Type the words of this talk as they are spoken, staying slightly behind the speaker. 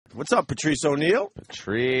What's up, Patrice O'Neill?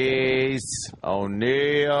 Patrice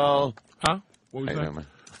O'Neill. Huh? What was that?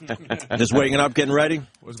 Just waking up, getting ready?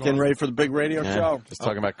 Getting ready for the big radio show? Just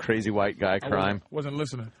talking about crazy white guy crime. Wasn't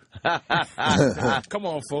listening. Come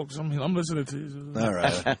on, folks. I'm listening to you. All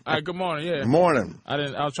right. All right. Good morning. Yeah. Good morning. I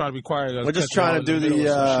was trying to be quiet. We're just trying to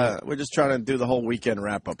do the whole weekend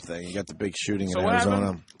wrap up thing. You got the big shooting in Arizona.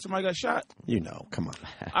 Happened? Somebody got shot. You know, come on.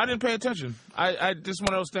 I didn't pay attention. I just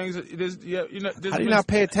one of those things. How do you not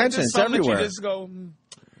pay attention? It's everywhere. You just go.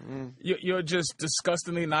 You're just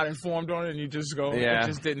disgustingly not informed on it, and you just go. Yeah. It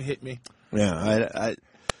just didn't hit me. Yeah,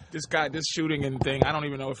 This shooting and thing, I don't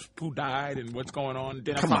even know who died and what's going on.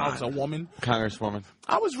 Then I found out it was a woman. Congresswoman.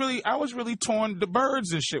 I was really torn. The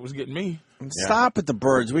birds and shit was getting me. Stop at the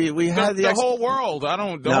birds. We had the whole world.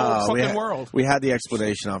 Whole fucking world. We had the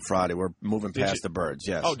explanation on Friday. We're moving past the birds.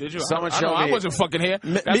 Yes. Oh, did you? I wasn't fucking here.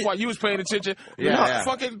 That's why you was paying attention.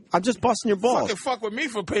 Fucking. I'm just busting your balls. Fucking fuck with me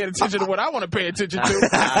for paying attention to what I want to pay attention to.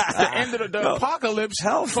 The end of the apocalypse.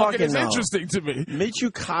 Hell, fucking is interesting to me. Michio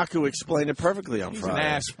Kaku explained it perfectly on Friday. He's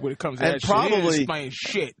an ass when it comes to that shit. He didn't explain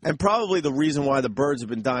shit. And probably the reason why the birds have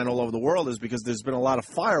been dying all over the world is because there's been a lot of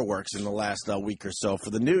fireworks in the last week or so for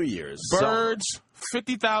the New Year's. Birds.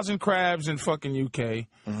 50,000 crabs in fucking UK.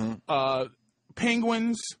 Mm-hmm.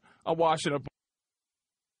 Penguins are washing up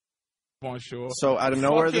on shore. So out of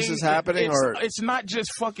nowhere this is happening? It's not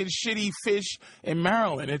just fucking shitty fish in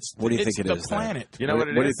Maryland. What do you think it is? It's the planet. You know what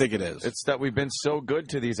it is? What do you think it is? It's that we've been so good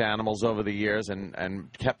to these animals over the years and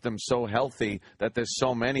kept them so healthy that there's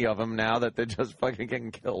so many of them now that they're just fucking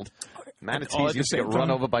getting killed. Manatees used to get run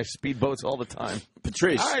over by speedboats all the time.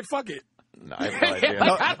 Patrice. All right, fuck it. No, I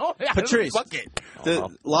have no idea. Patrice, fuck it.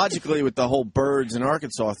 Logically, with the whole birds in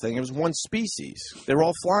Arkansas thing, it was one species. They were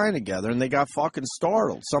all flying together, and they got fucking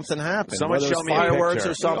startled. Something happened. Someone show me fireworks a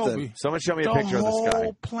picture. or something. Someone show me a picture of the sky. The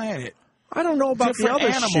whole planet. I don't know about the other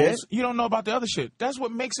animals. shit. You don't know about the other shit. That's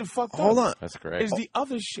what makes it fucked up. Hold on. That's great. Is the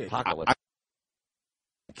other shit. Apocalypse.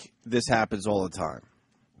 This happens all the time.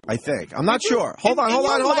 I think. I'm not sure. Hold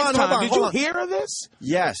on. Did you hear of this?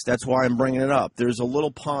 Yes, that's why I'm bringing it up. There's a little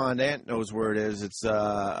pond. Aunt knows where it is. It's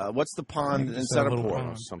what's the pond in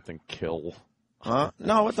Centerport? Something kill. Huh?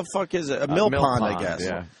 No, what the fuck is it? A mill pond, I guess.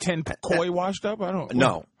 Yeah. 10 koi washed up? I don't.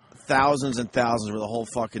 No. Thousands and thousands where the whole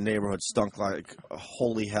fucking neighborhood stunk like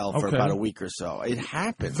holy hell for about a week or so. It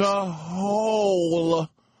happens. The whole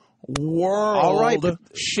world. All right, but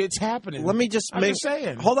shit's happening. Let me just I'm just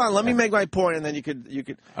saying. Hold on, let me make my point, and then you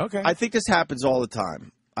could. Okay. I think this happens all the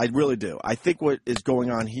time. I really do. I think what is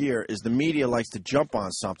going on here is the media likes to jump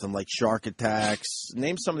on something like shark attacks.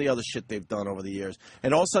 Name some of the other shit they've done over the years,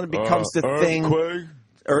 and all of a sudden it becomes the thing.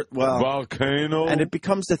 Volcano. And it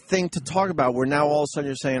becomes the thing to talk about. Where now all of a sudden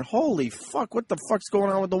you're saying, "Holy fuck, what the fuck's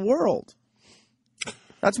going on with the world?"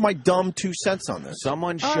 That's my dumb 2 cents on this.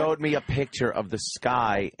 Someone showed me a picture of the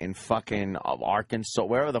sky in fucking Arkansas,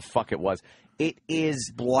 wherever the fuck it was. It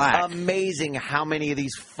is black. Amazing how many of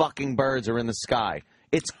these fucking birds are in the sky.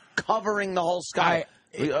 It's covering the whole sky.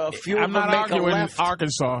 A few I'm of them not make arguing a left.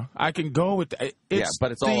 Arkansas. I can go with that.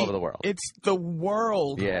 But it's all over the world. It's the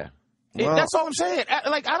world. Yeah. That's all I'm saying.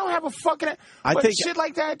 Like, I don't have a fucking... shit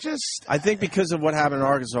like that just... I think because of what happened in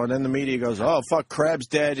Arkansas, and then the media goes, oh, fuck, crab's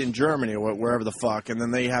dead in Germany or wherever the fuck, and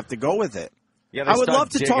then they have to go with it. Yeah, I would love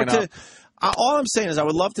to talk to... all I'm saying is I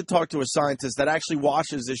would love to talk to a scientist that actually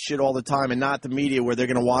watches this shit all the time and not the media where they're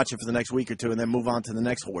going to watch it for the next week or two and then move on to the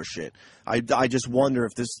next horse shit. I just wonder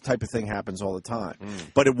if this type of thing happens all the time.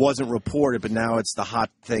 But it wasn't reported, but now it's the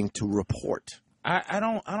hot thing to report. I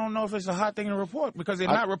don't know if it's a hot thing to report because they're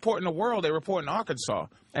not reporting the world. They report in Arkansas,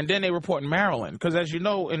 and then they report in Maryland. Because as you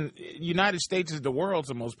know, in United States is the world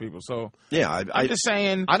to most people. So yeah, I'm just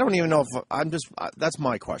saying. I don't even know if I'm just. That's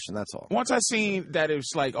my question. That's all. Once I seen that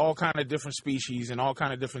it's like all kind of different species and all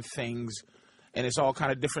kind of different things, and it's all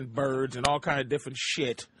kind of different birds and all kind of different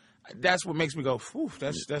shit. That's what makes me go, "Phew,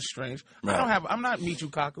 that's strange." Right. I'm not Michio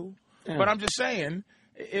Kaku, but I'm just saying.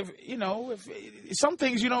 If some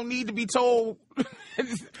things you don't need to be told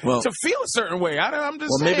to feel a certain way. I'm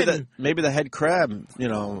just saying. Maybe the head crab,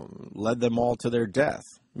 led them all to their death.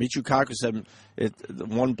 Michio Kaku said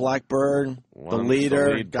one black bird, the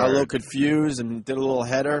leader, got a little confused and did a little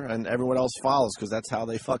header, and everyone else follows because that's how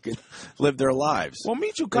they fucking live their lives. Well,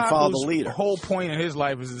 Michio Kaku's whole point in his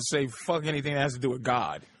life is to say fuck anything that has to do with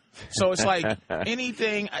God. So it's like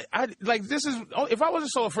anything. I like this is. If I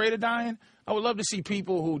wasn't so afraid of dying, I would love to see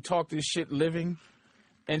people who talk this shit living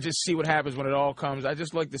and just see what happens when it all comes. I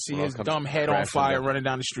just like to see his dumb head on fire running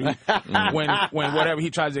down the street when whatever he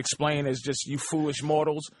tries to explain is just you foolish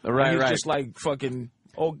mortals. Right, he's just like fucking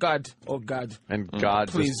Oh God. Oh God. And God,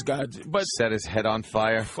 please God, but set his head on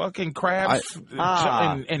fire. Fucking crabs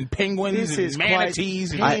and penguins and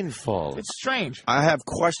manatees. Painful. It's strange. I have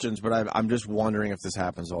questions, but I'm just wondering if this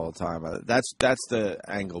happens all the time. That's the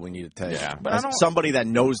angle we need to take. Yeah, but somebody that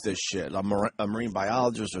knows this shit, a marine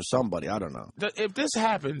biologist or somebody. I don't know. If this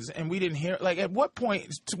happens and we didn't hear, like, at what point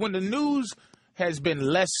when the news has been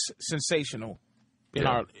less sensational in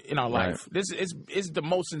our life. This is the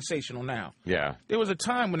most sensational now. Yeah. There was a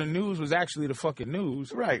time when the news was actually the fucking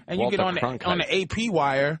news. Right. And you get on the AP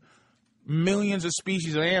wire, millions of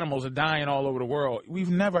species of animals are dying all over the world. We've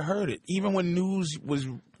never heard it. Even when news was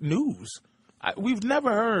news. We've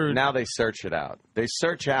never heard. Now they search it out. They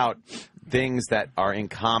search out things that are in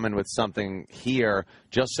common with something here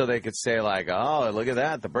just so they could say, like, oh, look at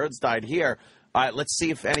that. The birds died here. All right, let's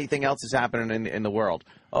see if anything else is happening in the world.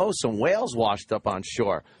 Oh, some whales washed up on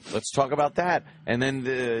shore. Let's talk about that. And then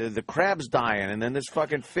the crab's dying. And then this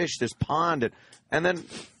fucking fish, this pond. And then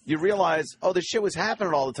you realize, oh, this shit was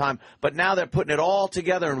happening all the time. But now they're putting it all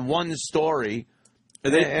together in one story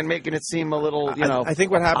and making it seem a little, I think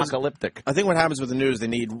what apocalyptic. I think what happens with the news, they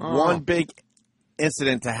need one big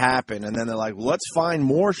incident to happen. And then they're like, let's find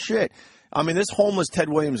more shit. I mean, this homeless Ted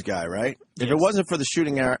Williams guy, right? If it wasn't for the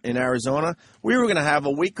shooting in Arizona, we were going to have a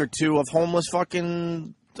week or two of homeless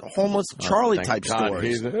Charlie type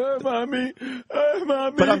stories. Hi, mommy. Hi,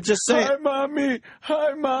 mommy. But I'm just saying. Hi, mommy.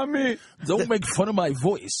 Hi, mommy. Don't make fun of my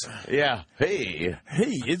voice. Yeah. Hey,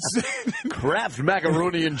 it's Kraft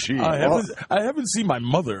macaroni and cheese. I haven't seen my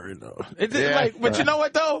mother. But you know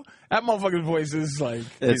what though? That motherfucker's voice is like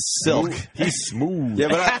it's silk. He's smooth. Yeah,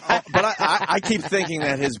 but I keep thinking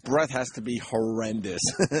that his breath has to be horrendous.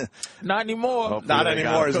 Not anymore. Not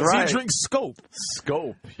anymore is right. He drinks Scope.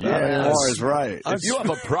 Scope. Not anymore is right. If you have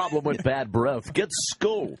a problem with bad breath, get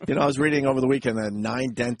Scope. I was reading over the weekend that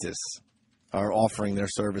 9 dentists are offering their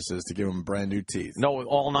services to give them brand new teeth. No,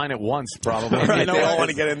 all 9 at once, probably. Right, they all want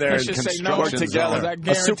to get in there and work together. I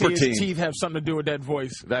guarantee his teeth have something to do with that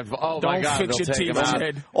voice. My God, fix your teeth,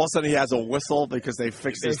 Ed. All of a sudden, he has a whistle because they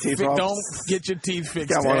fixed his teeth wrong. Don't get your teeth fixed.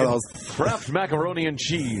 Got one of those Kraft macaroni and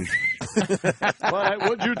cheese.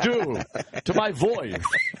 What'd you do to my voice?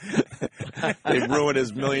 They ruined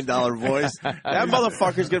his $1 million voice. That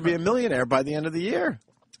motherfucker's going to be a millionaire by the end of the year.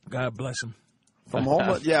 God bless him. From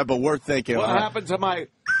home, yeah, but we're thinking. What happened to my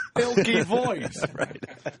ilky voice? Right.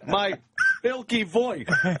 My ilky voice.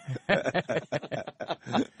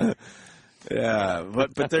 Yeah,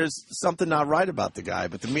 but there's something not right about the guy.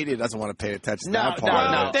 But the media doesn't want to pay attention to that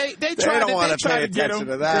part. No. They don't want to pay attention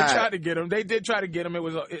to that. They tried to get him. They did try to get him. It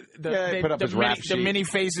was the mini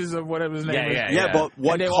faces of whatever his name is. Yeah, but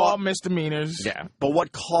what? And they were all misdemeanors. Yeah, but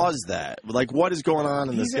what caused that? Like, what is going on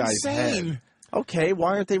in this guy's head? Okay,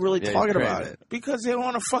 why aren't they really talking about it? Because they don't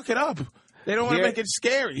want to fuck it up. They don't want to make it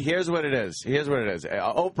scary. Here's what it is.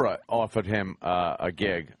 Oprah offered him a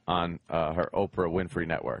gig on her Oprah Winfrey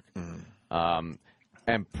Network.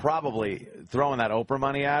 And probably throwing that Oprah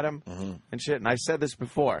money at him and shit. And I said this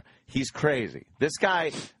before. He's crazy. This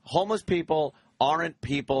guy, homeless people aren't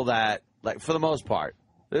people that, like, for the most part,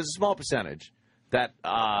 there's a small percentage that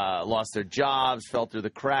lost their jobs, fell through the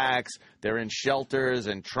cracks, they're in shelters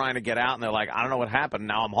and trying to get out, and they're like, I don't know what happened,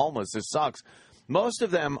 now I'm homeless, this sucks. Most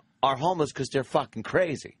of them are homeless because they're fucking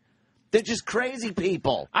crazy. They're just crazy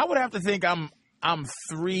people. I would have to think I'm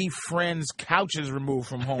 3 friends' couches removed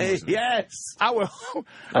from homelessness. Yes. I would, if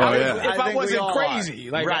I wasn't crazy.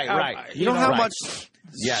 Like, right. You know how much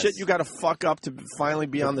shit you got to fuck up to finally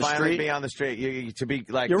be on the street? Be on the street. To be,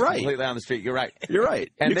 like, you're right. Completely on the street. You're right. You're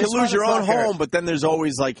right. And you can lose your own home, but then there's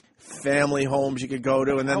always, like, family homes you could go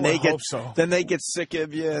to, and then they get sick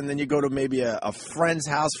of you, and then you go to maybe a friend's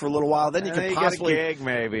house for a little while. Then you can possibly get a gig,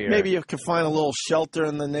 maybe you can find a little shelter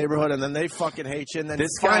in the neighborhood, and then they fucking hate you, and then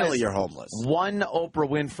finally you're homeless. One Oprah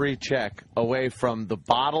Winfrey check away from the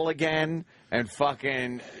bottle again and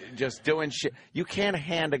fucking just doing shit. You can't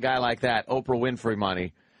hand a guy like that Oprah Winfrey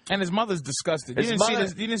money. And his mother's disgusted. You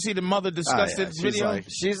didn't see the mother disgusted video?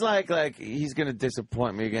 She's like he's going to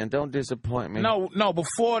disappoint me again. Don't disappoint me. No,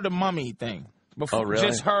 before the mummy thing. Before, oh, really?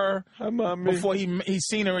 Just her. Hi, mommy. Before he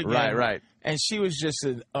seen her again. Right. And she was just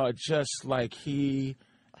like it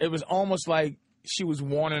was almost like she was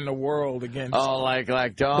warning the world against. Oh, like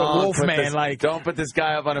don't. The Wolfman, don't put this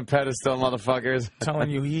guy up on a pedestal, motherfuckers. Telling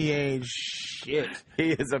you he ain't shit.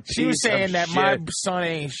 He is a piece of shit. She was saying that my son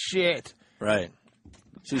ain't shit. Right.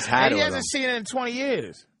 She's had it. He hasn't seen it in 20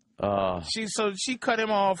 years. She cut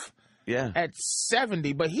him off at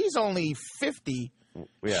 70, but he's only 50.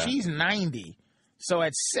 Yeah. She's 90. So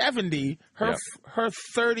at 70, her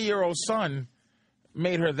 30-year-old son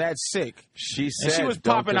made her that sick. She said, and she was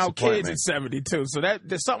 "Don't popping out disappoint kids me." at 72. So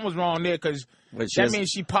there's something was wrong there because that means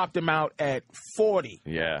she popped them out at 40.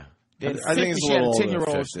 Yeah. I think it's a little older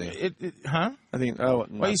than 50. Huh? I think. Oh,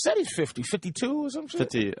 no. Well, he said he's 50, 52 or something.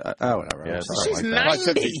 50. Whatever. Yeah, she's like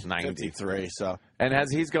that. 90. 53. So. And as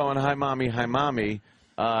he's going, "Hi, mommy, hi, mommy,"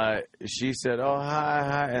 she said, "Oh, hi,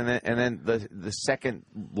 hi," and then the second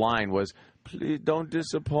line was, "Please don't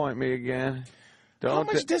disappoint me again." How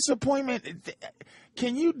much disappointment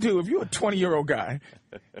can you do if you're a 20-year-old guy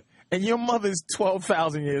and your mother's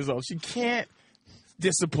 12,000 years old? She can't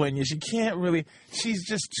discipline you. She can't really. She's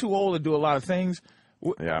just too old to do a lot of things.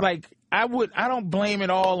 Yeah. Like I don't blame it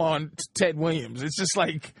all on Ted Williams. It's just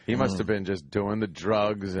like he must have been just doing the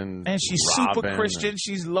drugs and she's robbing. super Christian.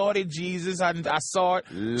 She's lauded Jesus. I saw it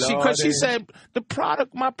Lauded. she said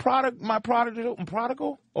my prodigal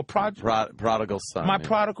son. My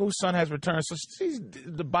prodigal son has returned. So she's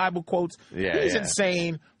the Bible quotes. He's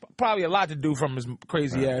insane. Probably a lot to do from his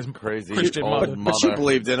crazy ass Christian mother. But she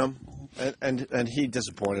believed in him, and he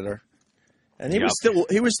disappointed her. And he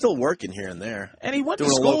was still working here and there. And he went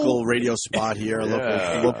doing to school. a local radio spot here, a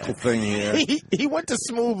local thing here. He went to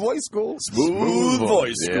Smooth Voice School. Smooth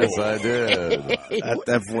Voice School. Yes, I did.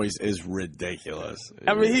 that voice is ridiculous.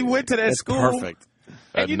 I mean, he went to that school. Perfect.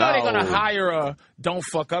 And you know they're going to hire a don't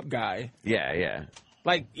fuck up guy. Yeah, yeah.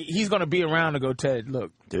 Like, he's going to be around to go, "Ted,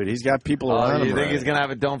 look." Dude, he's got people around him. You think he's going to have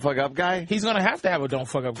a don't fuck up guy? He's going to have a don't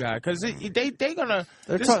fuck up guy because they're going to.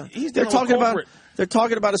 They're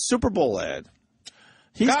talking about a Super Bowl ad.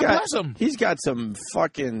 God bless him. He's got some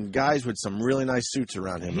fucking guys with some really nice suits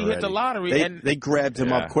around him. He already. hit the lottery. They grabbed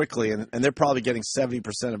him up quickly, and they're probably getting 70%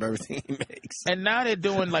 of everything he makes. And now they're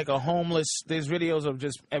doing like a homeless. There's videos of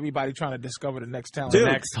just everybody trying to discover the next talent. The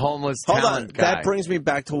next homeless talent guy. That brings me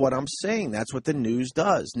back to what I'm saying. That's what the news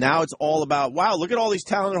does. Now it's all about, wow, look at all these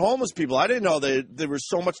talented homeless people. I didn't know there was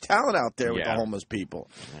so much talent out there with the homeless people.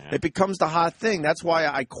 Yeah. It becomes the hot thing. That's why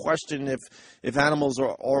I question if animals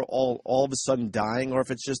are all of a sudden dying or if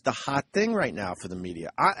it's just the hot thing right now for the media.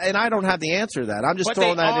 I don't have the answer to that. I'm just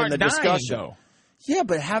throwing that in the discussion. Though. Yeah,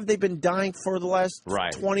 but have they been dying for the last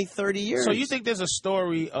 20, 30 years? So you think there's a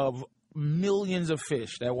story of millions of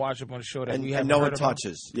fish that wash up on the show that we haven't no heard one about?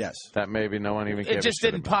 touches? Yes. That maybe no one even cares. It just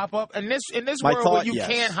didn't pop up. And in this world where you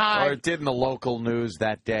can't hide. Or it did in the local news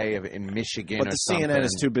that day in Michigan but the CNN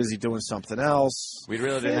is too busy doing something else. We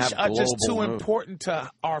really didn't have global global just too news. important to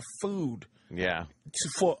our food. Yeah.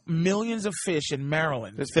 For millions of fish in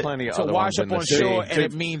Maryland. There's plenty of to other wash ones up in on the city. shore, and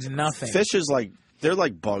it means nothing. Fish is they're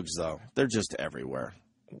like bugs, though. They're just everywhere.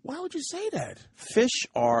 Why would you say that? Fish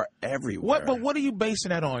are everywhere. What are you basing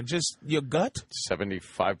that on? Just your gut? 75%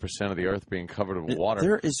 of the earth being covered with water.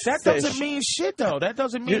 There is that fish. doesn't mean shit, though. That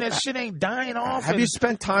doesn't mean that shit ain't dying off. Have you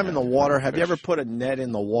spent time in the water? Have you ever put a net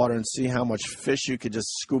in the water and see how much fish you could just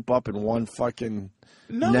scoop up in one fucking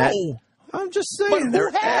net? I'm just saying, they're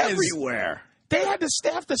everywhere. They have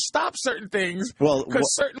to stop certain things.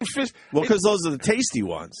 Because certain fish. Well, because those are the tasty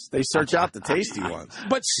ones. They search out the tasty ones.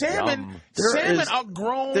 But salmon are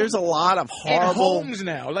grown. There's a lot of horrible in homes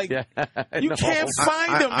now. Like you can't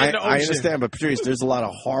find them in the ocean. I understand, but Patrice, there's a lot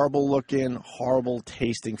of horrible looking, horrible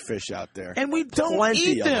tasting fish out there, and we don't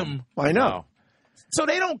eat them. I know. So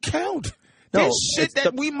they don't count. No, there's shit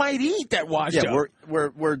that we might eat that wash up.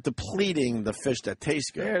 We're depleting the fish that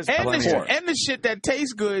tastes good. And the shit that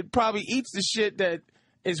tastes good probably eats the shit that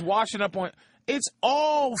is washing up on. It's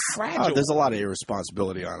all fragile. Oh, there's a lot of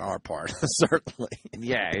irresponsibility on our part, certainly.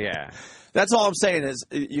 Yeah. That's all I'm saying is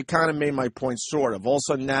you kind of made my point sort of. All of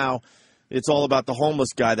a sudden now it's all about the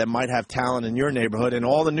homeless guy that might have talent in your neighborhood, and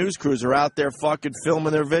all the news crews are out there fucking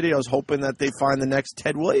filming their videos, hoping that they find the next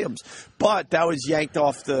Ted Williams. But that was yanked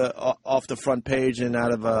off the front page and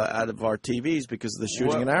out of our TVs because of the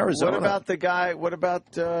shooting in Arizona. What about the guy? What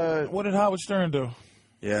did Howard Stern do?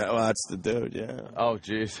 Yeah, well, that's the dude. Yeah. Oh,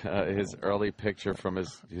 geez, his early picture from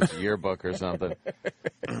his yearbook or something.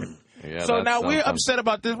 Yeah. So now we're upset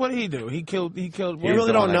about this. What did he do? He killed. You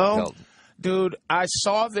really don't know. Dude, I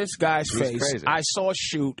saw this guy's face. Crazy. I saw a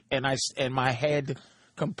shoot, and my head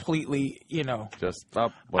completely, just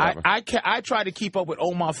up. Whatever. I tried to keep up with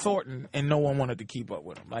Omar Thornton, and no one wanted to keep up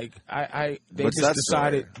with him. Like they What's just that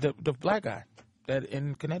decided the black guy that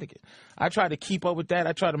in Connecticut. I tried to keep up with that.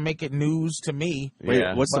 I tried to make it news to me. Wait,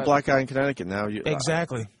 what's the black guy in Connecticut now?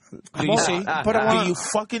 Exactly. Do you see? Do you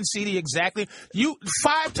fucking see the exactly?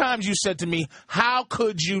 5 times you said to me, "How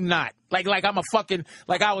could you not?" Like I'm a fucking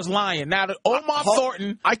I was lying. Now Omar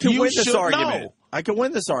Thornton, I can win this argument. I can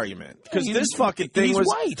win this argument because this fucking thing he's was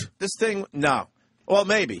white. This thing, no, Well,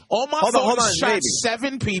 maybe. Omar shot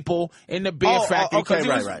 7 people in the beer factory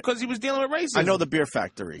because he was dealing with racism. I know the beer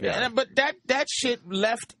factory. Yeah. But that shit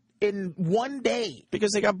left in one day.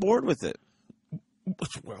 Because they got bored with it.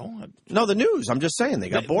 Well, no, the news. I'm just saying they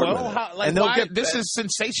got bored with it. And this is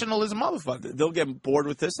sensationalism, motherfucker. They'll get bored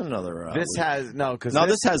with this in another. This week. has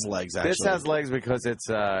this has legs. Actually, this has legs because it's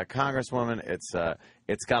a congresswoman.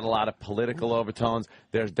 It's got a lot of political overtones.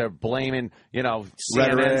 They're blaming,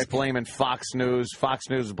 CNN's blaming Fox News. Fox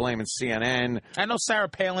News is blaming CNN. I know Sarah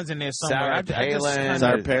Palin's in there somewhere.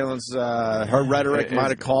 Sarah Palin's her rhetoric might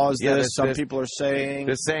have caused this. Some people are saying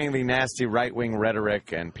they're saying the nasty right-wing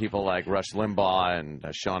rhetoric, and people like Rush Limbaugh and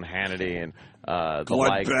Sean Hannity and the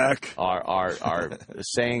like are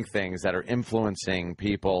saying things that are influencing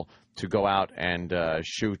people to go out and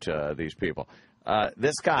shoot these people.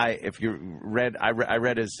 This guy, if you read, I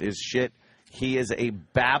read his shit. He is a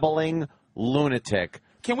babbling lunatic.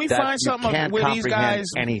 Can we find something where these guys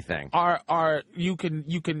anything are you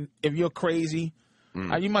can if you're crazy,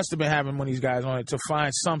 you must have been having one of these guys on it to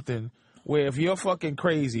find something where if you're fucking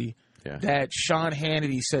crazy, that Sean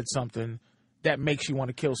Hannity said something that makes you want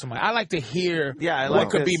to kill somebody. I like to hear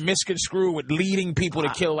what could be misconstrued with leading people to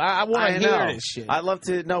kill. I want to hear this shit. I'd love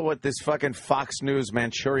to know what this fucking Fox News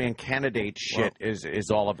Manchurian Candidate shit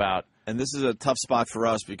is all about. And this is a tough spot for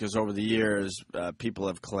us because over the years, people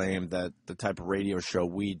have claimed that the type of radio show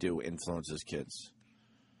we do influences kids.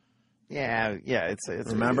 Yeah.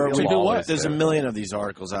 Remember, we do what? There's a million of these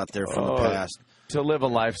articles out there from the past. To live a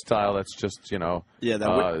lifestyle that's just,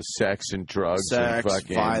 sex and drugs and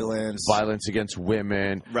fucking violence against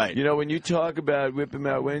women. Right. When you talk about Whip 'em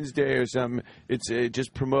Out Wednesday or something, it's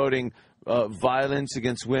just promoting violence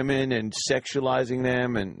against women and sexualizing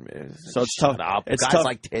them. And so it's tough. It's guys tough.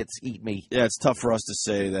 Like tits eat me. Yeah, it's tough for us to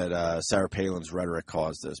say that Sarah Palin's rhetoric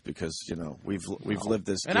caused this because, we've lived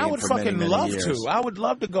this game and I would for fucking many love years. to. I would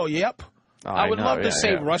love to go, yep. I would love to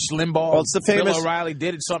say Rush Limbaugh, it's the famous, Bill O'Reilly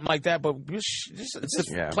did it, something like that, but just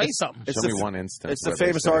play something. Show me one instance. It's the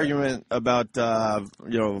famous argument about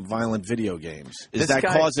violent video games. Is that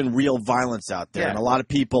causing real violence out there? Yeah. And a lot of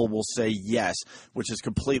people will say yes, which is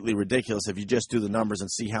completely ridiculous if you just do the numbers and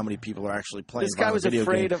see how many people are actually playing. This guy was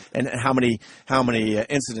afraid of, and how many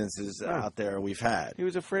incidences out there we've had. He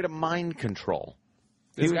was afraid of mind control.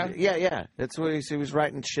 This guy? Yeah. That's what he was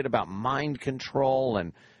writing shit about mind control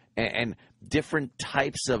and different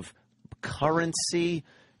types of currency.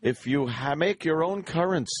 If you make your own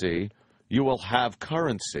currency, you will have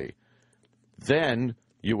currency. Then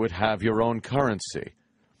you would have your own currency.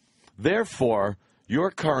 Therefore, your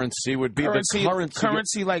currency would be the currency.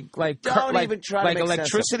 Currency like even try to make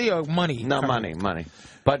electricity or money? No, money.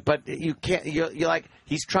 But you can't. You're like,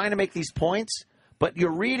 he's trying to make these points, but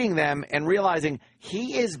you're reading them and realizing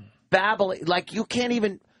he is babbling. Like you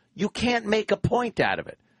can't make a point out of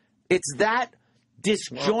it. It's that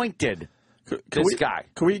disjointed, this guy.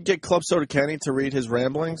 Could we get Club Soda Kenny to read his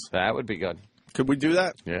ramblings? That would be good. Could we do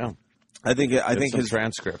that? Yeah. I think his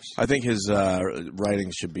transcripts. I think his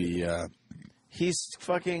writing should be. He's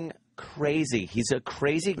fucking crazy. He's a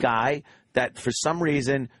crazy guy that for some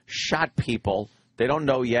reason shot people. They don't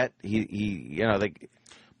know yet.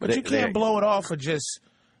 But you can't blow it off for just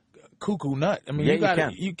cuckoo nut. I mean,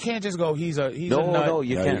 you can't just go. He's a nut. No,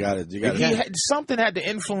 you can't. You got it. Something had to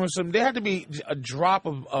influence him. There had to be a drop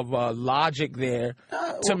of logic there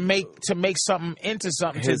to make something into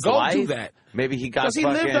something. His to go life, do that. Maybe he got because he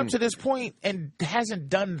lived up to this point and hasn't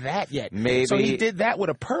done that yet. Maybe so he did that with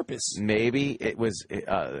a purpose. Maybe it was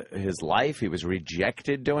his life. He was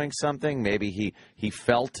rejected doing something. Maybe he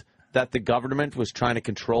felt that the government was trying to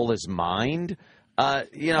control his mind.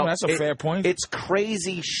 That's a fair point. It's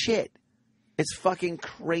crazy shit. It's fucking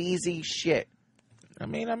crazy shit. I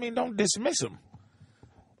mean, don't dismiss him.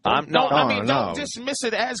 Don't dismiss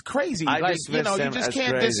it as crazy. You just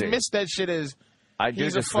can't dismiss that shit as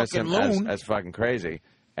he's a fucking loon. As fucking crazy.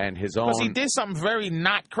 And his own, because he did something very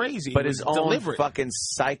not crazy, but his own deliberate. Fucking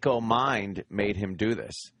psycho mind made him do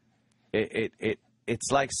this.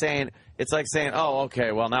 It's like saying, oh,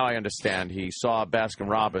 okay, well now I understand. He saw a Baskin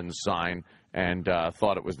Robbins sign and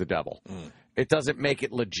thought it was the devil. It doesn't make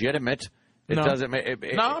it legitimate. It doesn't make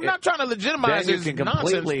it. I'm not trying to legitimize then you can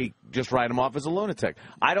completely nonsense. Just write him off as a lunatic.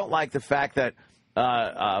 I don't like the fact that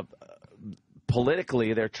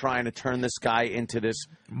politically they're trying to turn this guy into this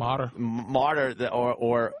martyr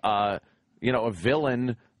or a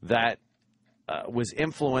villain that was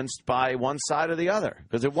influenced by one side or the other,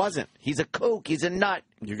 because it wasn't. He's a kook. He's a nut.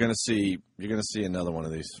 You're gonna see another one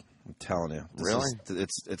of these. I'm telling you. Really?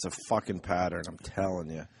 It's a fucking pattern. I'm telling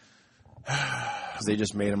you. Because they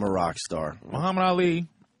just made him a rock star. Muhammad Ali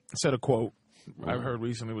said a quote. I heard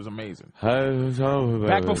recently was amazing. Back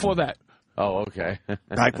Back before that. Oh, okay.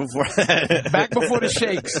 Back before Back before the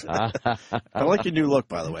shakes. I like your new look,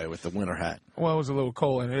 by the way, with the winter hat. Well, it was a little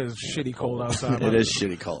cold, and it is shitty cold outside. It is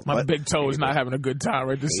shitty cold. My big toe is not having a good time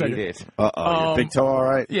right this second. Your big toe all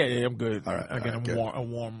right? Yeah, I'm good. All right, I get good. a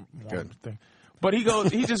warm Good. thing. But he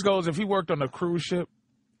just goes, if he worked on a cruise ship,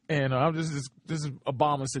 and this is a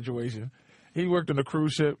Obama situation. He worked on a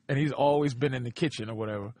cruise ship, and he's always been in the kitchen or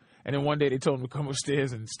whatever. And then one day they told him to come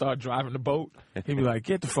upstairs and start driving the boat. He'd be like,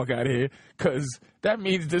 get the fuck out of here, because that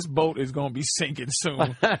means this boat is going to be sinking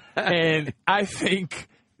soon. And I think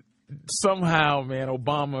somehow, man,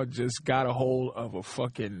 Obama just got a hold of a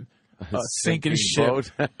fucking sinking ship.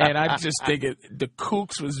 Boat. And I just think the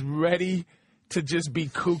kooks was ready to just be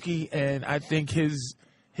kooky. And I think his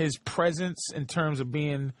presence in terms of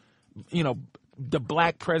being, the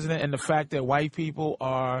black president, and the fact that white people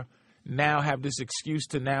now have this excuse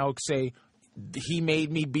to now say, he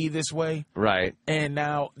made me be this way. Right. And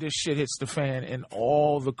now this shit hits the fan, and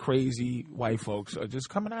all the crazy white folks are just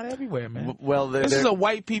coming out everywhere, man. Well, this is a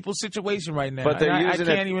white people situation right now. But they're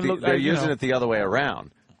using it the other way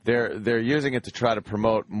around. They're using it to try to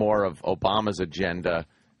promote more of Obama's agenda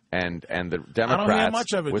and the Democrats I don't hear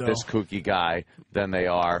much of it, with this kooky guy than they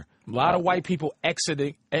are. A lot of white people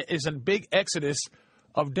exiting. It's a big exodus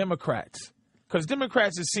of Democrats. Because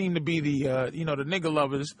Democrats seem to be the nigger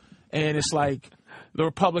lovers, and it's like the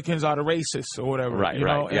Republicans are the racists or whatever. Right,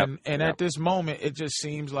 right. And at this moment, it just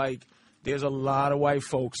seems like there's a lot of white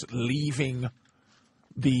folks leaving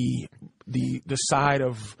the side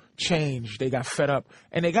of change. They got fed up,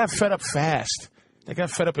 and they got fed up fast. They got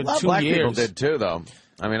fed up in 2 years. Black people did too, though.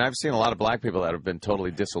 I mean, I've seen a lot of black people that have been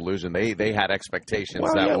totally disillusioned. They had expectations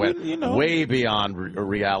went way beyond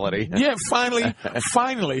reality. Yeah, finally.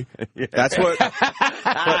 That's what.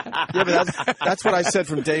 That's what I said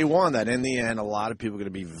from day one. That in the end, a lot of people are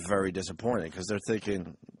going to be very disappointed because they're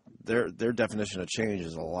thinking their definition of change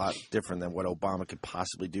is a lot different than what Obama could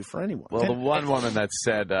possibly do for anyone. Well, the one woman that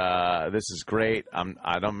said, "This is great. I'm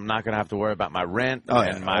not going to have to worry about my rent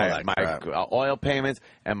and my oil payments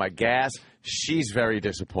and my gas." She's very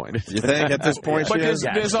disappointed. You think at this point? But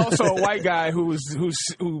there's also a white guy who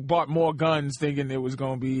bought more guns, thinking it was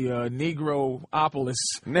going to be Negropolis,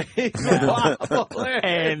 and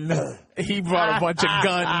he brought a bunch of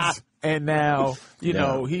guns, and now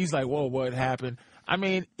he's like, "Whoa, what happened?" I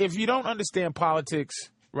mean, if you don't understand politics,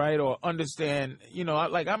 right, or understand,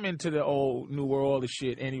 like I'm into the old New World order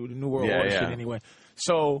shit, anyway.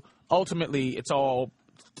 So ultimately, it's all.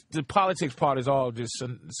 The politics part is all just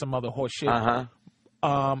some other horse shit.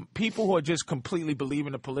 People who are just completely believe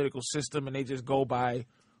in the political system and they just go by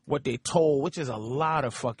what they're told, which is a lot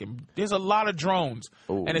of there's a lot of drones.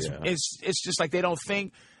 Ooh, and it's just like they don't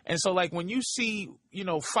think. And so like when you see,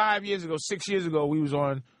 5 years ago, 6 years ago, we was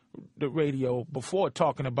on the radio before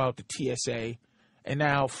talking about the TSA, and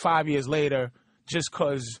now 5 years later, just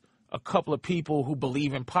because a couple of people who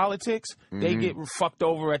believe in politics, they get fucked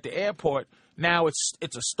over at the airport. Now it's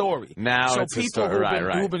a story. Now so it's people a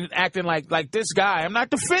story. Who've been acting like this guy. I'm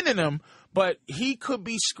not defending him, but he could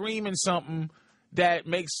be screaming something that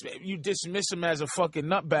makes you dismiss him as a fucking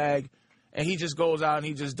nutbag, and he just goes out and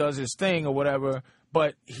he just does his thing or whatever.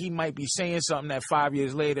 But he might be saying something that 5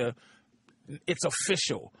 years later, it's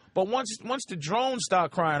official. But once the drones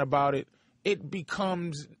start crying about it,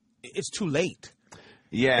 it's too late.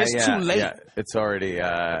 Yeah, it's too late. Yeah. It's already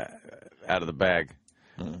out of the bag.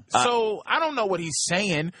 So I don't know what he's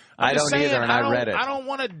saying. I don't either, and I read it. I don't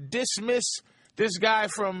want to dismiss this guy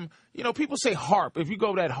from, people say HARP. If you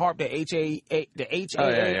go to that HARP, the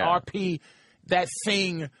HAARP, that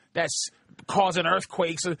thing that's causing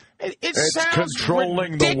earthquakes, it sounds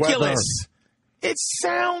controlling ridiculous. The weather. It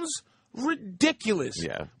sounds ridiculous.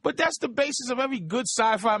 Yeah. But that's the basis of every good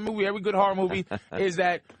sci-fi movie, every good horror movie, is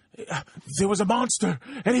that there was a monster,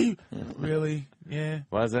 and he really,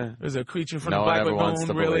 was it? There's a creature from the Black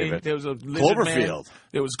Lagoon. Really, there was a lizard Cloverfield. Man.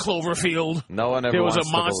 There was Cloverfield. No one ever. There was wants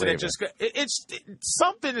a monster to that just. It's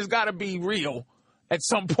something has got to be real at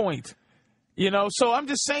some point, So I'm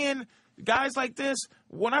just saying, guys like this.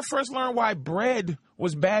 When I first learned why bread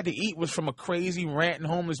was bad to eat was from a crazy ranting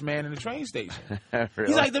homeless man in the train station. Really?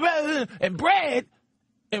 He's like and bread.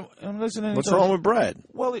 And I'm listening. What's wrong with bread?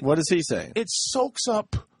 Well, what is he saying? It soaks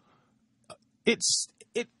up. It's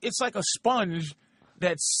like a sponge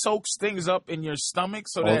that soaks things up in your stomach,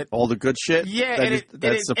 so that all the good shit. Yeah, that and it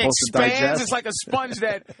supposed expands. To digest. It's like a sponge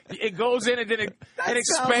that it goes in and then it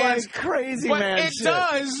expands. Like crazy, but man. It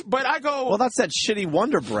does. But I go. Well, that's that shitty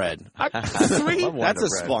Wonder Bread. That's a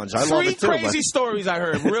sponge. I love it too. Three crazy stories I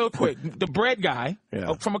heard real quick. The bread guy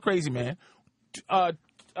from a crazy man.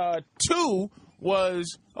 2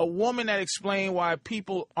 was a woman that explained why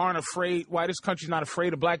people aren't afraid, why this country's not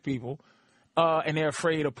afraid of black people, and they're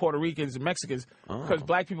afraid of Puerto Ricans and Mexicans, because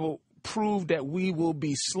black people prove that we will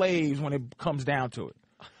be slaves when it comes down to it.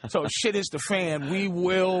 So shit is the fan. We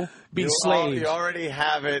will be slaves. You already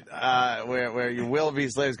have it where you will be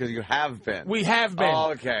slaves because you have been. We have been.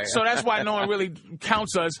 Oh, okay. So that's why no one really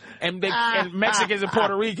counts us. And Mexicans and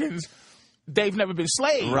Puerto Ricans, they've never been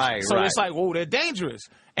slaves. Right. So it's like, oh, they're dangerous.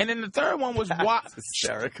 And then the third one was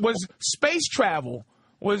space travel.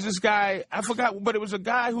 Was this guy? I forgot, but it was a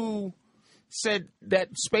guy who said that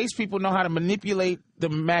space people know how to manipulate the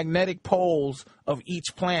magnetic poles of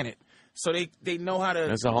each planet. So they know how to.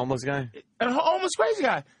 That's a homeless guy? A homeless crazy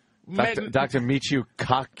guy. Dr. Michu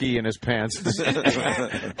cocky in his pants.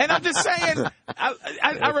 And I'm just saying,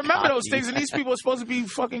 I remember those things, and these people are supposed to be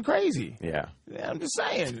fucking crazy. Yeah. I'm just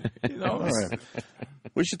saying. You know. All right.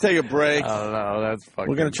 We should take a break. Oh, no, that's fucking...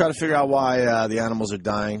 We're going to try to figure out why the animals are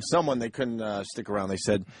dying. Someone, they couldn't stick around. They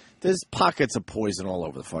said, there's pockets of poison all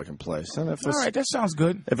over the fucking place. And if all right, that sounds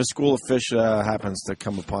good. If a school of fish happens to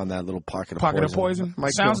come upon that little pocket of poison.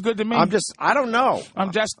 Sounds good to me. I don't know.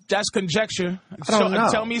 That's conjecture. I don't know.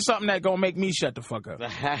 Tell me something that's going to make me shut the fuck up.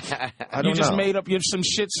 I don't You just know. made up some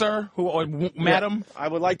shit, sir? Or madam? I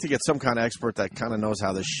would like to get some kind of expert that kind of knows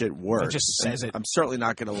how this shit works. It just says it. I'm certainly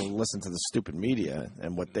not going to listen to the stupid media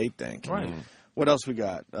and what they think. Right. What else we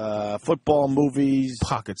got? Football, movies.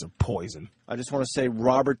 Pockets of poison. I just want to say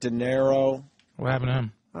Robert De Niro. What happened to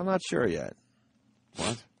him? I'm not sure yet.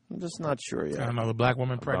 What? I'm just not sure yet. Got another black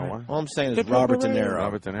woman pregnant. All I'm saying is Robert De Niro.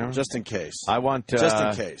 Robert De Niro? Just in case. I want just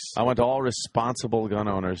in case. I want all responsible gun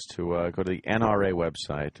owners to go to the NRA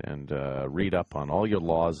website and read up on all your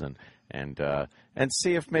laws and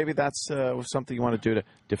see if maybe that's something you want to do to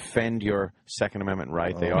defend your Second Amendment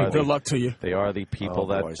right. Good luck to you. They are the people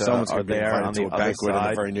that are there on the other banquet side in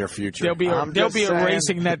the very near future. They'll be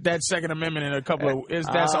erasing that Second Amendment in a couple of.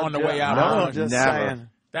 That's on the way out. No, just never. saying.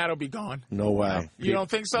 That'll be gone. No way. You don't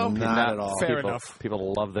think so? Not at all. Fair enough.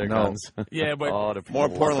 People love their guns. Yeah, but more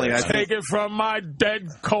importantly, I take it from my dead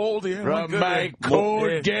cold. From my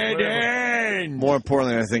cold dead end. More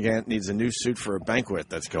importantly, I think Ant needs a new suit for a banquet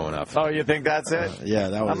that's going up. Oh, you think that's it? Yeah,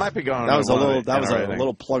 that was. I might be going. That was a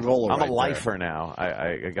little plug hole. I'm a lifer now.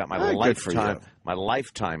 I got my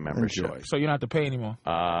lifetime membership. Enjoy. So you don't have to pay anymore.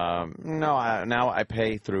 No, now I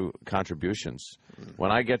pay through contributions.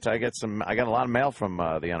 When I got a lot of mail from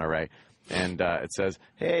the NRA, and it says,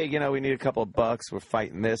 "Hey, we need a couple of bucks. We're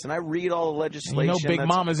fighting this." And I read all the legislation. Big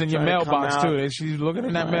Mama's in your mailbox too. She's looking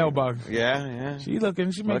in that mailbox. Yeah. She's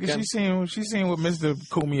looking. She's seeing what Mr.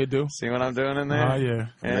 Kumia do. See what I'm doing in there? Oh yeah.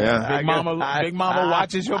 Yeah. Big Mama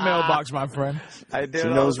watches your mailbox, my friend. I do. She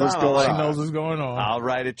knows what's going on. She knows what's going on. I'll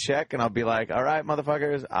write a check and I'll be like, "All right,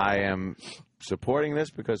 motherfuckers, I am supporting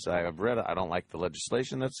this because I have read it. I don't like the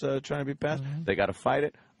legislation that's trying to be passed. Mm-hmm. They got to fight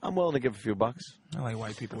it. I'm willing to give a few bucks." I like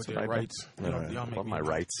white people with their rights. Y'all make my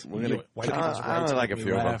rights. White people's rights. I only like a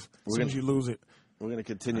few of them. As soon as you lose it. We're going to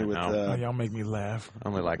continue with. Y'all make me laugh. I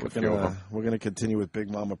only like a few of them. We're going to continue with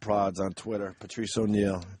Big Mama Prods on Twitter. Patrice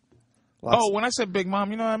O'Neill. When I said Big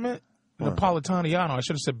Mom, you know what I meant? Napolitano. I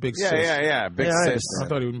should have said Big Sis. Yeah. Big sis. I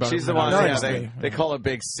thought he was about She's the one. They call her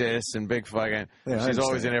Big Sis and Big fucking. She's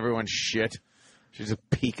always in everyone's shit. She's just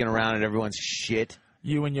peeking around at everyone's shit.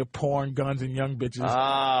 You and your porn, guns, and young bitches.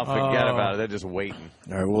 Forget about it. They're just waiting.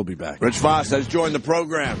 All right, we'll be back. Rich Voss has joined the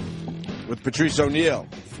program with Patrice O'Neill.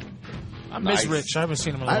 I miss Rich. I haven't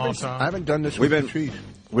seen him in a long time. I haven't done this with Patrice.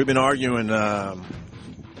 We've been arguing the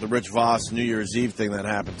Rich Voss New Year's Eve thing that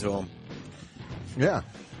happened to him. Yeah.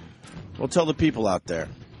 Well, tell the people out there.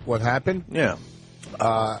 What happened? Yeah.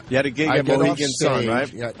 You had a gig at Mohegan Sun,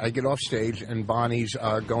 right? Yeah, I get off stage, and Bonnie's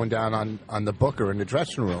going down on the booker in the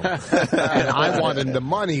dressing room. And I wanted the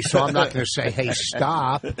money, so I'm not going to say, hey,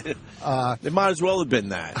 stop. It might as well have been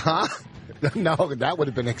that. Huh? No, that would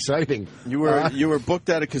have been exciting. You were booked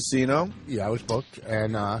at a casino. Yeah, I was booked.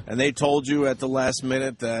 And they told you at the last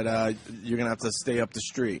minute that you're going to have to stay up the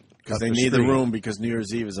street. Because they need the room because New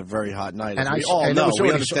Year's Eve is a very hot night. And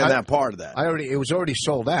we understand that part of that. It was already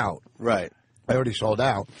sold out. Right. I already sold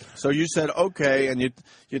out. So you said okay, and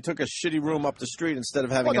you took a shitty room up the street instead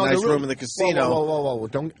of having a nice room in the casino.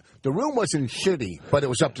 Whoa. The room wasn't shitty, but it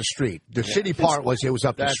was up the street. The shitty part was it was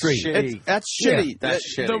up the street. That's shitty. Yeah.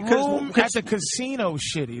 That's shitty. The room at the casino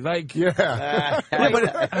shitty. Like, yeah.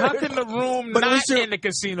 But how can the room not in the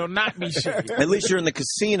casino not be shitty? At least you're in the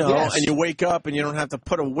casino and you wake up and you don't have to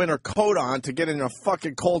put a winter coat on to get in a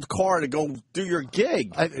fucking cold car to go do your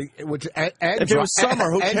gig. If it was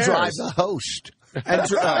summer, who cares? And drive the host.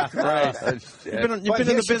 And, right. You've been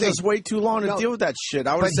in the business way too long to deal with that shit.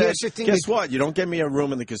 I would have said, guess what? You don't get me a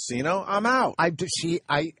room in the casino, I'm out. And Patrice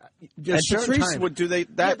would do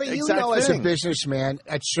that but you exact know, thing. as a businessman,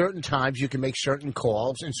 at certain times you can make certain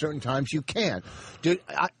calls, and certain times you can't. Dude,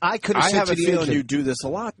 I could have said have to a the feeling agent, you do this a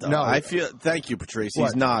lot, though. No. Thank you, Patrice. What?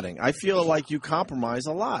 He's nodding. I feel like you compromise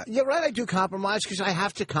a lot. You're right, I do compromise because I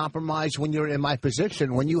have to compromise when you're in my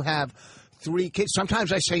position. When you have 3 kids,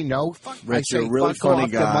 sometimes I say no. Rich, I say, you're a really fuck funny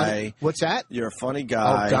off the money. guy. What's that? You're a funny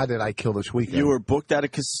guy. Oh, God, did I kill this weekend. You were booked at a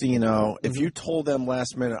casino. If you told them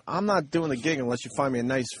last minute, I'm not doing the gig unless you find me a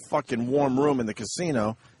nice fucking warm room in the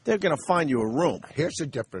casino, they're going to find you a room. Here's the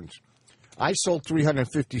difference. I sold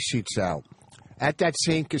 350 seats out. At that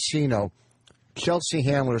same casino, Chelsea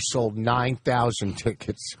Handler sold 9,000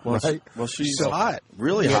 tickets. Right? Well, she's hot.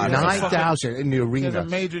 Really hot. 9,000 in the arena.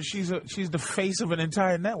 She's the face of an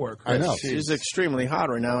entire network. I know. She's extremely hot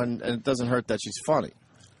right now, and it doesn't hurt that she's funny.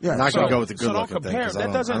 Yeah, I'm not going to go with the don't good-looking thing compare.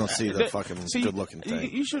 because I don't see the fucking good-looking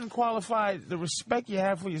thing. You shouldn't qualify the respect you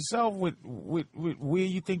have for yourself with where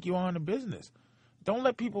you think you are in the business. Don't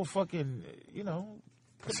let people fucking,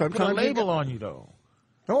 put a label on you, though.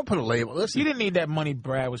 Don't put a label. Listen. You didn't need that money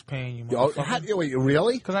Brad was paying you, Wait,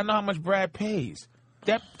 really? Because I know how much Brad pays.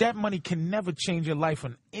 That money can never change your life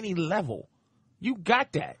on any level. You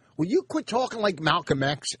got that. Will you quit talking like Malcolm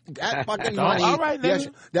X? That fucking money. All right, yes,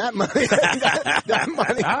 that money. that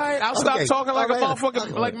money. All right, I'll stop talking like a motherfucker,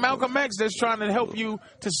 okay. like Malcolm X that's trying to help you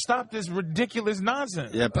to stop this ridiculous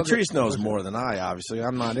nonsense. Yeah, Patrice knows more than I, obviously.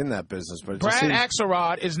 I'm not in that business. But Brad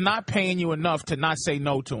Axelrod is not paying you enough to not say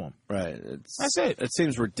no to him. Right. That's it. It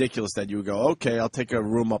seems ridiculous that you would go, okay, I'll take a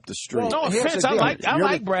room up the street. No here's offense, the I deal.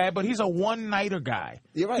 like Brad, but he's a one-nighter guy.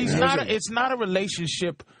 You're right. It's not a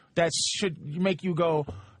relationship that should make you go,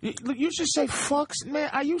 you should say, fucks, man,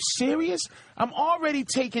 are you serious? I'm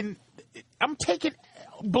taking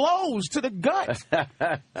blows to the gut.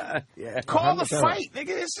 Call the fight, nigga.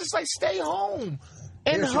 It's just like, stay home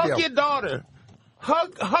and hug your daughter.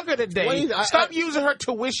 Hug her today. Stop using her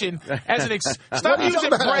tuition as an stop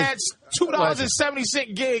using Brad's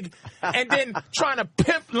 $2.70 gig and then trying to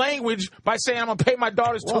pimp language by saying I'm gonna pay my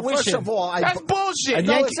daughter's tuition. First of all, that's bullshit.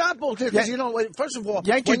 No, it's not bullshit. Because first of all,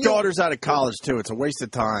 yank your daughters out of college too. It's a waste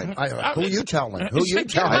of time. Who you telling? Who you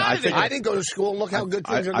telling? I didn't go to school. Look how good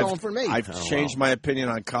things are going for me. I've changed my opinion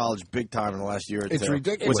on college big time in the last year or two. It's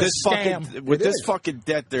ridiculous. With this fucking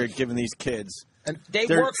debt they're giving these kids. And they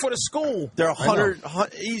work for the school. They're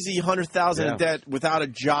easy 100,000 in debt without a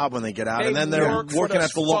job when they get out, and then they're working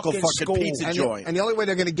at the local fucking pizza joint. And the only way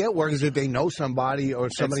they're going to get work is if they know somebody or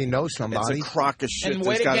somebody knows somebody. It's a crock of shit. And the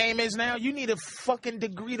way the game is now, you need a fucking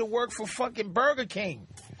degree to work for fucking Burger King.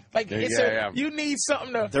 Like you need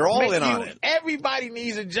something to. They're all in on it. Everybody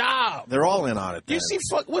needs a job. They're all in on it. Then. You see,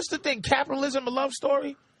 what's the thing? Capitalism, a love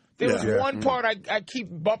story. There was one part I keep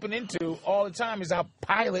bumping into all the time is how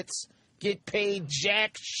pilots get paid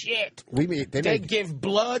jack shit. They give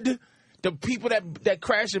blood. The people that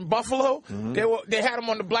crashed in Buffalo, they had them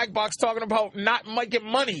on the black box talking about not making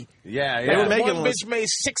money. Yeah. They were making one bitch made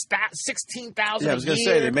 $16,000. Yeah, I was gonna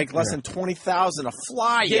say they make less than $20,000 a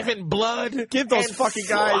fly. Giving blood. Give those fucking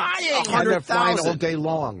guys $100,000 all day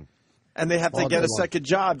long. And they have to get a second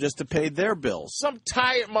job just to pay their bills. Some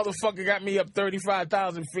tired motherfucker got me up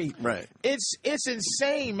 35,000 feet. Right. It's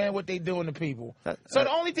insane, man, what they doing to people. So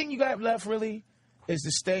the only thing you got left, really, is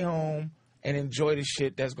to stay home and enjoy the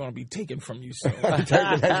shit that's going to be taken from you soon. You got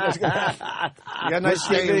nice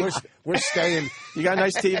TV? We're staying. You got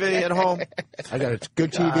nice TV at home? I got a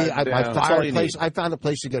good TV. My fireplace. I found a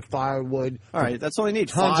place to get firewood. All right, that's all you need.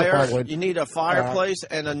 Tons of firewood. You need a fireplace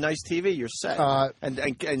and a nice TV. You're set.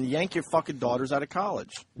 And yank your fucking daughters out of college.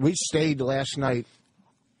 We stayed last night,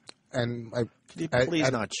 and Can you please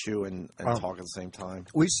not chew and talk at the same time?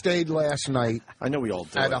 We stayed last night. I know we all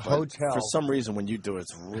do at it, a hotel. For some reason, when you do it,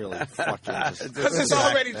 it's really fucking because it's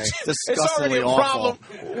already a problem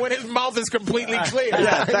when his mouth is completely clear.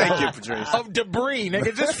 Yeah, thank you, Patrice. Of debris,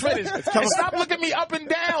 nigga. Just finish. And stop looking me up and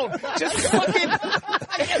down. Just fucking.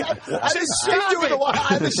 Just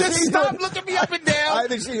stop looking me up and down. I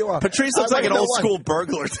didn't see you up. Patrice looks like an old school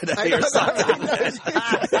burglar today or something.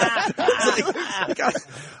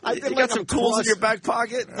 You got some tools in your back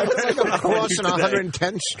pocket? I feel like I'm crossing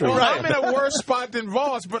 110th Street. Well, I'm in a worse spot than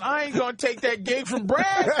Voss, but I ain't going to take that gig from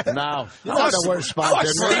Brad. No. You're not a worse spot I'll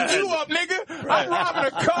than stick me. you up, nigga. I'm robbing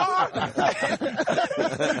a car.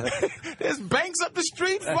 There's banks up the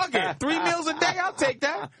street. Fuck it. 3 meals a day. I'll take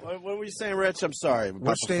that. What were you saying, Rich? I'm sorry.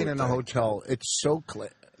 We're staying in a hotel. It's so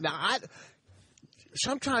clear. Now,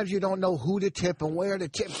 sometimes you don't know who to tip and where to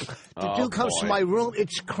tip. The Oh, dude comes to boy. my room.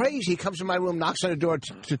 It's crazy. He comes to my room, knocks on the door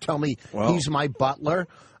to tell me he's my butler.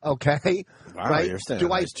 Okay, Wow, right? you're staying in a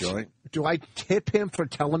nice joint. Do I tip him for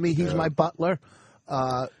telling me he's my butler?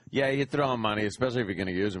 Yeah, you throw him money, especially if you're going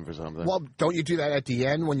to use him for something. Well, don't you do that at the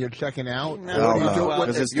end when you're checking out? No, You do it because when-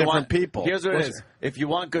 it's different people. Here's what it is. If you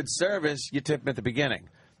want good service, you tip him at the beginning.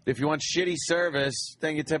 If you want shitty service,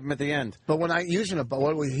 then you tip him at the end. But when I'm using a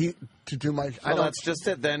butler, to do my, I Well, don't. that's just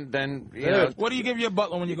it. Then you know. What do you give your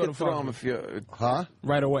butler when you go to throw him fuck? if you Huh?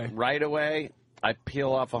 Right away. right away. I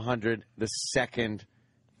peel off 100 the second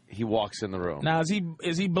he walks in the room. Now, is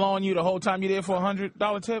he blowing you the whole time you're there for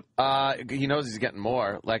 $100 tip? He knows he's getting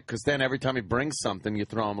more, because then every time he brings something, you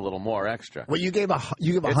throw him a little more extra. Well, you give It's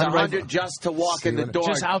 100 just to walk in the door,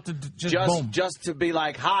 Just out the boom. just to be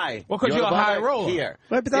like, hi. Well, 'cause you're you're the a high butler? roller. Here.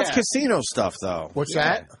 Right, but that's Yeah. casino stuff, though. What's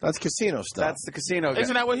that? That's casino stuff. That's the casino guy.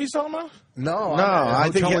 Isn't that what he's talking about? No, No, I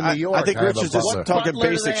think in New York. I think have Rich a is just butler. talking Butler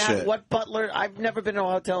do basic they have? shit. What butler? I've never been to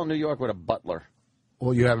a hotel in New York with a butler.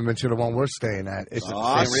 Well, you haven't been to the one we're staying at. It's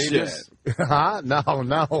Ah, St. shit. Regis? huh?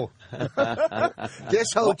 No. This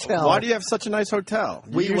hotel. Why do you have such a nice hotel?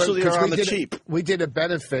 We usually because are on we the did cheap. We did a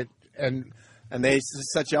benefit, and And they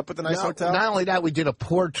set you up with a nice hotel? not only that, we did a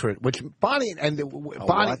portrait, which Bonnie and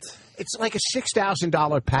Bonnie. what? It's like a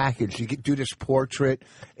 $6,000 package. You could do this portrait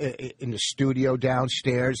in the studio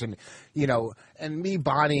downstairs, and and me,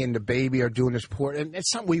 Bonnie, and the baby are doing this portrait, and it's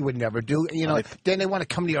something we would never do. Then they want to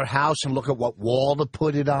come to your house and look at what wall to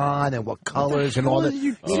put it on and what colors and all that.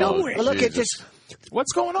 Look at this.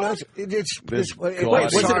 What's going on? Was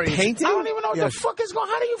sorry. it painting? I don't even know what Yes. the fuck is going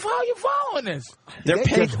on. How are you following this? They're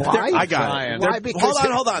painting. Why? I got Trying. it. Why? They're- Because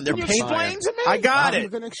hold on. They're Can you painting. explain to me? I got I'm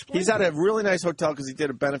it. gonna explain He's at a really nice hotel because he did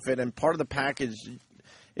a benefit, and part of the package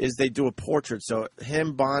is they do a portrait. So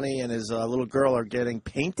him, Bonnie, and his little girl are getting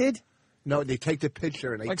painted. No, they take the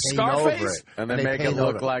picture and they Like paint Scarface? over it, And they make it paint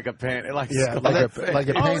look over like a painting. Like Yeah, Scarface. like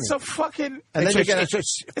a Oh, painting. it's a fucking. And then it's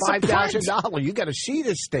it's a $5,000. You got to see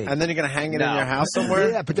this thing. And then you're going to hang it in No. your house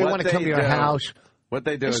somewhere? Yeah, but they What want to come they to your do- house. What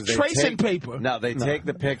they do It's is they tracing take, paper. No, they take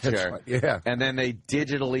the picture, right, yeah. and then they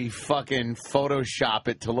digitally fucking Photoshop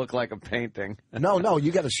it to look like a painting. No,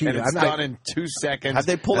 you got to see And it. it's done in 2 seconds. Have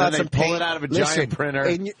they pulled and out then some they pull paint? it out of a Listen, giant printer?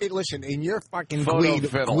 in your fucking Photo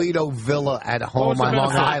fiddle. Guido Villa at home the on Long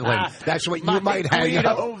benefit? Island. That's what you might hang Guido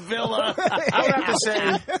out. Villa.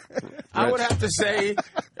 I would have to say,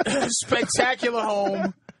 spectacular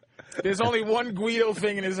home. There's only one Guido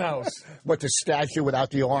thing in his house. What, the statue without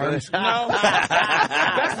the arms? No,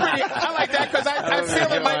 that's pretty. I like that because I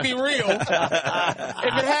feel it might be real. If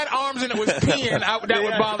it had arms and it was peeing, that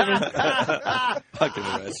would bother me.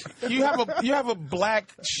 Fucking Rich. You have a black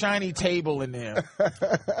shiny table in there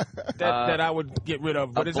that I would get rid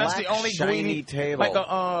of. But A that's the black only shiny greeny table. like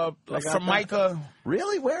a Formica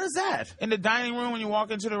Really? Where is that? in the dining room when you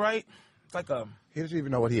walk into the right. It's like a He doesn't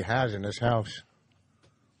even know what he has in his house.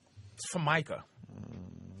 it's Formica.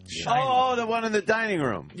 Oh, the one in the dining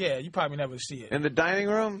room. Yeah, you probably never see it. In the dining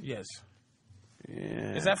room? Yes.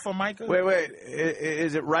 Yeah. Is that Formica? Wait.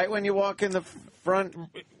 Is it right when you walk in the front?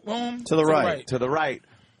 Room To the right. To the right.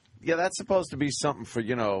 Yeah, that's supposed to be something for,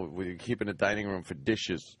 when you keep in the dining room for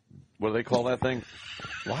dishes. What do they call that thing?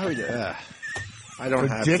 Why would you? I don't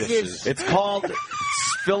have dishes? dishes. It's called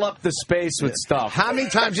fill up the space with stuff. How many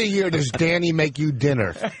times a year does Danny make you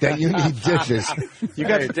dinner that you need dishes? You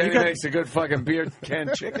got, Danny makes a good fucking beer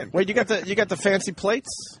can chicken. wait, you got the fancy plates?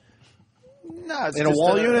 No, it's In a just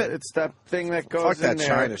wall unit? It's that thing that goes Fuck that in there.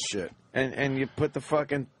 China shit. And you put the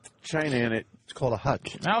fucking China in it. It's called a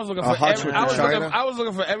hutch. I was looking A for hutch with the China? I was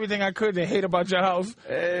looking for everything I could to hate about your house.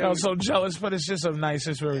 I was so jealous, but it's just so nice.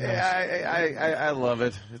 It's very nice. Yeah, I love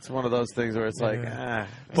it. It's one of those things where it's like,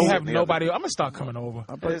 We have nobody. I'm gonna start coming over.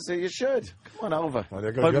 So you should come on over. Well,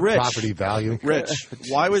 there goes But your Rich- property value. Rich,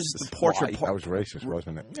 why was the portrait That was racist,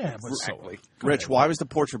 wasn't it? Yeah, but so Rich, why was the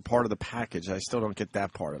portrait part of the package? I still don't get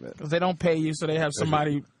that part of it. because they don't pay you, so they have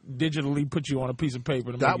somebody digitally put you on a piece of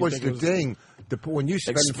paper. To That make you was think the it was thing. When you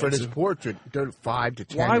spend for this expensive. portrait, they're 5 to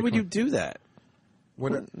 10. Why would you do that?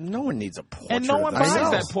 When No one needs a portrait. And no one of buys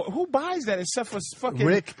themselves. that. Who buys that except for fucking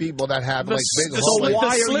rich people that have the, like big the, homes. why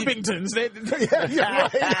are you- Slippingtons?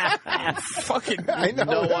 Fucking I know.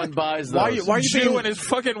 No one buys those. Why are you Jew being, and his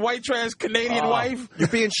fucking white trash Canadian wife. you're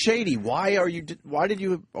being shady? Why are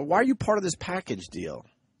you part of this package deal?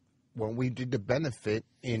 when we did the benefit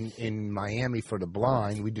in Miami for the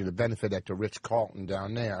blind, we did a benefit at the Ritz-Carlton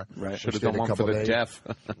down there. Right. Should have done one for the deaf.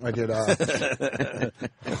 I did.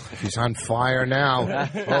 He's on fire now.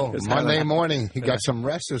 Oh, Monday morning. He got some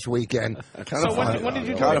rest this weekend. So when did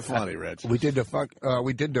you do Kind it? of funny, Rich. We did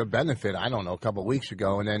the benefit. I don't know, a couple of weeks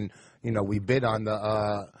ago, and then we bid on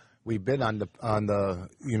the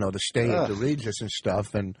the stay at the Regis and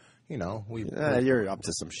stuff, and. You're up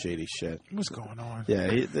to some shady shit. What's going on? Yeah,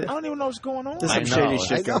 I don't even know what's going on. There's some shady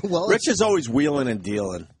shit going on. Well, Rich is always wheeling and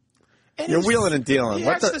dealing. And You're wheeling and dealing. He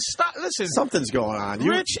What has the? to stop. Listen, Something's going on.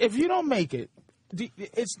 Rich, if you don't make it,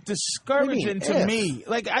 it's discouraging to me.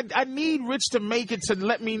 Like, I need Rich to make it to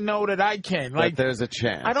let me know that I can. Like, But there's a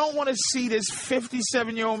chance. I don't want to see this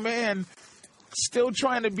 57-year-old man still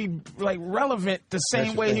trying to be like relevant the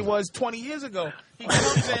same way he was 20 years ago. He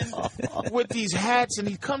comes in with these hats and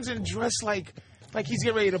he comes in dressed like he's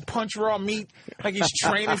getting ready to punch raw meat, like he's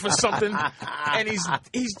training for something, and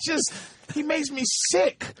he makes me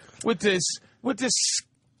sick with this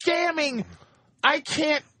scamming. I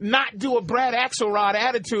can't not do a Brad Axelrod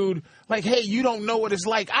attitude. Like, hey, you don't know what it's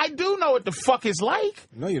like. I do know what the fuck it's like.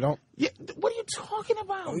 No, you don't. Yeah, what are you talking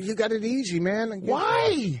about? Oh, you got it easy, man.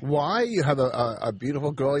 Why? Why? You have a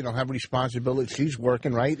beautiful girl. You don't have responsibility. She's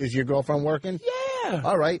working, right? Is your girlfriend working? Yeah.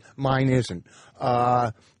 All right. Mine isn't.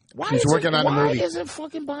 She's working on a movie. Why isn't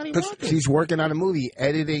fucking Bonnie working? She's working on a movie,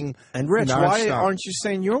 editing. And Rich, nonstop. why aren't you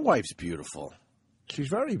saying your wife's beautiful? She's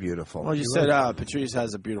very beautiful. Well, you She said really- Patrice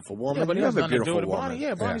has a beautiful woman. Yeah, but you it has have a nothing to do beautiful with woman. Bonnie.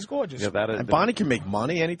 Yeah, Bonnie's gorgeous. Yeah, that is And Bonnie can make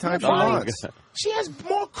money anytime she Bonnie- wants. She has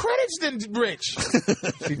more credits than Rich.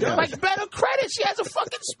 She does. Like, better credits. She has a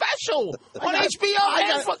fucking special on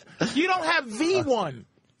HBO. You don't have V1.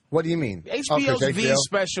 What do you mean? HBO's V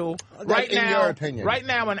special. Right in now, your opinion. Right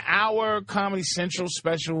now, an hour Comedy Central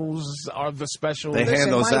specials are the special. They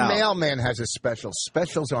hand those my out. mailman has a special.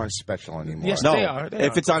 Specials aren't special anymore. Yes, No, They are.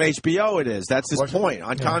 if it's on HBO, it is. That's his What's it? point.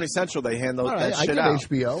 On Comedy Central, they hand those, All that right, I shit did out.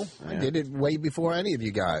 HBO. I did it way before any of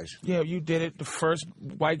you guys. Yeah, you did it. The first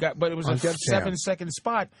white guy, but it was On a Def Jam. 7-second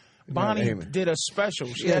spot. Bonnie Amy. did a special.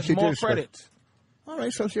 She Yeah, has she did more a special. credits. All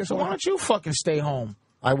right, so So why don't you fucking stay home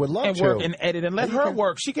I would love and to work and edit and let You her can-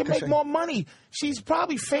 work? She can make Listen. more money. She's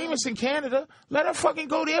probably famous in Canada. Let her fucking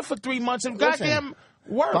go there for 3 months and Listen. goddamn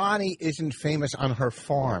work. Bonnie isn't famous on her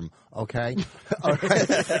farm, okay? All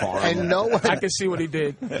right? And no one. I can see what he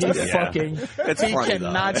did. He fucking. It's he funny,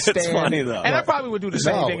 cannot though. stand. It's funny, though. And I probably would do the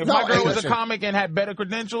same No, thing if no, my girl hey, was listen. a comic and had better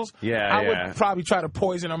credentials. Yeah, I yeah. would probably try to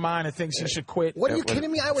poison her mind and think she should quit. What are you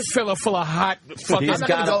kidding me? I was. Fill her full of hot fucking. He's I'm not got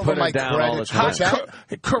gonna to go over put her my down all the credits. time.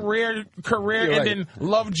 Hot career You're and right. then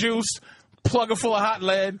love juice, plug her full of hot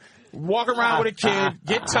lead, walk around with a kid,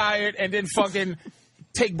 get tired, and then fucking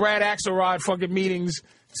take Brad Axelrod fucking meetings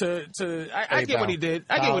I Hey, get what pal. he did.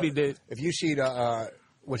 I get what he did. If you see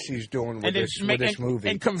what she's doing with And then this, with this movie,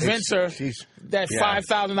 and convince her she's. that Yeah.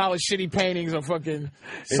 $5,000 shitty paintings are fucking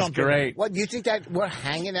It's something. great. What, you think that we're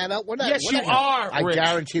hanging that up? We're not, Yes, we're you not- are, I Rich.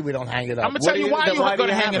 guarantee we don't hang it up. I'm gonna tell you why then you why were do going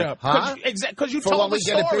to you hang have it it? up. Huh? Because you For told when the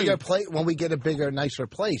we get a story. bigger place, when we get a bigger, nicer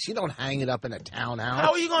place, you don't hang it up in a townhouse.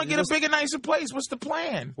 How are you going to get a bigger, nicer place? What's the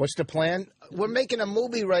plan? What's the plan? We're making a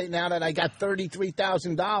movie right now that I got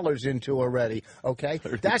 $33,000 into already. Okay,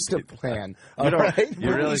 that's the plan. All right.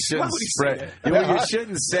 You really shouldn't would he say spread. that? You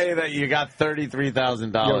shouldn't say that you got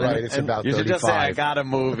 $33,000. You're right, it's about You should just say I 35. got a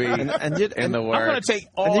movie in the I'm going works. to take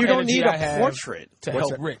all And you don't energy need I a have portrait. to What's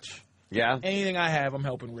help that? Rich. Yeah. Anything I have, I'm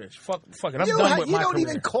helping Rich. Fuck it. I'm You, done with you my don't career.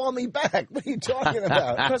 even call me back. What are you talking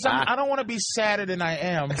about? Because I don't want to be sadder than I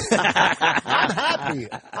am. I'm happy.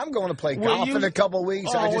 I'm going to play Will golf you- in a couple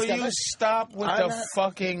weeks. Oh, I just will got you my- stop with I'm the not-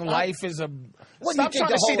 fucking life is a... What do you Stop think trying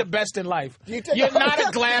to the see whole- the best in life. Do you think You're the whole- not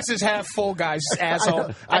a glasses half full guy, asshole.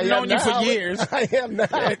 I've am known you for now. years. I am now.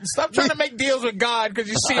 Stop trying to make deals with God because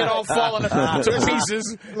you see it all falling to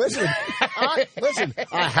pieces. Listen,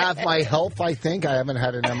 I have my health, I think. I haven't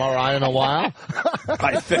had an MRI in a while.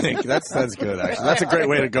 I think that's good. Actually, that's a great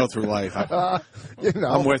way to go through life. You know,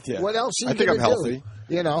 I'm with you. What else are you I think I'm gonna do? healthy.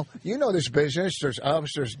 You know this business. There's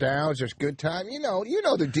ups, there's downs, there's good time. You know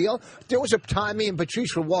the deal. There was a time me and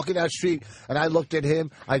Patrice were walking down the street, and I looked at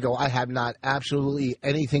him. I go, I have not absolutely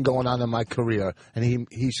anything going on in my career, and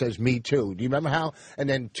he says, me too. Do you remember how? And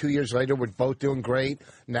then 2 years later, we're both doing great.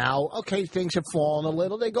 Now, okay, things have fallen a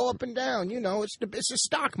little. They go up and down. You know, it's the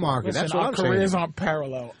stock market. Listen, That's what our I'm saying. careers aren't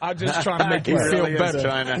parallel. I'm just trying to make you He feel really is better.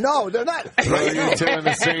 trying to No, they're not. throw you two in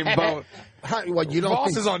the same boat. What, you don't Voss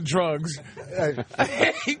think? is on drugs.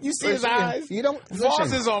 You see his Listen, eyes? you don't- Voss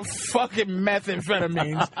listen. is on fucking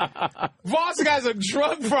methamphetamines. Voss has a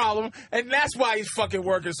drug problem, and that's why he's fucking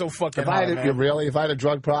working so fucking If I hard, had man. if I had a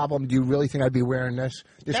drug problem, do you really think I'd be wearing this?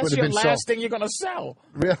 This That's would have your been last sold. thing you're gonna sell.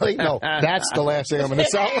 Really? No, that's the last thing I'm going to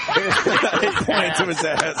sell. He pointed to his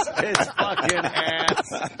ass. His fucking ass.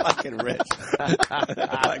 Fucking rich.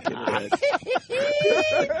 Fucking rich.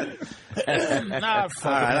 Nah, fuck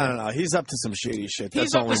All right, it. I don't know. He's up to some shady shit. That's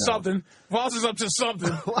He's all up we to know. something. Voss is up to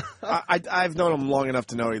something. I've known him long enough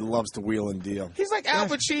to know he loves to wheel and deal. He's like Al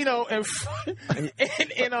Pacino in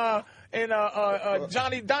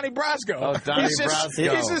Donnie Brasco. Oh, Donnie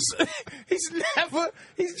Brasco.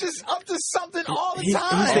 He's just up to something all the He's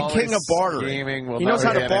time. the king of bartering. Scheming will He knows how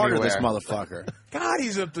never to get barter, anywhere. this motherfucker. God,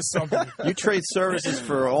 he's up to something. You trade services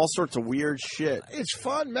for all sorts of weird shit. It's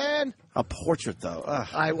fun, man. A portrait, though. Ugh.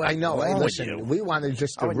 I know. What's Hey, wrong with listen, you? we wanted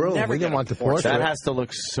just I the would room. never We didn't get a want the portrait. portrait. That has to look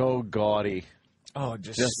so gaudy. Oh,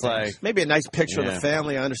 just Like, Maybe a nice picture of Yeah. the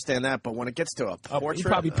family. I understand that, but when it gets to a portrait, he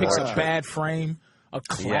probably picks a bad frame, a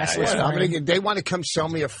classless yeah. frame. I mean, they want to come sell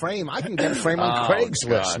me a frame. I can get a frame on Oh, Craigslist,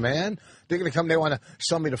 God. man. They're going to come. They want to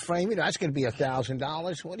sell me the frame. You know, that's going to be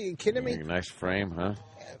 $1,000. What are you kidding me? nice frame, huh?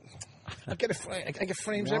 I get a frame. I get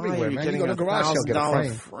frames Why everywhere, are you man. You getting go to a garage sale, get a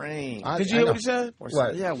 $1,000 frame. frame? Did you hear what he said?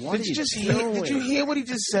 What? Yeah, what Did are you just doing? hear? Did you hear what he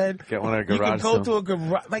just said? Get one at a You can garage go sale. to a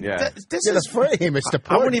garage. Like Yeah. this Get is a frame. It's the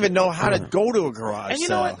I wouldn't portrait. even know how to go to a garage And you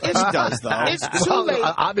know sale. what? It's- He does, though. It's too Well, late.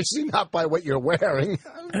 obviously not by what you're wearing.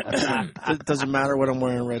 It doesn't matter what I'm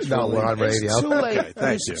wearing, Rich. No, we're on radio. It's too late. Okay,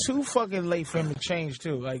 thank It's you. too fucking late for him to change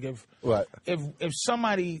too. Like What? if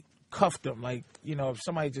somebody cuffed him, like if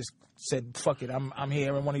somebody just said fuck it, I'm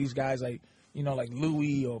here, and one of these guys like like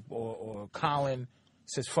Louis or Colin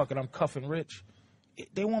says fuck it, I'm cuffing Rich,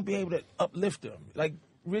 they won't be able to uplift him. Like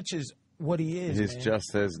Rich is what he is. He's man. just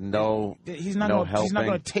there's no He's not no gonna, helping. he's not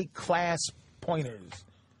going to take class pointers.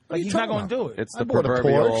 What are Like you he's not talking going to do it. It's I the bought a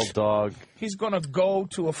proverbial Porsche. old dog. He's going to go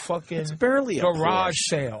to a fucking barely a garage Porsche.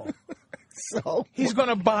 sale. So He's going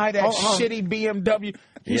to buy that shitty BMW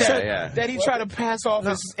that he tried to pass off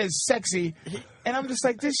as sexy. And I'm just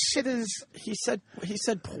like, this shit is... He said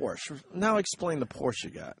Porsche. Now explain the Porsche you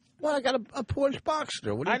got. well, I got a Porsche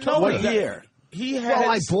Boxster. What are I you know talking what about? year? He has... Well,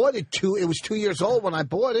 I bought it it was 2 years old when I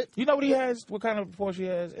bought it. You know what he has? What kind of Porsche he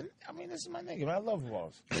has? And, I mean, this is my nigga. I love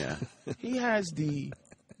Ross. Yeah. He has the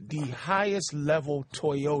highest level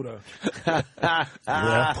Toyota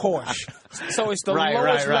Porsche. So it's the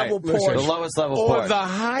lowest level Porsche. The lowest level or Porsche. the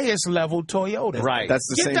highest level Toyota. Right. That's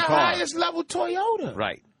the Get same the car. highest level Toyota.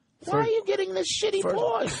 Right. Why are you getting this shitty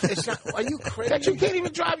Porsche? It's not, are you crazy? That you can't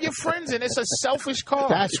even drive your friends in. It's a selfish car.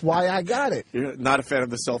 That's why I got it. You're not a fan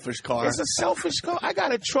of the selfish car, It's a selfish car. I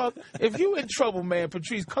got a truck. If you in trouble, man,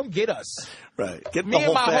 Patrice, come get us. right? Get Me the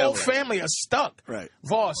and my family. whole family are stuck. Right.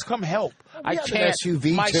 Voss, come help. I have an can't.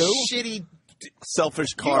 SUV my too? shitty. Selfish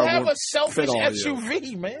You car. have won't a selfish fit all you.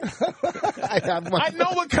 SUV, man. I have I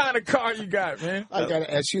know what kind of car you got, man. I got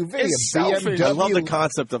an SUV, It's a selfish. BMW. I love the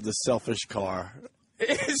concept of the selfish car.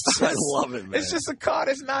 It's just, I love it, man. It's just a car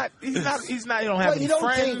that's not. He's not. He don't have Well, any you don't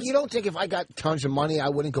friends. think if I got tons of money, I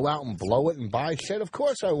wouldn't go out and blow it and buy shit? Of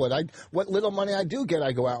course I would. What little money I do get,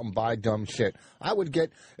 I go out and buy dumb shit. I would get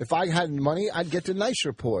if I had money, I'd get the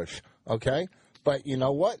nicer Porsche. Okay, but you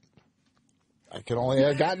know what? I could only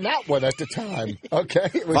have gotten that one at the time. Okay,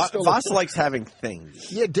 it was still Voss likes having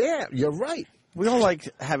things. yeah, damn, you're right. We all like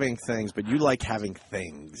having things, but you like having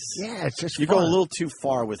things. Yeah, it's just You fun. go a little too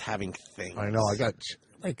far with having things. I know. I got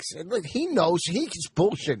look. He knows. He's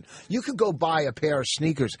bullshit. You could go buy a pair of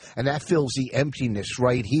sneakers, and that fills the emptiness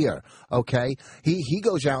right here. Okay. He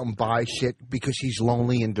goes out and buys shit because he's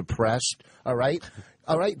lonely and depressed. All right.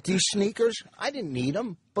 All right. These sneakers, I didn't need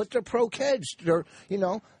them, but they're pro kids. They're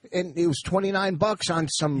and it was $29 on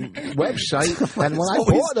some website, and when I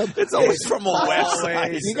bought them, It's always from a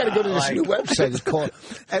website. You got to go to this new website. It's called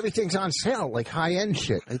Everything's on sale, like high end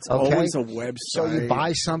shit. It's okay? always a website. So you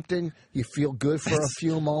buy something, you feel good for a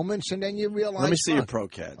few moments, and then you realize. Let me see your fuck. pro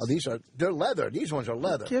kids. Oh, they're leather. These ones are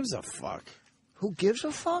leather. Who gives a fuck? Who gives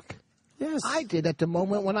a fuck? Yes. I did at the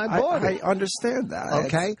moment when I bought I it. understand that.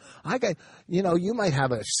 Okay, I got. You might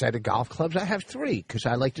have a set of golf clubs. I have 3 because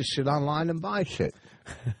I like to sit online and buy shit.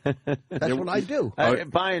 That's what I do.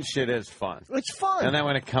 Buying shit is fun. It's fun. And then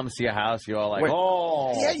when it comes to your house, you're all like, Wait.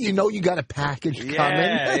 oh. yeah, you got a package coming.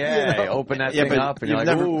 Yeah. You You know? open that Yeah, thing but up and you're you've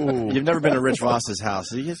like, never, ooh. you've never been to Rich Voss's house.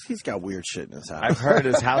 He's got weird shit in his house. I've heard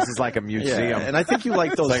his house is like a museum. Yeah, and I think you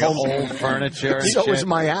like those like home old furniture and So shit. is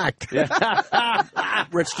my act.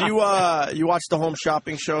 Rich, do you watch the home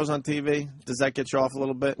shopping shows on TV? Does that get you off a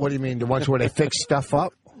little bit? What do you mean? The ones where they fix stuff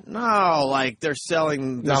up? No, like they're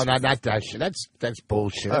selling. No, not that shit. That's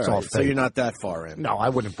bullshit. That's all right, fake. so you're not that far in. No, I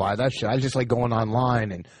wouldn't buy that shit. I just like going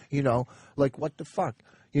online and like what the fuck.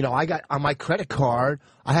 You know, I got on my credit card,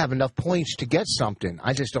 I have enough points to get something.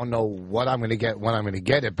 I just don't know what I'm going to get when I'm going to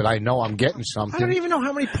get it, but I know I'm getting something. I don't even know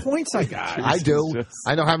how many points I got. I do.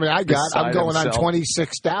 I know how many I got. I'm going on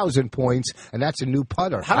 26,000 points, and that's a new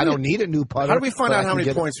putter. I don't need a new putter. How do we find out how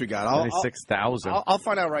many points we got? 26,000. I'll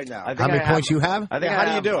find out right now. How many points you have? I think how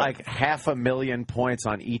do you do it? Like 500,000 points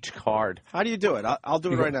on each card. How do you do it? I'll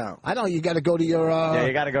do it right now. I don't. You got to go to your. Yeah,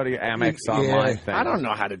 you got to go to your Amex online thing. I don't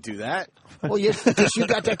know how to do that. Well, because you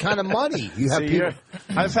got that kind of money. You have people.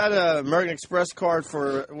 I've had an American Express card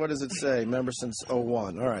for, what does it say? Member since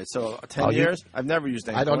 01. All right, so 10 years. I've never used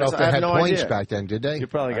any I don't know if they had points back then, did they? You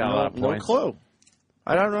probably got a lot of points. No clue.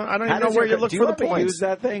 I don't know. I don't even know where you look for the points. Use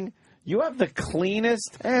that thing? You have the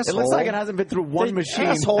cleanest. Asshole. It looks like it hasn't been through one machine.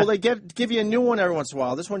 Asshole, they give you a new one every once in a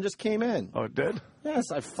while. This one just came in. Oh, it did? Yes,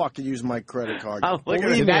 I fucking use my credit card.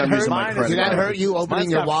 Did that hurt you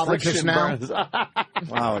opening your wallet just now?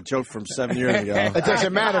 Wow, a joke from 7 years ago. It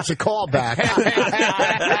doesn't matter. It's a callback.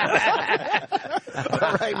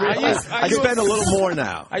 Right, I spend a little more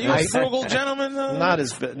now. Are you a frugal gentleman? Not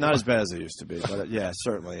as bad as I used to be, but yeah,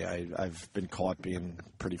 certainly I've been caught being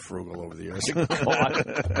pretty frugal over the years.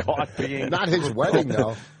 caught being not his wedding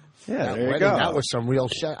though. Yeah, there you go. That was some real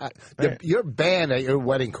shit. Your band at your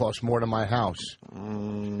wedding cost more than my house.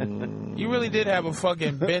 You really did have a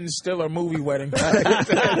fucking Ben Stiller movie wedding.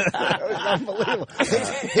 That was unbelievable.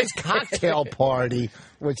 His cocktail party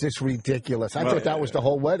was just ridiculous. I thought that was the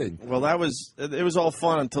whole wedding. Well, it was all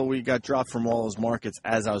fun until we got dropped from all those markets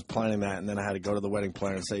as I was planning that, and then I had to go to the wedding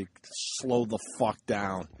planner and say, slow the fuck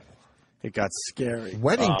down. It got scary.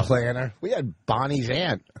 Wedding planner? We had Bonnie's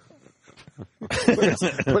aunt. Put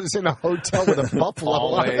us in a hotel with a buffalo.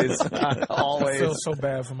 Always. I feel so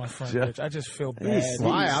bad for my friend Rich. I just feel bad.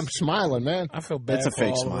 Why? I'm smiling, man. I feel bad. It's a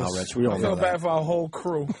fake smile, Rich. We all know that. I feel bad for our whole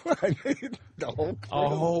crew. The whole crew. Our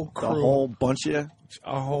whole crew. The whole bunch of you?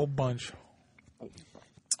 A whole bunch.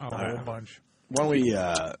 Whole bunch. Why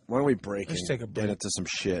don't we break Let's and take a break. get into some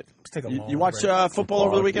shit? Let's take a long You watch break. football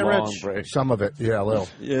over the weekend, Rich? Break. Some of it, yeah, a little.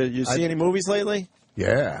 You see any movies lately?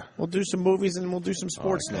 Yeah. We'll do some movies and we'll do some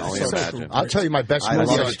sports now. I'll tell you my best I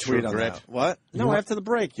movie. love to tweet on that. What? No, after the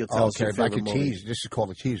break, you'll tell us your Okay, I favorite can movie. tease. This is called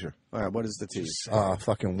a teaser. All right, what is the tease?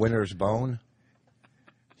 Fucking Winter's Bone.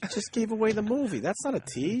 You just gave away the movie. That's not a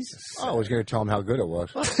tease. Oh, I was going to tell him how good it was.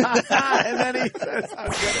 And then he says,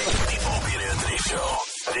 The Opie and Anthony Show.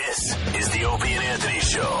 This is the Opie and Anthony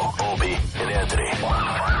Show. Opie and Anthony.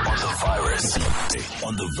 On the virus.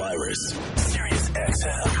 On the virus. Sirius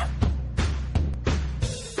XM.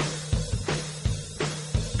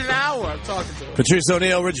 An hour I'm talking to him. Patrice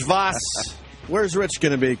O'Neill, Rich Voss. Where's Rich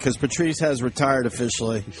going to be? Because Patrice has retired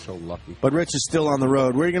officially. He's so lucky. But Rich is still on the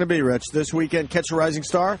road. Where are you going to be, Rich? This weekend, catch a rising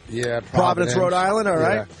star? Yeah, Providence, Rhode Island, all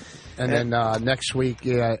right? Yeah. And then next week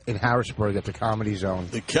in Harrisburg at the Comedy Zone.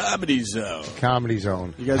 The Comedy Zone. Comedy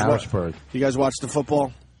Zone. You guys Harrisburg. You guys watch the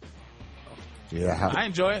football? Yeah. I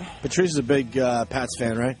enjoy it. Patrice is a big Pats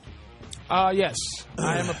fan, right? Yes.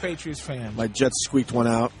 I am a Patriots fan. My Jets squeaked one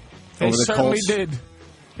out They over the certainly Colts. did.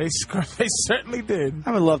 They certainly did.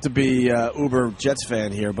 I would love to be uber Jets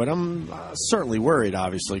fan here, but I'm certainly worried,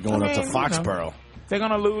 obviously, going up to Foxborough. They're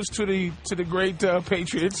going to lose to the great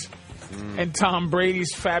Patriots and Tom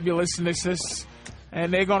Brady's fabulousness.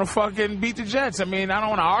 And they're going to fucking beat the Jets. I mean, I don't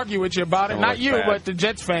want to argue with you about it. Not you, but the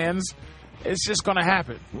Jets fans. It's just going to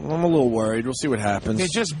happen. I'm a little worried. We'll see what happens. They're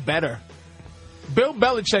just better. Bill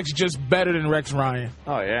Belichick's just better than Rex Ryan.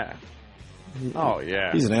 Oh, yeah. Oh,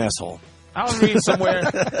 yeah. He's an asshole. I was reading somewhere.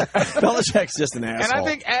 Belichick's just an asshole. And I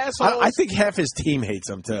think assholes. I think half his team hates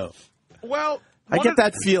him, too. Well, I get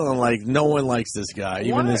that feeling like no one likes this guy,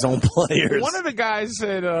 even his own players. One of the guys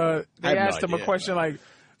said they asked him a question like,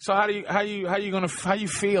 "So how you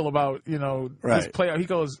feel about this player?" He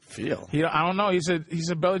goes, "Feel? I don't know." He said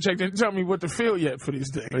Belichick didn't tell me what to feel yet for these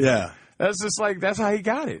things. Yeah. That's just like that's how he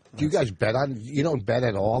got it. Do you guys bet on? You don't bet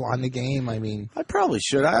at all on the game. I mean, I probably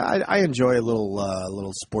should. I enjoy a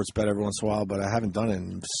little sports bet every once in a while, but I haven't done it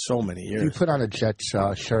in so many years. You put on a Jets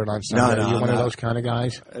shirt on Sunday. No, You're one of those kind of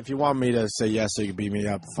guys. If you want me to say yes, so you can beat me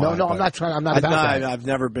up. Fine, no, I'm not trying. I'm not about that. I've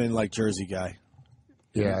never been like Jersey guy.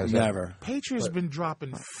 Yeah, never. Patriots been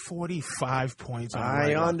dropping 45 points.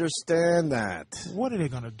 I understand that. What are they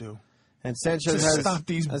gonna do? And Sanchez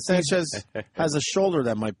has a shoulder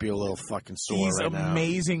that might be a little fucking sore right now. These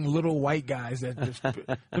amazing little white guys that just,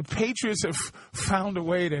 the Patriots have found a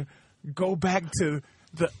way to go back to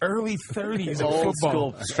the early 30s of Old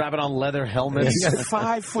football. school, strapping on leather helmets.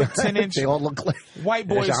 5 foot 10 inch. They all look like white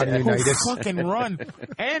boys who fucking run.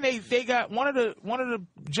 And they got one of the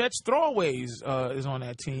Jets throwaways is on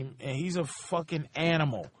that team, and he's a fucking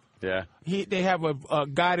animal. Yeah. They have a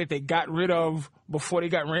guy that they got rid of before they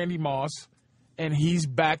got Randy Moss, and he's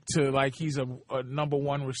back to like he's a number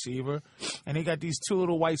one receiver. And they got these two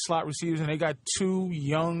little white slot receivers, and they got two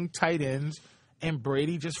young tight ends, and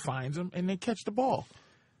Brady just finds them, and they catch the ball.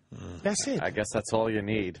 That's it. I guess that's all you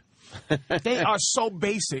need. They are so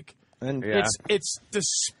basic. And It's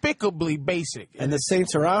despicably basic. the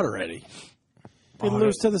Saints are out already. They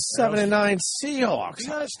lose to the 7-9 Seahawks. Do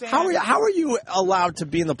you understand? How are you allowed to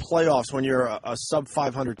be in the playoffs when you're a sub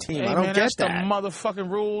 500 team? Hey, I don't man, get that's that. the motherfucking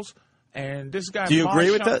rules. And this guy, Do you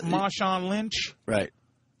agree with that? Marshawn Lynch, Right.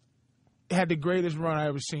 had the greatest run I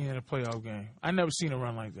ever seen in a playoff game. I never seen a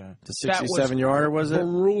run like that. The 67-yarder, was it?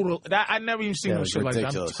 Brutal. I never even seen Yeah, no it was shit like that. I'm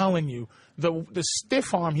ridiculous. telling you, the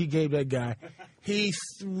stiff arm he gave that guy, he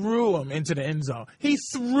threw him into the end zone. He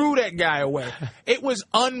threw that guy away. It was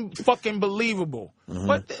unfucking believable. Mm-hmm.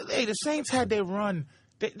 But hey, the Saints had their run.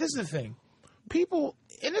 This is the thing, people,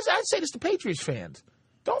 and I'd say this to Patriots fans.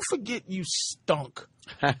 Don't forget you stunk.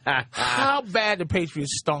 How bad the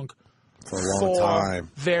Patriots stunk For a long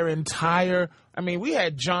time. their entire. I mean, we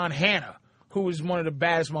had John Hanna, who was one of the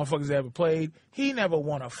baddest motherfuckers that ever played. He never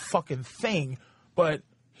won a fucking thing, but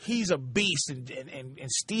he's a beast. And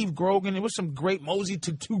Steve Grogan, there was some great Mosey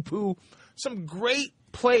Tutupu, some great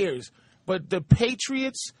players. But the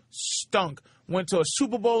Patriots stunk. Went to a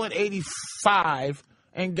Super Bowl in '85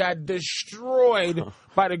 and got destroyed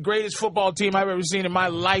by the greatest football team I've ever seen in my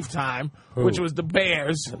lifetime, which was the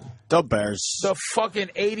Bears. The Bears. The fucking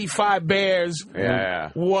 '85 Bears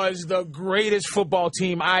was the greatest football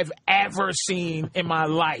team I've ever seen in my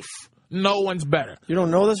life. No one's better. You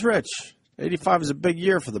don't know this, Rich? 85 is a big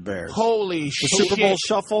year for the Bears. Holy The shit. Super Bowl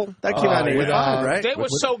shuffle? That came out in 85, right? They were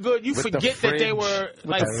so good, you forget that they were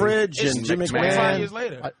like the fridge it's and Jim 25 McMahon. years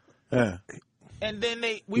later. Yeah. And then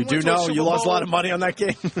we You went do to a know Super you lost a Bowl- lot of money on that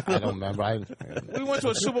game? I don't remember. We went to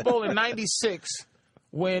a Super Bowl in '96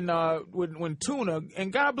 when Tuna,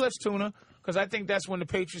 and God bless Tuna, because I think that's when the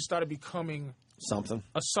Patriots started becoming Something.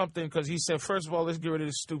 something. Because he said, first of all, let's get rid of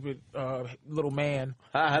this stupid little man.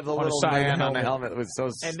 I had the On the little side of the man on the helmet. helmet. It was so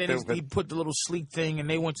And then stupid. he put the little sleek thing, and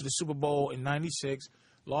they went to the Super Bowl in '96,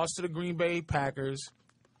 lost to the Green Bay Packers,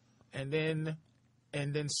 and then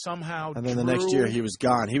somehow. And then the next year he was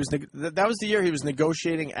gone. He was that was the year he was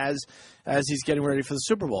negotiating as he's getting ready for the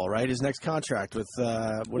Super Bowl, right? His next contract with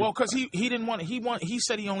Well, because he didn't want he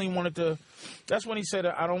said he only wanted to. That's when he said,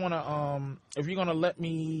 I don't want to. If you're gonna let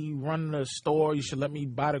me run the store, you should let me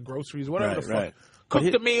buy the groceries, whatever the fuck. Right. Cook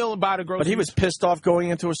the meal and buy the groceries. But he was pissed off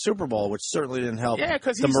going into a Super Bowl, which certainly didn't help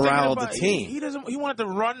because the morale of the team. He wanted to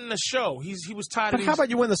run the show. He was tired But of how these. about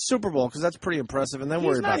you win the Super Bowl? Because that's pretty impressive, and then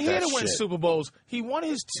worry He's about not here that to win shit. Super Bowls. He won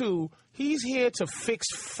his 2. He's here to fix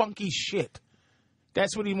funky shit.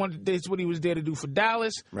 That's what he wanted. That's what he was there to do for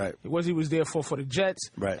Dallas. Right. What he was there for the Jets.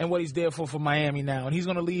 Right. And what he's there for Miami now. And he's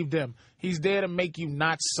going to leave them. He's there to make you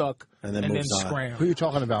not suck And then moves on. scram. Who are you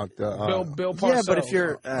talking about? Bill Parcells. Yeah, but if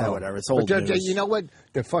you're whatever, it's old But news. you know what?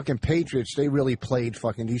 The fucking Patriots, they really played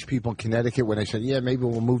fucking these people in Connecticut when they said, yeah, maybe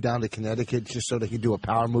we'll move down to Connecticut just so they can do a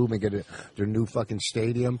power move and get their new fucking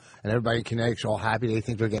stadium. And everybody in Connecticut's all happy. They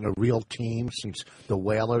think they're getting a real team since the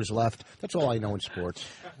Whalers left. That's all I know in sports.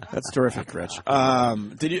 That's terrific, Rich.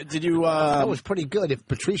 Did you? That was pretty good. If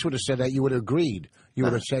Patrice would have said that, you would have agreed. You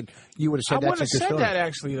would have said. I that's wouldn't have a good said story. that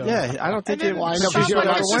actually though. Yeah, I don't think And then it. Well, I know, 'cause sounds you're like a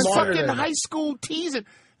lot it's just smarter fucking than high school teasing.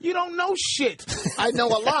 You don't know shit. I know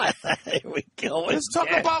a lot. Here we go. Let's talk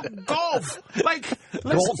about golf. Like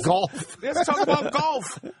Golf. Let's talk about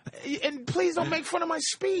golf. And please don't make fun of my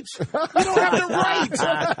speech. You don't have the right.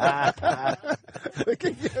 Look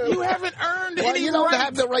at you. You haven't earned Well, any you don't right.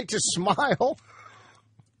 have the right to smile.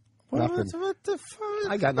 Nothing. What the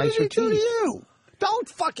fuck? I got What nicer did he do to teeth. you? Don't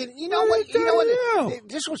fucking. You know What what? did he You know do to what? you?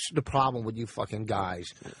 This was the problem with you fucking guys.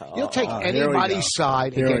 You'll take here we go. anybody's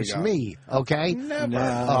side Here we against go. me. Okay? No.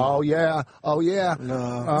 Oh yeah. Oh yeah.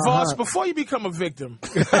 No. Voss, before you become a victim,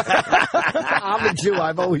 I'm a Jew.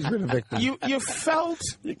 I've always been a victim. you felt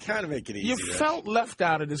You kind of make it easy. you Rich. felt left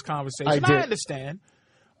out of this conversation. I did. understand.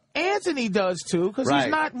 Anthony does too, because Right.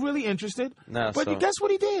 he's not really interested. No, but so- guess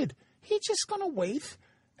what he did? He's just gonna wait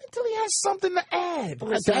until he has something to add.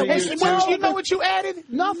 Listen, And you- you know what you added?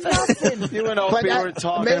 Nothing. You and But Opie that- were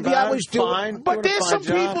talking maybe about I was it. doing- Fine. But Doing a there's fine some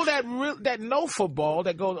job. people that know football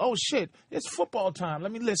that go, oh shit, it's football time.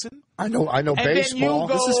 Let me listen. I know And then you baseball.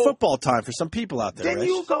 go- This is football time for some people out there. Then Rich.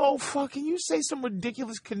 you go fucking, you say some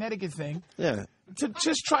ridiculous Connecticut thing Yeah. to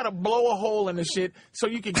just try to blow a hole in the shit so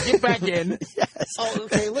you can get back in. Oh,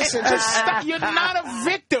 okay, listen. Just stop. You're not a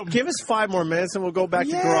victim. Give us 5 more minutes and we'll go back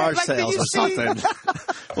Yeah, to garage like, did sales you or see-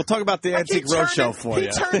 something. We'll talk about the Antique Roadshow for you.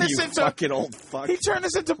 He turned this you into fucking old fuck. He turned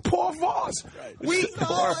us into poor Voss. Right.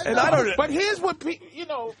 And I don't. But here's what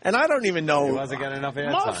And I don't even know. He wasn't getting enough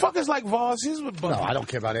airtime. Motherfuckers like Voss. Here's what bugs me. I don't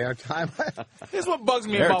care about airtime. Here's what bugs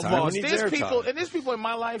me about Voss. There's people in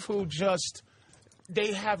my life who just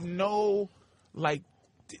they have no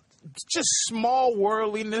just small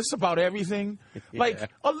worldliness about everything. Like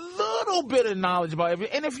a little bit of knowledge about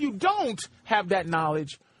everything. And if you don't have that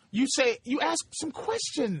knowledge, you ask some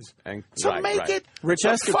questions to make it. Rich,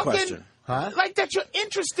 ask a question. Huh? Like that you're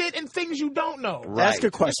interested in things you don't know. Right. Ask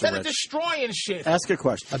a question, Instead of Rich. destroying shit. Ask a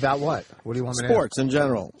question. About what? What do you want me to Sports in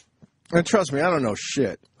general. And trust me, I don't know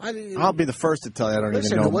shit. I'll be the first to tell you I don't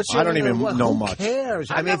even know. I don't even know much. Who cares?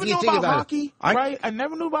 I mean, never if you knew think about about hockey, it, right? I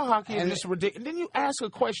never knew about hockey, and And it's ridiculous. And then you ask a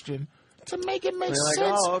question to make it make You're like,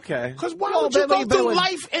 sense. oh, okay. Because why Well, would you go but through when-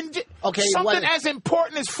 life and Okay, something what- as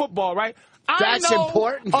important as football, right? That's I know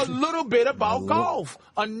important. a little bit about golf,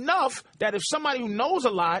 enough that if somebody who knows a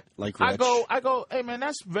lot, Like I Rich. go, hey man,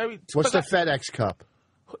 that's very. What's the FedEx Cup?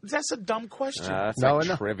 That's a dumb question. That's No, like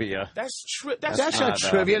no. trivia. That's That's not not bad.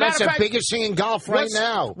 trivia. That's Matter the of fact, biggest thing in golf right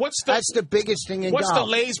now. That's the biggest thing in What's golf.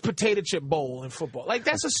 the Lay's potato chip bowl in football? Like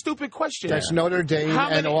that's a stupid question. That's Notre Dame How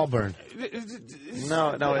and many- Auburn.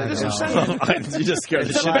 No, That's what I'm saying. You just scared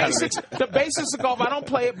the shit The out of me. basics, the basics of golf. I don't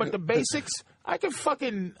play it, but the basics, I can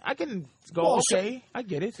go. Well, so- Okay, I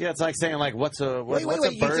get it. Yeah, it's like saying what's a wait,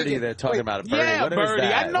 a you birdie think- they're talking wait. about a birdie. Yeah, What is birdie.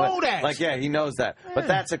 that? I know that. Like he knows that. But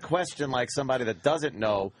that's a question like somebody that doesn't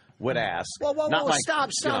know would ask. Whoa, Not like,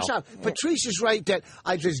 stop. you know. Patrice is right that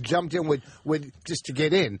I just jumped in with just to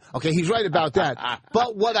get in. Okay, he's right about that.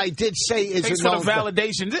 But what I did say is Thanks a for the known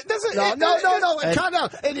validation. No. Calm down.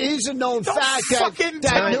 It is a known Don't fact fucking that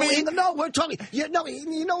tell New me. England. No, we're talking. You know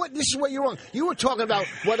what? This is where you're wrong. You were talking about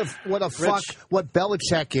what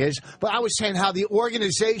Belichick is, but I was saying how the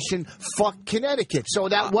organization fucked Connecticut. So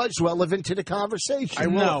that was relevant to the conversation.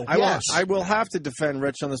 I will have to defend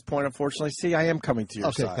Rich on this point. Unfortunately, see, I am coming to your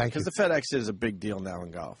Okay, side thank because you. the FedEx is a big deal now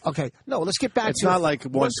in golf. Okay, no, let's get back It's to not like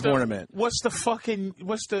one tournament. What's the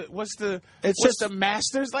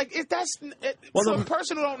Masters? Like for a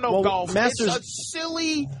person who don't know golf, Masters, it's a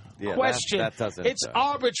silly question. That doesn't. It's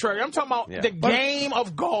arbitrary. I'm talking about the game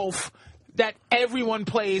of golf that everyone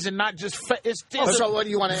plays, and not just. So what do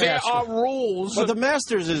you want to there ask? There are rules. Well, the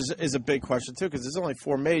Masters is a big question too because there's only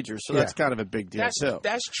 4 majors, so that's kind of a big deal too.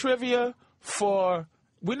 That's trivia for.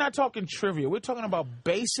 We're not talking trivia. We're talking about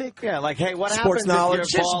basic. Yeah, like, hey, what Sports happens knowledge,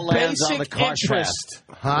 if your ball just lands on the basic cart interest.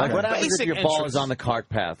 path? Huh? Like, what happens Basic if your ball interest. is on the cart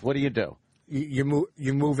path? What do you do? You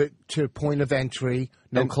move it to point of entry,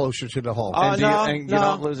 closer to the hole. And you no.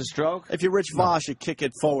 don't lose a stroke? If you're Rich Voss, you kick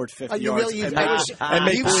it forward 50 yards you've and ever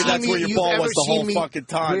make you've believe seen that's me- where your you've ball ever was the seen whole me- fucking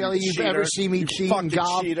time. Really, you've cheater. ever seen me You cheat in fucking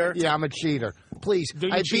golf? cheater. Yeah, I'm a cheater. Please, Do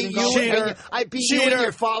you I cheat beat in you. golf? Cheater. I beat you Cheater. and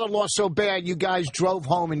your father-in-law so bad you guys drove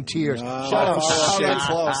home in tears. Shut up. Oh, shit,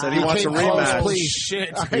 close. And he You wants a came close, rematch. please.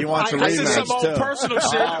 Shit. He wants a This is some rematch old too. personal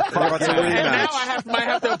shit. He wants a And now rematch. might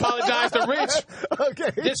have to apologize to Rich.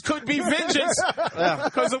 Okay. This could be vengeance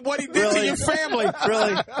because of what he did to Really? your family.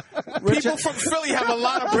 Really? People from Philly have a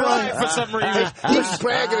lot of pride for some reason. He's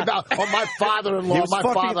bragging about, my father-in-law,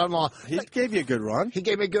 father-in-law. He gave you a good run. He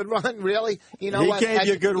gave me a good run, really. You know He what? gave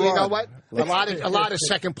you a good You know run. what? A lot of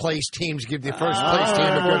second place teams give the first place team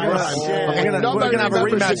a good run. We're Nobody gonna have a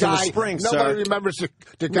remembers rematch the in the guy- spring, sir. Nobody remembers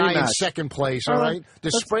the guy in Rematch. second place. All right,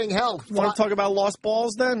 the spring hell. Want to talk about lost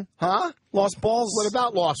balls then? Huh? Lost balls? What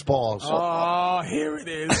about lost balls? Oh, here it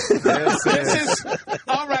is. This is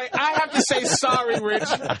all right. I have to say sorry, Rich.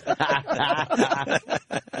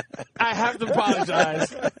 I have to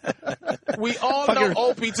apologize. We all know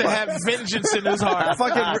Opie to have vengeance in his heart.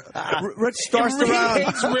 Fucking Rich starts He around.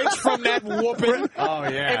 hates Rich from that whooping. Oh,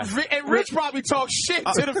 yeah. And Rich probably talks shit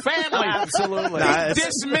to the family. Absolutely. He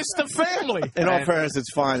dismissed the family. In all fairness,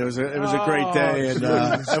 it's fine. It was a great day, and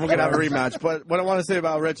we're gonna have a rematch. But what I want to say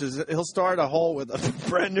about Rich is he'll start a hole with a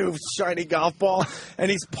brand new shiny golf ball, and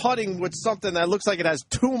he's putting with something that looks like it has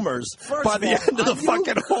tumors by the end of the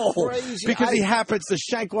fucking hole crazy? because he happens to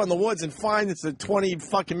shank one in the woods and finds it 20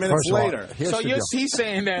 fucking minutes First of all, later. here's So the deal. he's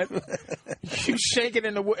saying that you shake it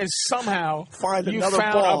in the wood and somehow Find you another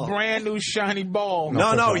found ball. a brand new shiny ball.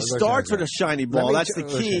 No, he listen, starts listen. with a shiny ball. me That's t- the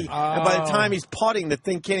key. listen. And by the time he's putting, the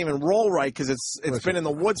thing can't even roll right because it's been in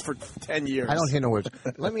the woods for 10 years. I don't hear no words.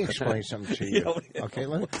 Let me explain something to you. Okay,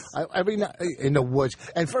 every night in the woods.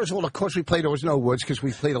 And first of all, of course, there was no woods because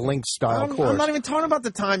we played a link style course. I'm not even talking about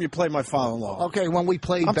the time you played my father-in-law. Okay, when we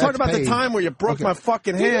played, I'm talking about the time where you broke my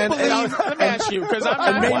fucking hand Let me ask you, because I'm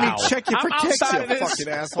and made me Wow. check you for I'm kicks, outside you of this, fucking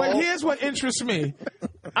asshole. but here's what interests me.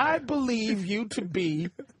 I believe you to be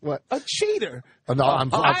What? A cheater. Oh, no, I'm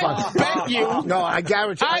I bet you. No, I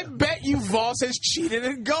guarantee. I bet you Voss has cheated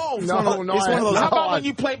in golf. No, no. He's one of those- How about when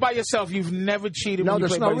you play by yourself? You've never cheated No, when you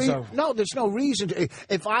there's play no by yourself. No, there's no reason to.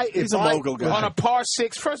 He's a mogul guy. On a par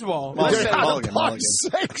 6, first of all, let's say Mulligan. Par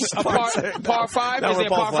 6. a par 5. Now Is we're there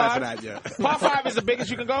both par 5? laughing at you. Par 5 is the biggest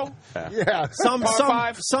you can go? Yeah. Some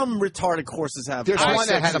five? some retarded courses have. There's par one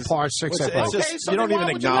that had a sixes. par 6. It's I think. just, Okay, so you don't then even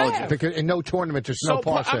why would you acknowledge laugh? it. Because in no tournament, there's no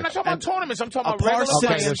par 6. I'm not talking about tournaments. I'm talking A about par regular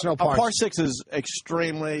six, Okay, there's no a par par six. 6 is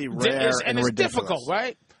extremely rare and it's ridiculous. difficult,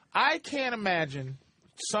 right? I can't imagine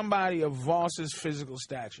somebody of Voss's physical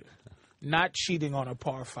stature not cheating on a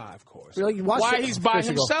par 5 course. Really? Why he's by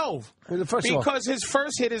Physical. himself? Well, first of all- Because his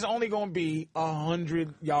first hit is only going to be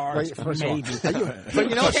 100 yards, Wait, first of all, maybe. But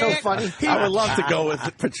you know what's so funny? I would love to go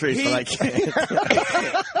with Patrice, but I can't.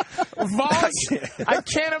 Voss, I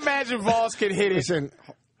can't imagine Voss can Listen,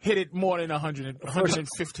 hit it more than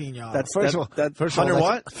 115 yards. That's First of all, that first of all, 100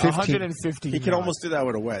 what? 115 He can yards. almost do that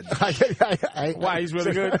with a wedge. Why, he's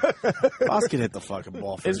really good? Voss can hit the fucking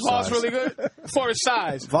ball for Is his Voss size. really good? For his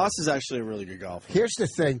size. Voss is actually a really good golfer. Here's the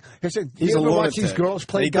thing. He's you a ever watch lunatic. these girls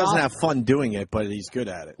play He golf? doesn't have fun doing it, but he's good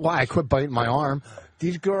at it. Why? I quit biting my arm.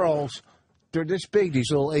 These girls, they're this big. These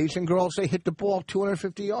little Asian girls, they hit the ball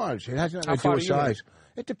 250 yards. It has nothing How to do far with do you hit? size.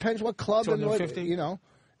 It depends what club and what, 250? you know.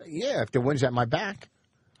 Yeah, if the wind's at my back.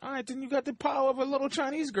 All right, then you got the power of a little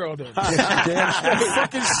Chinese girl then. Damn straight.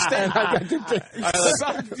 Fucking stink. You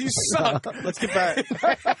suck. You suck. Let's get back.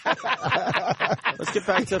 Let's get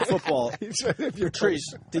back to football.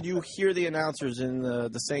 Patrice, did you hear the announcers in the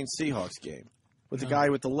Saints Seahawks game with the guy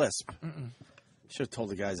with the lisp? Should have told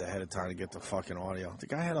the guys ahead of time to get the fucking audio. The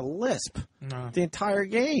guy had a lisp the entire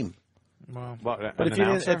game. Well, But if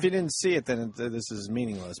you didn't see it, then this is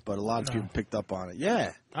meaningless. But a lot of people picked up on it.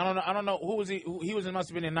 Yeah, I don't know who was he. He must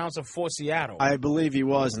have been the announcer for Seattle. I believe he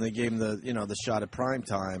was, and they gave him the shot at prime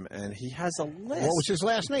time, and he has a lisp. What was his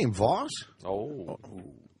last name? Voss? Oh,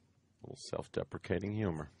 little self-deprecating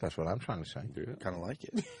humor. That's what I'm trying to say. Kind of like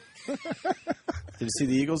it. Did you see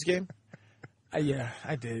the Eagles game? Yeah,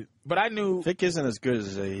 I did. But I knew. Vic isn't as good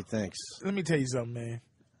as he thinks. Let me tell you something, man.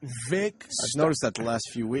 Vic. I've noticed that the last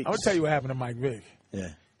few weeks. I'm gonna tell you what happened to Mike Vick. Yeah.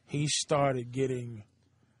 He started getting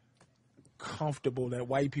comfortable that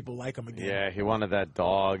white people like him again. Yeah, he wanted that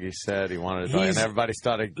dog. He said he wanted a dog, and everybody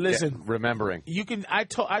started remembering. You can. I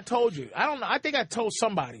told you. I don't know. I think I told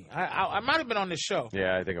somebody. I might have been on this show.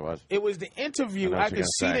 Yeah, I think it was. It was the interview. I could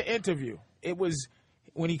see the interview. It was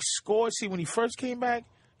when he scored. See, when he first came back,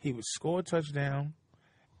 he would score a touchdown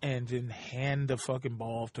and then hand the fucking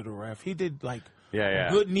ball to the ref. He did like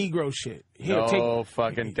good Negro shit. No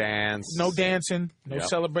fucking dance. No dancing. No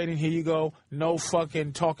celebrating. Here you go. No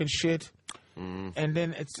fucking talking shit. And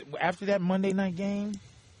then it's after that Monday night game,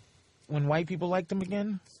 when white people liked him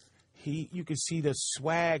again, you could see the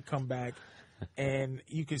swag come back, and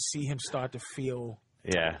you could see him start to feel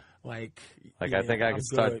like I think I could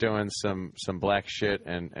start doing some black shit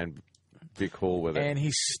and be cool with it. And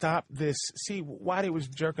he stopped this. See, why they was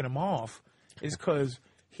jerking him off is because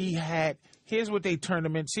he had. Here's what they turned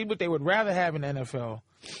him in. See, what they would rather have in the NFL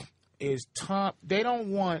is Tom. They don't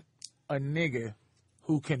want a nigga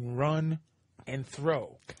who can run and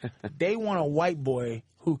throw. They want a white boy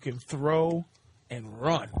who can throw and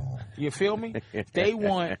run. You feel me? They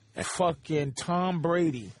want fucking Tom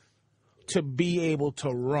Brady to be able to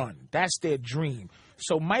run. That's their dream.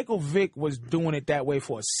 So Michael Vick was doing it that way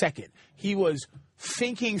for a second. He was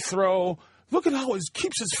thinking throw. Look at how he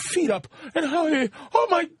keeps his feet up and how oh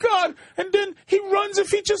my God. And then he runs if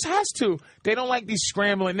he just has to. They don't like these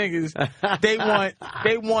scrambling niggas.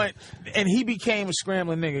 They want, and he became a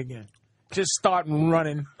scrambling nigga again. Just start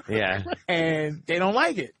running. Yeah. And they don't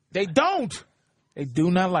like it. They don't. They do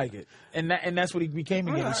not like it. And that's what he became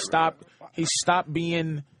again. He stopped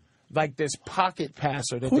being like this pocket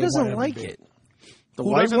passer that Who they doesn't wanted him like to be. it? The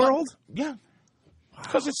white world? Yeah.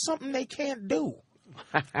 Because it's something they can't do.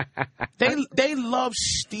 They love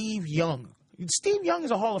Steve Young. Steve Young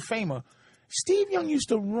is a Hall of Famer. Steve Young used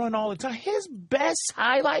to run all the time. His best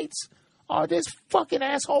highlights are this fucking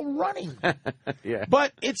asshole running. Yeah.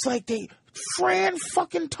 But it's like Fran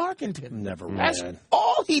fucking Tarkenton. Never That's ran.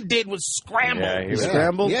 all he did was scramble. Yeah, he was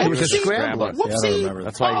Scrambled? Yeah, he was a scrambler. Whoopsie. Yeah, I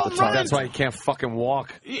don't remember. That's why you can't fucking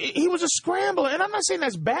walk. He was a scrambler, and I'm not saying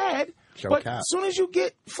that's bad. But Cap. as soon as you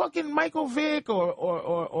get fucking Michael Vick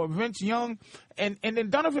or Vince Young and then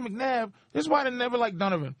Donovan McNabb, this is why they never like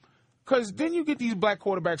Donovan. Because then you get these black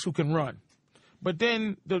quarterbacks who can run. But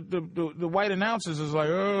then the white announcers is like,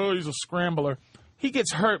 oh, he's a scrambler. He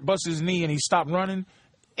gets hurt, busts his knee, and he stopped running.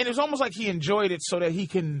 And it's almost like he enjoyed it so that he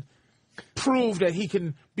can prove that he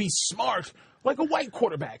can be smart like a white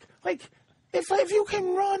quarterback. Like, If you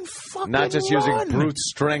can run, fucking Not just run. using brute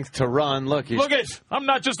strength to run. Look it. I'm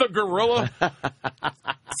not just a gorilla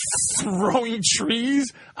throwing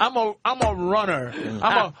trees. I'm a runner.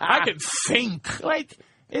 I can think. Like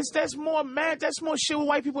that's more shit with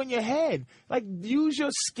white people in your head. Like use your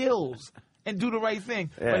skills and do the right thing.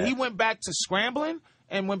 Yeah. But he went back to scrambling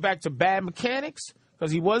and went back to bad mechanics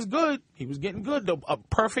because he was good. He was getting good. A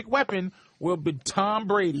perfect weapon will be Tom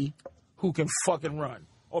Brady, who can fucking run,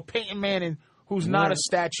 or Peyton Manning, who's not a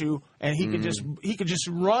statue and he could just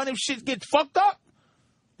run if shit gets fucked up.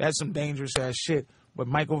 That's some dangerous ass shit. But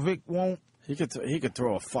Michael Vick won't. He could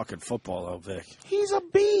throw a fucking football, though, Vic. He's a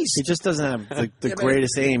beast. He just doesn't have the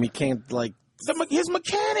greatest aim. He can't, like... His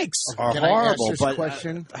mechanics are Can horrible, I ask this but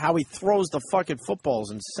question? How he throws the fucking football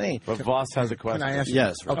is insane. But Voss has a question. Can I ask you?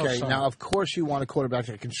 Yes. Okay, sorry. now, of course, you want a quarterback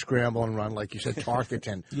that can scramble and run, like you said,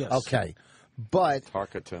 Tarkenton. Yes. Okay. But,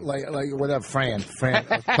 Tarkenton. like whatever, Fran,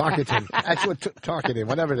 Tarkenton. That's what Tarkenton,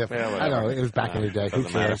 whatever the, Yeah, whatever. I don't know, it was back in the day. Who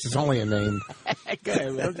Doesn't cares? matter. It's only a name.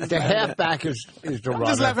 The halfback is the runner. I'm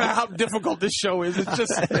just laughing at how difficult this show is. It's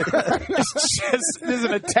just there's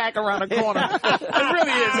an attack around the corner. It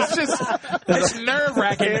really is. It's nerve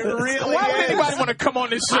wracking. It really Why would is. anybody want to come on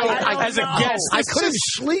this show as a guest? I It's couldn't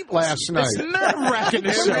just- sleep last night. It's nerve wracking.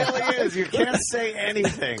 This It show. really is. You can't say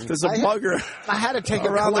anything. There's a bugger. I had to take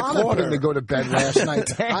Around the a Klonopin corner. to go to bed last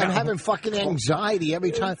night. I'm having fucking anxiety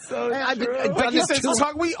every time. so I've true. done Like you this said,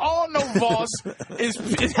 talk. We all know Voss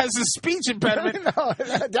has a speech impediment. No,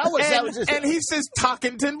 that was just, And he says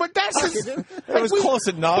Talkington, but that's just That was close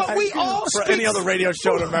enough. But we all for speak, any other radio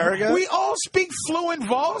show in America. We all speak fluent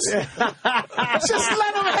Voss. Just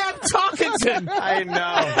let him have Talkington. I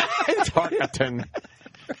know. Tarkenton.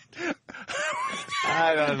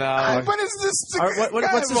 I don't know. But it's just All right,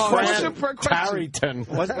 what's his Voss, question? your question? Tarrington.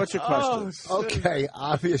 What's your question? okay,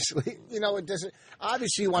 obviously, it doesn't.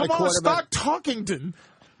 Obviously, you want Come a on, quarterback. start Talkington.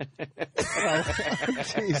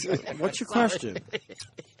 Jesus. What's your question?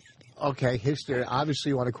 Okay, history. Obviously,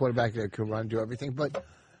 you want a quarterback that can run, do everything, but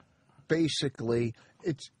basically,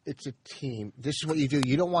 it's a team. This is what you do.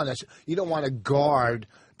 You don't want a guard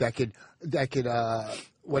that could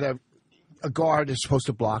whatever. A guard is supposed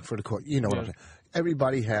to block for the court. You know what I'm saying?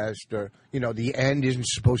 Everybody has their. The end isn't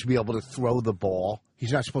supposed to be able to throw the ball.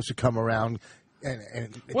 He's not supposed to come around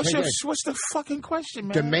and What's take the fucking question,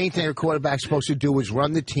 man? the main thing a quarterback's supposed to do is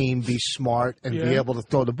run the team, be smart, and be Yeah. able to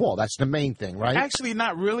throw the ball. That's the main thing, right? Actually,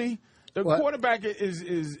 not really. The What? quarterback is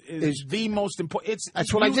the most important.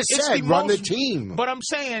 That's what I just said. Run the team. But I'm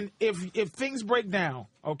saying if things break down,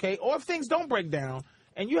 okay, or if things don't break down,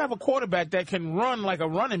 and you have a quarterback that can run like a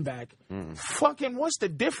running back, fucking what's the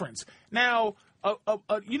difference? Now,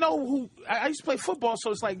 you know who I used to play football, so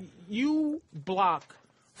it's like you block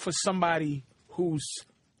for somebody who's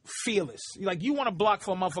fearless. Like you want to block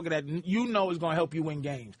for a motherfucker that you know is going to help you win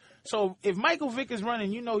games. So if Michael Vick is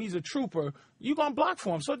running, you know he's a trooper, you're going to block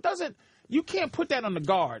for him. So it doesn't. You can't put that on the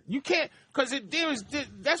guard. You can't, because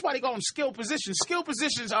that's why they go in skill positions. Skill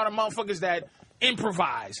positions are the motherfuckers that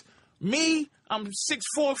improvise. Me, I'm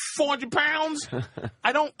 6'4", 400 pounds.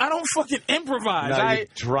 I don't fucking improvise. No, you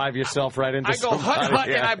drive yourself right into I go somebody. hut,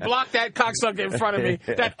 and I block that cocksucker in front of me,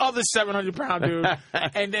 that other 700-pound dude.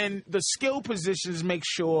 And then the skill positions make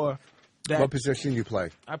sure that What position you play?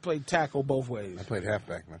 I played tackle both ways. I played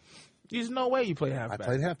halfback, man. There's no way you play I halfback.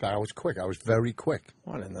 played halfback. I was quick. I was very quick.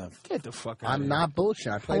 What in the? Get the fuck out I'm of here. not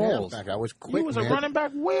bullshit. I played Balls. halfback. I was quick. You was man. a running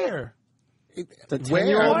back where? The Where?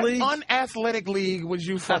 10-year-old What league? unathletic league was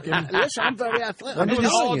you fucking? Listen, I'm very athletic. I'm When did It was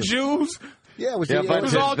telling all you. Jews. Yeah, it was. Yeah, but It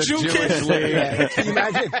was all the Jew Jewish kids. league. Can you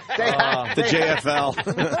imagine? The JFL.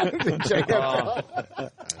 The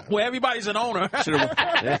JFL. Where everybody's an owner. There's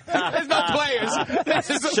no players.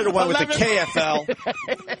 Should have went with the 11 KFL.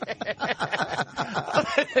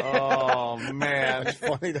 Oh, man.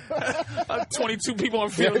 22 people on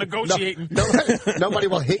field negotiating. Nobody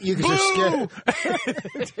will hit you because you're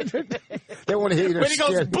scared. They want to hit you. They're When he goes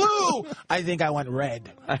scared. blue, I think I went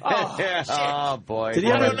red. Oh, Oh, boy. Did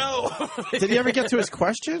he I ever- don't know. Did he ever get to his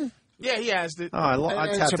question? Yeah, he asked it. Oh, I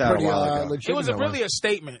It's tapped a out a pretty, while ago. It was legitimate one. really a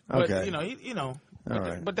statement. But, Okay. But, All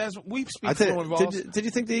right. but that's we speak I fluent Voss. did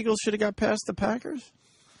you think the Eagles should have got past the Packers?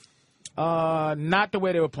 Not the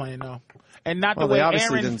way they were playing, no. And not Well, the way they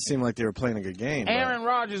obviously Aaron didn't seem like they were playing a good game. but- Aaron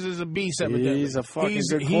Rodgers is a beast, evidently. He's a fucking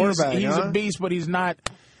good quarterback, He's huh? a beast, but he's not.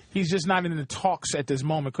 He's just not in the talks at this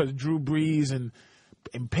moment because Drew Brees and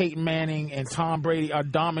Peyton Manning and Tom Brady are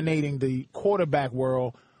dominating the quarterback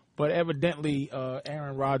world. But evidently,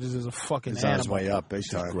 Aaron Rodgers is a fucking He's on his animal. way up, big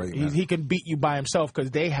time. Great, He, man. he can beat you by himself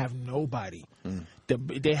because they have nobody.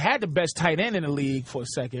 They had the best tight end in the league for a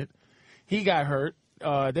second. He got hurt.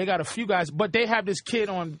 they got a few guys, but they have this kid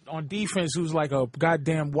on defense who's like a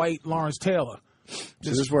goddamn white Lawrence Taylor.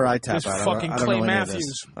 This is where I tap This out. fucking I don't Clay know any of Matthews.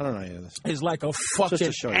 this. I don't know any of this. Is like a Just fucking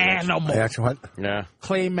to show you, animal. That's what. Yeah.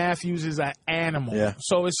 Clay Matthews is an animal. Yeah.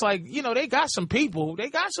 So it's like, they got some people.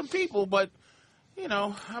 But,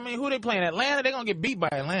 I mean, who they playing? Atlanta? They're going to get beat by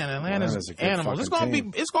Atlanta. Atlanta's a good animals. It's going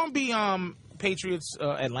fucking to be Patriots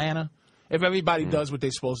Atlanta if everybody does what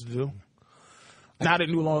they're supposed to do. Now that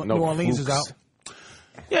New Orleans is out.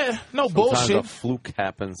 Yeah, no Sometimes bullshit. a fluke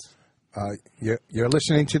happens. You're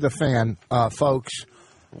listening to the fan, folks.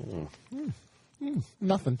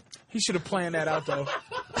 Nothing. He should have planned that out, though.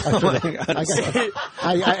 I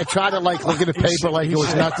try to look at the paper like it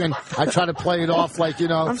was nothing. I try to play it off like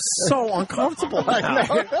I'm so uncomfortable now.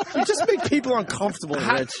 You just make people uncomfortable,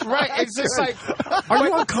 Rich. Right, it's just like... Are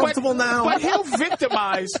you uncomfortable now? But he'll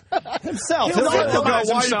victimize himself. He'll He'll go, victimize why are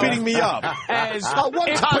you himself. beating me up? As one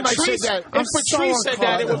if time I Patrice, said that. If I'm Patrice so said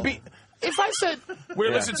that, it would uncomfortable. be... If I said,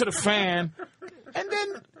 we're listening to the fan, and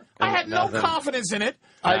then I had no Nothing. confidence in it.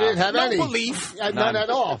 I didn't have no any belief. None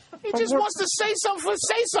at all. He just wants to say something for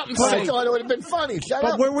say something. I thought it would have been funny. Shut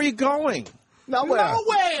But up. where were you going? Nowhere.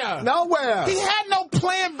 Nowhere. He had no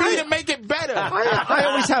plan B to make it better. I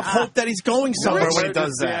always have hope that he's going somewhere when he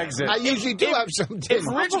does that. Exit. I usually do have some. If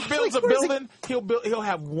Rich builds a building, he'll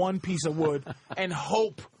have one piece of wood and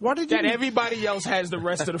hope that everybody else has the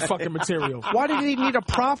rest of the fucking material. Why did he need a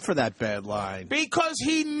prop for that bad line? Because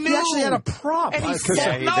he knew. He actually had a prop. And he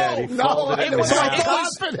Yeah, he did. He No, folded it it was in. my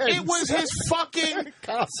confidence. it was his fucking.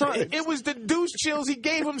 It was the douche chills he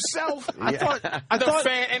gave himself. I thought the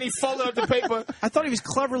fan, and he folded up the paper. I thought he was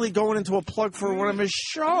cleverly going into a plug for one of his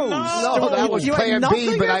shows. No, that was You had Plan B,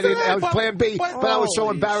 nothing but I after didn't. that? That was Plan B, but I was so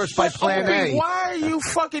Holy embarrassed by Plan Opie, A. why are you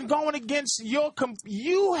fucking going against your?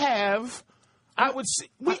 You have. I would say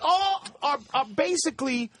we all are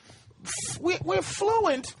basically. We're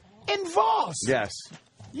fluent in Voss. Yes.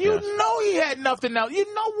 You know he had nothing else. You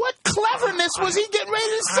know what cleverness was he getting ready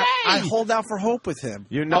to say? I hold out for hope with him.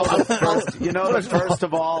 You know the first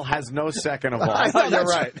of all has no second of all. You're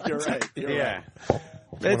right. You're right. Yeah.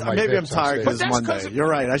 Maybe I'm tired because it's Monday. You're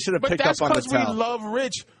right. I should have picked up on the But that's because towel. we love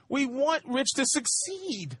Rich. We want Rich to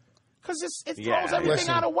succeed. Because it throws Yeah, everything listen.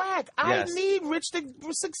 out of whack. I Yes. need Rich to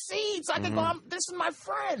succeed so I can go, this is my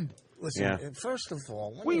friend. Listen, Yeah. first of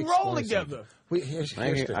all, let We me roll explain something. together. Here's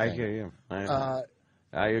I the thing. hear you.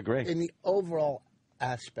 I agree. In the overall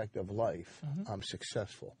aspect of life, I'm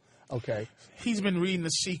successful. Okay. He's been reading The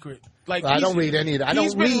Secret. Like I don't read any of that. I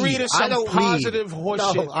He's don't been read. reading I some don't positive read.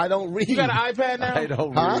 horseshit. No, I don't read. You got an iPad now? I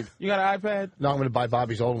don't Huh? read. You got an iPad? No, I'm going to buy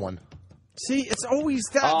Bobby's old one. See, it's always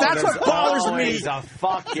that. Oh, That's there's what bothers me. always a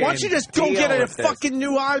fucking Why don't you just go deal get a with this. fucking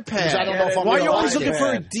new iPad? I don't know if I'm Why are gonna you always like looking it. for a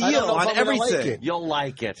I don't deal know if on I'm gonna like everything? it. You'll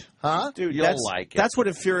like it. Huh? Dude, You'll that's, like it. That's what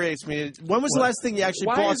infuriates me. When was the last thing you actually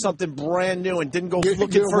Why bought is- something brand new and didn't go Your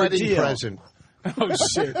looking for a wedding deal? present. Oh,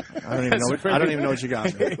 shit. I don't even know. I don't even know what you got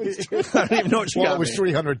me. I don't even know what you Well, got it was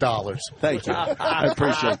me. $300. Thank you. I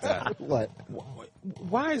appreciate that. What?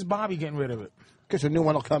 Why is Bobby getting rid of it? Because a new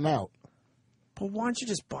one will come out. But why don't you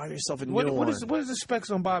just buy yourself a new What one? is the specs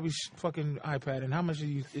on Bobby's fucking iPad, and how much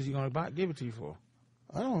is he going to give it to you for?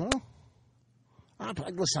 I don't know.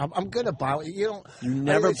 Listen, I'm going to buy it. You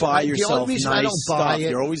never buy the yourself only reason nice I don't buy stuff. it.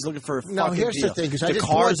 You're always looking for a No, fucking here's deal. the thing, 'cause I the just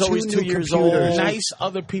car's bought always 2 two new years computers. old. Nice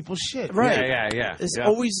other people's shit. Right. Yeah. There's Yeah.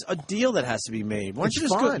 always a deal that has to be made. Why don't you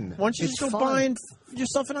It's just fun. go? Why don't you It's just go fun. buying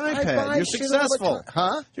yourself an I iPad? buy You're shit all the successful. time.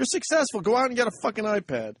 Huh? You're successful. Go out and get a fucking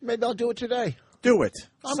iPad. Maybe I'll do it today. Do it.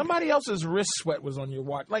 Somebody else's wrist sweat was on your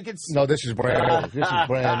watch. Like it's No, this is brand new. This is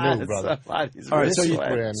brand new, brother. Somebody's All right. wrist So you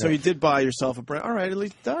sweat. brand so new. you did buy yourself a brand. All right. At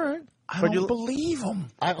least all right. I But don't you believe him.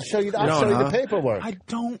 I'll show you. don't, I'll show you huh? the paperwork. I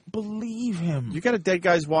don't believe him. you got a dead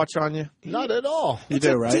guy's watch on you. Not at all. You It's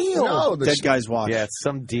do, a right? deal. No, the Dead guy's watch. Yeah, it's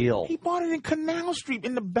some deal. He bought it in Canal Street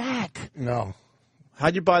in the back. No.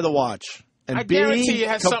 How'd you buy the watch? And I guarantee be you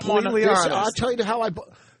had something on completely the- honest. I'll tell you how I bought.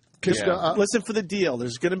 Because Yeah. Listen for the deal.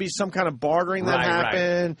 There's going to be some kind of bartering that Right, right.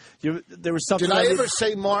 happened. There was something. did I that- ever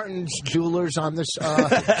say Martin's Jewelers on this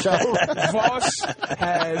show? Voss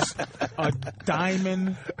has a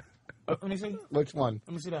diamond. Let me see. Which one?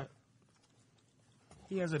 Let me see that.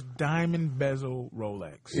 He has a diamond bezel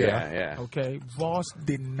Rolex. Yeah. Okay. Voss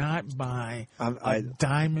did not buy I- a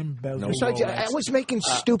diamond bezel Besides, Rolex. I was making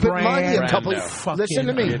stupid money a brand couple. new. Listen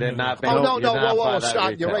to me. You did not. Oh no, you did not whoa, buy that stop!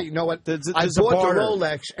 retail. You're right. You know what? There's I a bought the barter.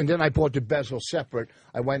 Rolex and then I bought the bezel separate.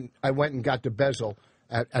 I went and got the bezel,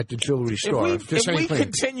 at the jewelry store. If we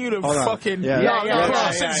continue to fucking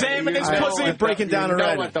cross-examine this pussy, we're breaking down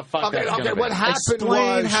already. What the fuck? Okay. What happened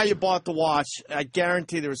Explain was how you bought the watch. I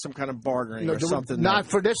guarantee there was some kind of bargaining or something. Not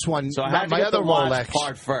for this one. So not my other Rolex.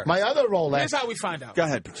 Part first. My other Rolex. here's how we find out. Go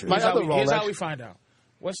ahead, Patrice. Here's how we find out.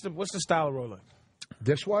 What's the style of Rolex?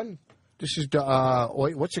 This one. This is the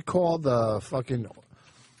what's it called? The fucking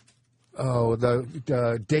the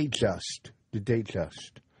Datejust. The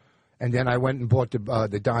Datejust. And then I went and bought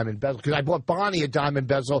the diamond bezel because I bought Bonnie a diamond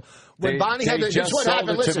bezel when Bonnie had this. What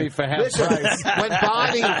happened? Listen, when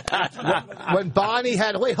Bonnie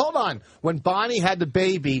had when Bonnie had the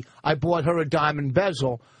baby, I bought her a diamond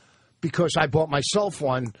bezel because I bought myself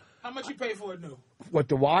one. How much you pay for it new? What,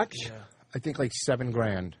 the watch? Yeah. I think like $7,000.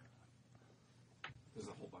 There's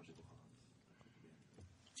a whole bunch of different.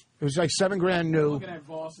 It was like $7,000 new. Looking at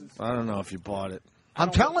Voss's. I don't know if you bought it. I'm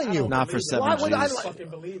telling you. Not for $7. Why would I fucking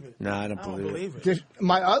believe it? No, I don't believe it.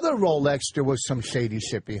 My other Rolex, there was some shady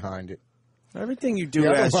shit behind it. Everything you do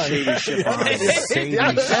has shady shit behind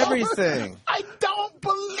it. Everything. I don't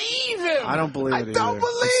believe him. I don't believe it either. I don't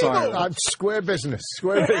believe him. I'm square business.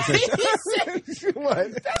 Square business.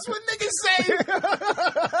 What? That's what niggas say.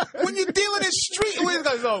 When you deal in the street, it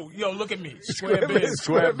goes, oh, yo, look at me. Square business.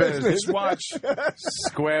 Square business. Watch.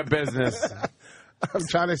 Square business. I'm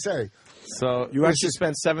trying to say. So you actually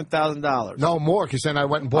spent $7,000. No more, because then I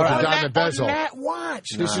went and bought the diamond bezel. On that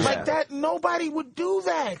watch, like that, nobody would do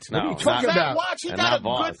that. No, what are you talking about? That watch, he got a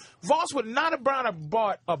good. Voss would not have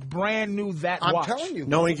bought a brand new watch. I'm telling you.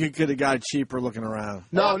 Knowing he could have got it cheaper looking around.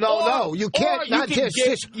 No. You can't.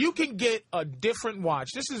 You can get a different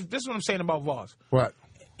watch. This is what I'm saying about Voss. What?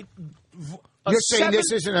 You're saying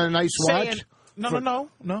this isn't a nice watch?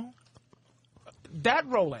 No. That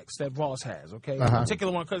Rolex that Voss has, okay, the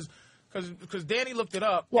particular one, because Danny looked it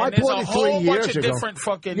up. Well, and I bought there's it a whole 3 bunch years of ago. different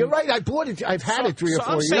fucking. You're right. I bought it. I've had it 3 or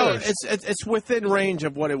 4 years. No, it's within range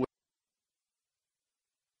of what it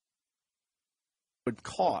would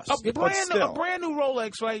cost. A brand new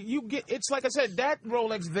Rolex, right? You get. It's like I said. That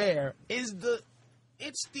Rolex there is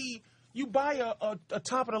you buy a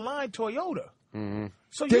top of the line Toyota. Mm-hmm.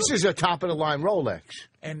 So this is a top of the line Rolex,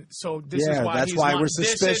 and so this is why that's why we're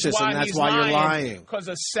suspicious, and that's why you're lying. Because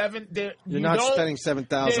you're not spending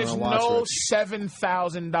 $7,000 on a watch. There's no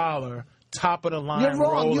 $7,000 top of the line. You're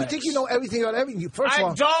wrong. Rolex. You think you know everything about everything. First of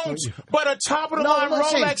all, I don't. But a top of the line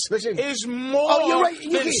Rolex is more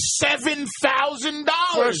than $7,000.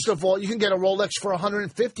 First of all, you can get a Rolex for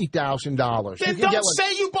 $150,000. Then don't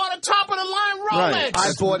say you bought a top of the line Rolex. Right.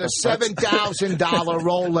 I bought a $7,000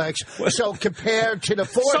 Rolex. So compared to the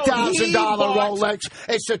 $4,000 Rolex,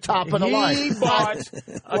 it's the top of the line.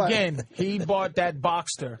 He bought that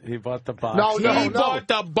Boxster. He bought the box. No. He bought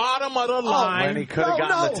the bottom of the line. When he could have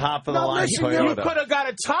gotten the top of the line Toyota. You could have got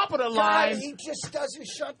a top of the line. God, he just doesn't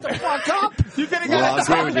shut the fuck up. You could have got a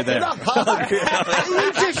top of the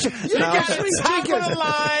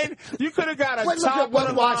line. You could have got a top of the line.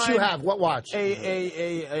 What watch you have? What watch?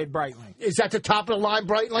 A Breitling. Is that the top of the line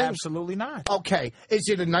Breitling? Absolutely not. Okay. Is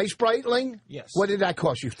it a nice Breitling? Yes. What did that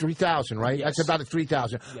cost you? $3,000, right? Yes. That's about a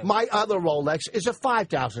 $3,000. Yes. My other Rolex is a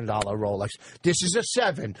 $5,000 Rolex. This is a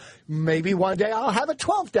 $7,000. Maybe one day I'll have a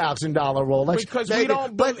 $12,000 Rolex. Because maybe. we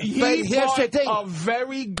don't. But he bought a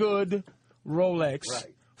very good Rolex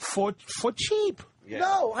for cheap. Yeah.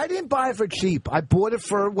 No, I didn't buy it for cheap. I bought it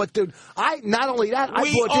for what the. Not only that, I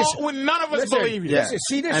bought this. None of us believe you. Listen,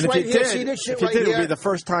 see this and right here. See this shit right here. It would be the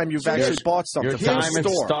first time you've actually bought something Your from a Diamond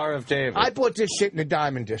store. Star of David. I bought this shit in the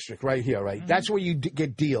Diamond District right here, right? Mm-hmm. That's where you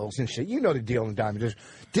get deals and shit. You know the deal in the Diamond District.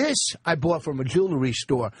 This I bought from a jewelry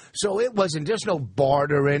store. So it wasn't, there's no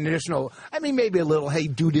bartering. There's no, I mean, maybe a little, hey,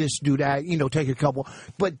 do this, do that, take a couple.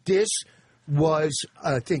 But this was,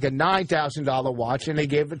 I think, a $9,000 watch, and they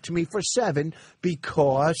gave it to me for $7,000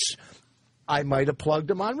 because I might have plugged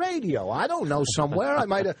them on radio. I don't know, somewhere. I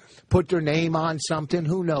might have put their name on something.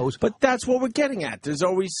 Who knows? But that's what we're getting at. There's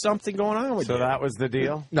always something going on with you. So that was the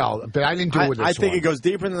deal? No, but I didn't do it with this I think one. it goes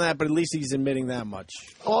deeper than that, but at least he's admitting that much.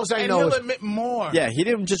 All I And know he'll is... admit more. Yeah, he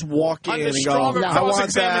didn't just walk in Under and go, stronger I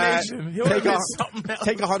want that. cross-examination. He'll admit something else.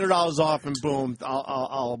 Take $100 off and boom,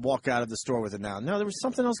 I'll walk out of the store with it now. No, there was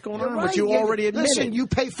something else going on, Right. but you already admitted. Listen, you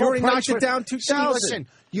pay full you already price knocked it down $2,000. Listen,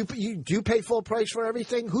 do you pay full price for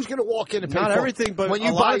everything? Who's going to walk in and pay Not full? everything, but when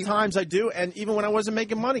a lot of times I do, and even when I wasn't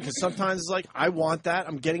making money, because sometimes it's like, I want that,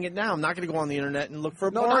 I'm getting it now. I'm not going to go on the internet and look for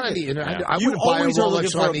a bargain. Not on the internet. I You wouldn't buy a always are looking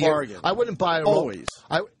Rolex for on a the bargain. I wouldn't buy a Always.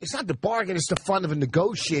 It's not the bargain. It's the fun of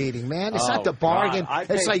negotiating, man. It's not the God. bargain. I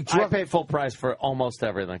It's like pay full price for almost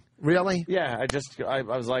everything. Really? Yeah, I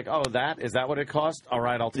was like, oh, is that what it cost? All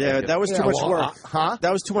right, I'll take it. Yeah, that was too much work.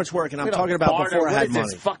 That was too much work, and I'm talking about before I had money.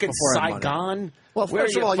 This fucking Saigon? Well,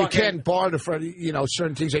 first of all, you can't barter for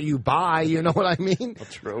certain things that you buy. You know what I mean? Well,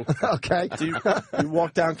 true. Okay. Do you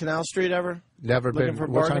walk down Canal Street ever? Never Looking been. for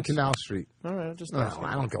What's on bargains? Canal Street? All right, I'm just No, asking.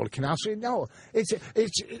 I don't go to Canal Street. No, it's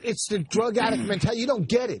the drug addict mentality. You don't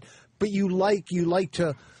get it, but you like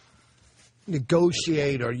to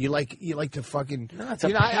negotiate, or you like to fucking. No, it's a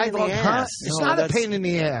pain in the ass. It's No, not a that's- pain in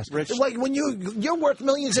the ass. Rich- Like when you're worth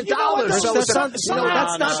millions of You know what, dollars. Rich, So that's it's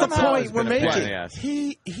not- that's not the point we're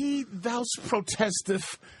making. He thou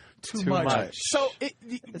protesteth too much. much. So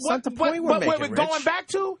It's not the point we're what making, we're Rich. going back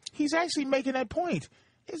to, he's actually making that point.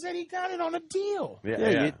 Is that he got it on a deal?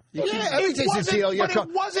 Yeah. everything's a deal. But it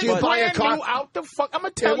wasn't You buy a brand car. new out the fuck. I'm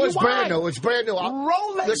gonna tell It you was why. brand new. It's brand new.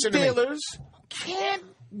 Rolex Listen to me. dealers can't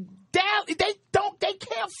down. They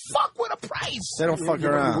can't fuck with a price. They don't fuck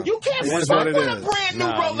around. You can't It is fuck what it with a is. brand new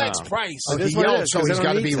No, Rolex no. price. He It is what it yelled, is, so 'cause he's they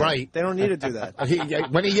got don't to need be right. They don't need to do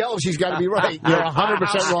that. When he yells, he's got to be right. You're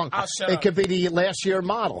 100% wrong. I'll shut It up. could be the last year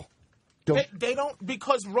model. They don't,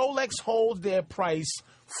 because Rolex holds their price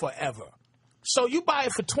forever. So you buy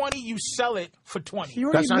it for 20, you sell it for 20. He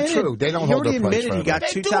already That's not admitted- true. They don't he hold already their price admitted he forever. got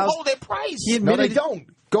They do 2,000. hold their price. He No, they admitted don't.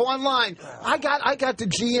 Go online. I got the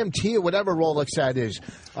GMT or whatever Rolex that is.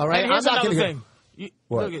 All right, And here's I'm not another going thing.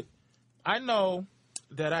 What? Look, I know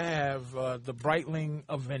that I have the Breitling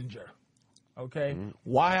Avenger. Okay,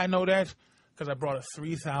 why I know that? Because I brought a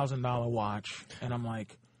 $3,000 watch, and I'm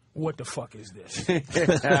like, what the fuck is this?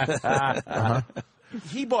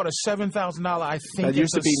 He bought a $7,000. I think That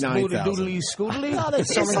used to be $9,000.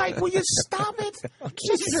 It's like, will you stop it?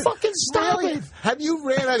 Just fucking stop it. Have you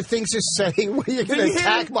ran out of things to say when you're going to you hear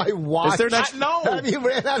attack me? my watch? Is there next- No. Have you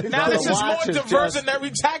ran out of Now this is more watch is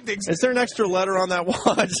diversionary tactics. Is there an extra letter on that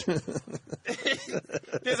watch?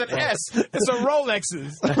 There's an S. It's a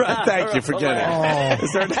Rolex's. Right, thank you for getting it.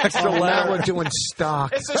 Is there an extra Oh, now letter? we're doing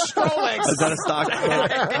stock. It's a Strolex. Is that a stock? All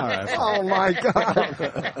right. Oh, my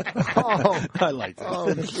God. Oh, I like that.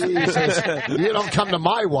 oh, Jesus. You don't come to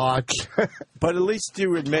my watch. But at least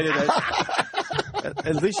you admitted that.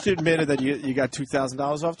 At least you admitted that you got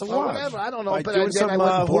 $2,000 off the watch. whatever, I don't know, By but doing then I some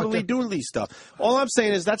went and bought hoodly doodly stuff. All I'm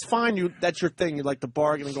saying is that's fine. That's your thing. You like to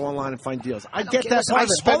bargain and go online and find deals. I get care. that Listen, part I of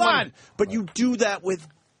it. spend Hold money. on, but you do that with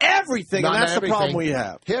everything, Not and that's the problem everything. we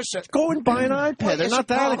have. Here's a- Go and buy an iPad. Well, They're it's a not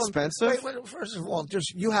that problem. expensive. Wait, first of all,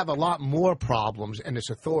 you have a lot more problems in this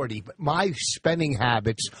authority, but my spending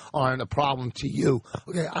habits aren't a problem to you.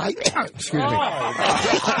 Okay, excuse me.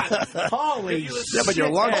 Holy Yeah, but your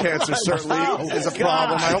lung cancer certainly is a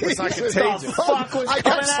problem. I hope it's not contagious. I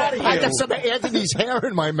got some of Anthony's hair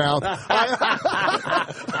in my mouth.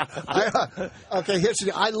 Okay, here's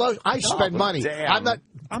the I spend money. damn.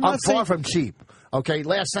 I'm not far saying- from cheap. Okay,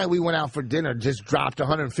 last night we went out for dinner, just dropped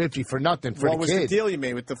 $150 for nothing for What the was kid. the deal you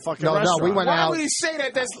made with the fucking No, restaurant? we went Why out. would he say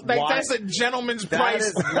that? That's a gentleman's That price.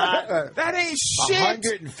 is not That ain't shit.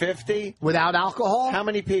 150. Without alcohol? How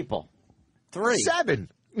many people? 3. 7.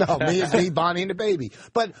 No, me, Bonnie, and the baby.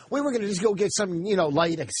 But we were going to just go get some,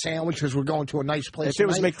 light sandwich because we're going to a nice place. If it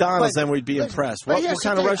was tonight. McDonald's, But- then we'd be but- impressed. but What here's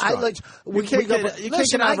kind the of thing. restaurant? We You can't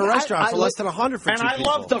get out of a restaurant for less than $100 for two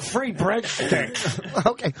people. free breadsticks.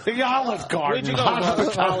 Okay. The Olive Garden. Where'd you go?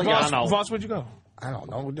 Italiano. Voss, where'd you go? I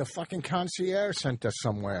don't know. The fucking concierge sent us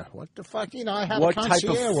somewhere. What the fuck? I have What a type of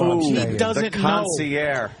concierge where I'm food? staying. He doesn't The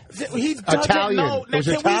concierge. He doesn't Italian. know. It was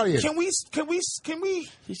Now, Italian. Can we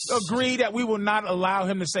agree that we will not allow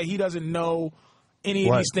him to say he doesn't know any of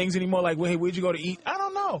What? these things anymore? Like, hey, where'd you go to eat? I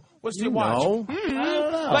don't know. What's your You watch? know. Mhm. I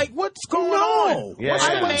don't know. Like, what's going know. on? Yeah, What's yeah.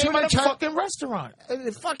 the I went name to of an the Itali- fucking restaurant?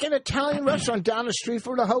 A fucking Italian restaurant down the street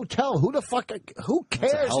from the hotel. Who the fuck? Who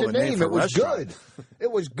cares hell the of a name name? for It a was restaurant. good.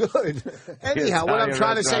 It was good. Anyhow, what I'm Italian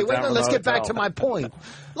trying to say. restaurant Wait a down minute. Let's the get back hotel. to my point.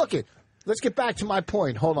 Look it. Let's get back to my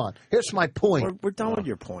point. Hold on. Here's my point. We're done with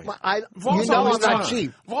your point. Voss You know always I'm not talks-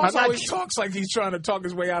 cheap. Voss I'm not always cheap. talks like he's trying to talk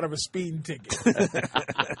his way out of a speeding ticket.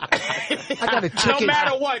 I got a ticket. No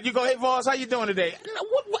matter what, you go, hey, Voss, how you doing today?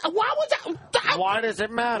 Why was that? Why does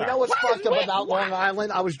it matter? You know what's fucked up wait, about what? Long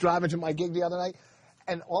Island? I was driving to my gig the other night,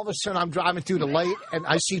 and all of a sudden I'm driving through the light, and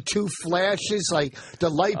I see 2 flashes. Like the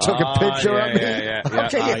light took a picture yeah, of me. yeah, yeah.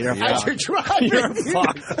 Okay, You're as fucked. you're driving, You're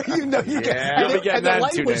fucked. you know you get. Yeah. You'll be getting And the that in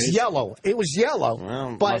light 2 was days. yellow. It was yellow,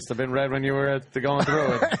 Well, but must have been red when you were going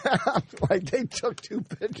through it. like they took 2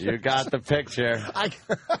 pictures. You got the picture.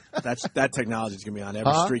 That technology's gonna be on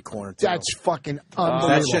every Huh? street corner too. That's fucking that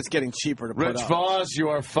unbelievable. shit's getting cheaper to put Rich up. Voss, you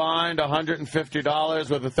are fined $150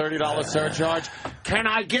 with a $30 surcharge. Can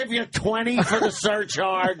I give you $20 for the surcharge?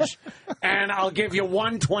 charge, and I'll give you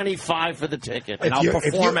 $125 for the ticket. And I'll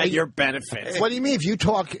perform at your benefit. What do you mean? If you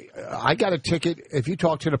talk, I got a ticket. If you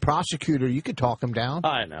talk to the prosecutor, you could talk him down.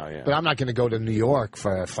 I know, yeah. But I'm not going to go to New York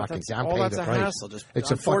for a fucking down payment. All that's a hassle. Just,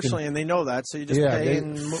 it's unfortunately, and they know that, so you just pay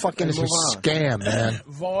and fucking move it's a on. scam, man.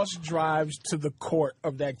 Voss drives to the court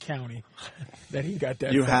of that county that he got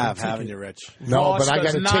that. You have, ticket. haven't you, Rich? No, Voss but I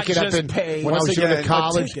got a does ticket not up just in pay when I was doing a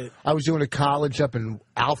college. ticket. I was doing a college up in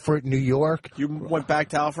Alfred, New York. You went back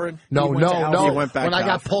to Alfred? No. You went back When to I got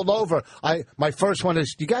Alfred. pulled over, my first one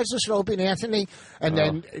is, "Do you guys listen to Opie and Anthony?" And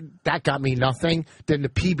then that got me nothing. Then the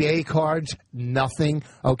PBA cards, nothing.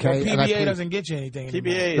 Okay, Well, and PBA doesn't get you anything.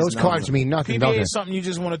 anymore. PBA is those cards mean nothing. PBA don't is they? something you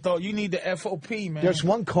just want to throw. You need the FOP, man. There's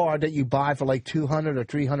one card that you buy for like $200 or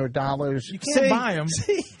 $300. You can't buy them.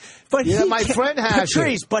 But Yeah, he my can- friend has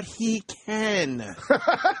Patrice, but he can.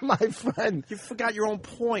 My friend. You forgot your own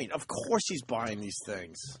point. Of course he's buying these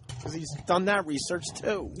things. Because he's done that research,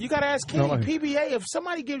 too. You got to ask Kenny. No, PBA, if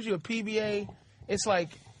somebody gives you a PBA, it's like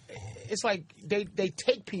they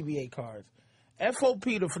take PBA cards.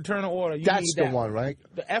 FOP, the fraternal order, you That's need the that. one, right?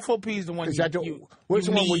 The FOP is the one Is that the, you where's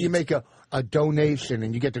the one where need. you make a donation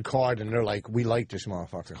and you get the card and they're like, "We like this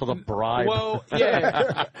motherfucker." Called a bribe. Well,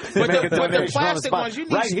 yeah. Make a but the donation on the plastic spot. ones, you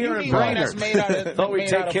need, Right here you in need one Brainerd. that's made out of, Thought we'd made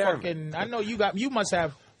take out of care of it. fucking, I know you must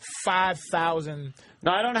have 5,000.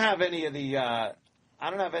 No, I don't have any of the.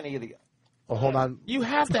 Oh, hold on. You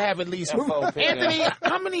have to have at least. FOP, Anthony, yeah.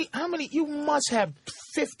 how many? You must have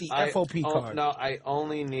 50 FOP cards. No, I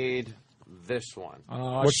only need this one.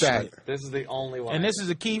 Oh, What's shit. that? This is the only one. And this is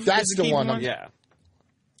a key. That's this is the a key one. Yeah.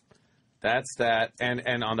 That's that,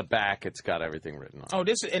 and on the back it's got everything written on. Oh,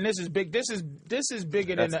 this is big. This is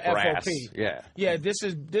bigger than That's the brass. FOP. Yeah. Yeah, this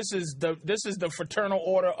is the fraternal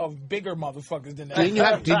order of bigger motherfuckers than that. Did you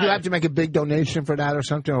have to make a big donation for that or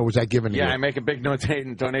something, or was that given to you? Yeah, I make a big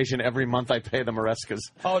donation every month. I pay the Marescas.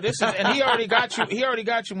 Oh, this is, and he already got you. He already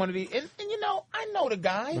got you one of these. And you know, I know the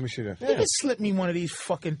guy. Let me see that. He could slip me one of these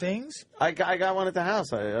fucking things. I got one at the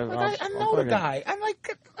house. I know the guy. I'm like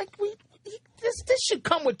this should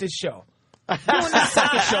come with this show. Doing this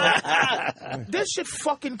fucking show. This should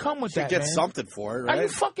fucking come with that, Get man. something for it, right? Are you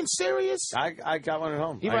fucking serious? I got one at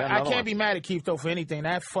home. I can't be mad at Keith though for anything.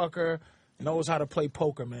 That fucker knows how to play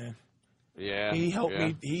poker, man. Yeah. He helped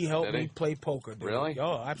me. He helped Did he? me play poker. Dude. Really?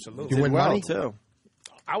 Oh, absolutely. You win well, money? too.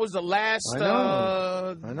 I was the last.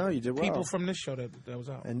 I know you did well. People from this show that was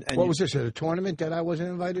out. And What was this? A tournament that I wasn't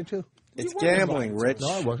invited to? It's You weren't gambling, invited Rich. No,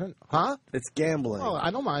 I wasn't. Huh? It's gambling. Oh,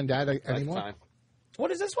 I don't mind that anymore. Lifetime.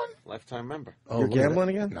 What is this one? Lifetime member. Oh, You're look at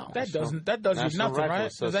gambling that. again? No. That does you National nothing, Rifle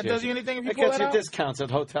right? Does that does Association. you anything if you It pull gets that you out? discounts at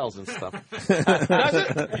hotels and stuff. Does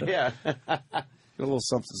it? Yeah. A little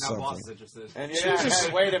something. And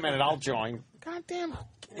hey, wait a minute, I'll join. Goddamn.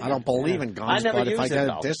 I don't believe in guns, never but if I use it, get a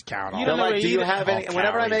though. discount, You I'll don't They're know like, do you either. have any? I'll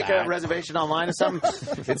Whenever I carry make that. a reservation online or something,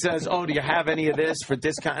 it says, "Oh, do you have any of this for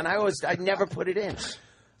discount?" And I never put it in.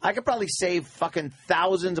 I could probably save fucking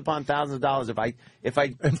thousands upon thousands of dollars if I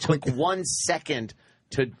took 1 second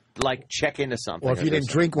to like check into something. Or if you didn't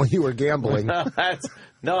drink when you were gambling.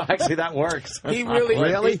 No, actually, that works. He really,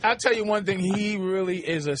 Really? I'll tell you one thing. He really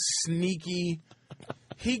is a sneaky.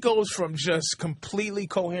 He goes from just completely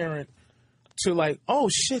coherent to like, oh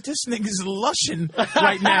shit, this nigga's lushing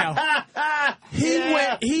right now.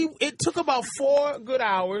 It took about 4 good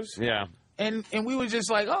hours. Yeah. And we were just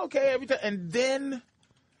like, oh, okay, everything. And then,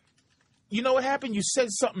 you know what happened? You said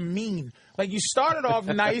something mean. Like you started off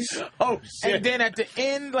nice. Oh shit. And then at the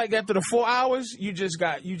end, like after the 4 hours, you just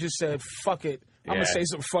said, fuck it. I'm Yeah. gonna say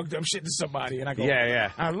some fucked up shit to somebody. And I go,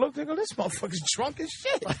 Yeah. I looked and go, this motherfucker's drunk as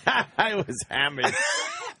shit. I was hammered.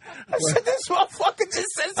 I said, this motherfucker just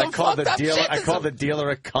said some I called fucked the up dealer. shit. I called the dealer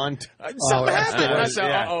a cunt. Something happened. And I said,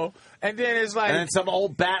 Yeah. uh-oh. And then it's like, And then some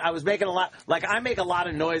old bat. I was making a lot. Like I make a lot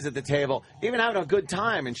of noise at the table, even having a good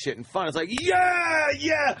time and shit and fun. It's like,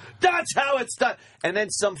 yeah, that's how it's done. And then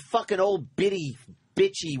some fucking old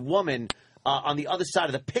bitchy woman on the other side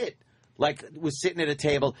of the pit, like was sitting at a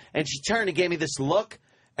table, and she turned and gave me this look,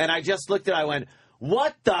 and I just looked at her. I went,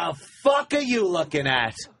 "What the fuck are you looking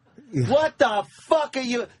at? What the fuck are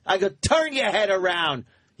you?" I go, "Turn your head around,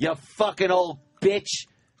 you fucking old bitch."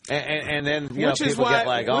 And then which is people why, get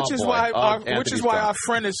like, oh, which is boy. why, Oh, our, which Anthony's is why drunk. our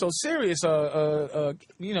friend is so serious.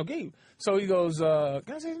 Gabe. So he goes,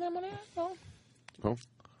 can I say his name on there? No. Who?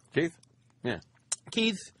 Keith? Yeah.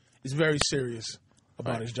 Keith is very serious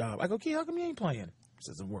about his job. I go, Keith, how come you ain't playing? He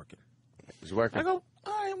says, I'm working. He's working. I go,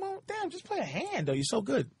 all right, well, damn, just play a hand, though. You're so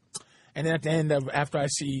good. And then at the end of after I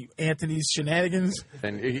see Anthony's shenanigans,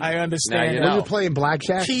 Then I understand. you When know. you're playing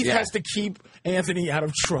blackjack, Keith has to keep Anthony out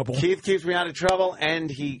of trouble. Keith keeps me out of trouble,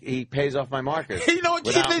 and he pays off my markers. You know what,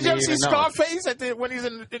 Keith? without Did you me ever see even knowing. Scarface when he's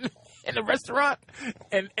in the restaurant?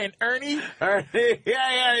 And Ernie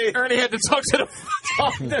yeah. Ernie had to talk to the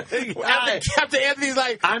after Anthony's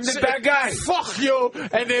like, I'm the bad guy. Fuck you.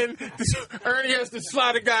 And then Ernie has to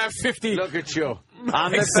slide a guy 50. Look at you.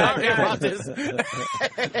 I'm the Sorry bad about guy.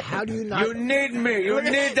 this. how do you not? You need me. You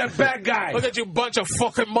need the bad guy. Look at you, bunch of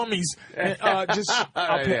fucking mummies. And, I'll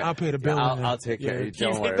pay the bill. I'll take care of you.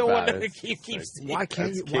 Don't worry the about one it. that keeps Why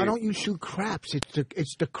can't you? That's Why cute. don't you shoot craps?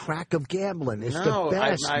 It's the crack of gambling. It's No, the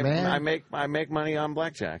best, man. I make money on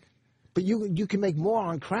blackjack. But you can make more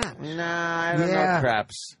on craps. Nah, I don't Yeah. know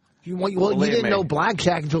craps. You Believe didn't me. know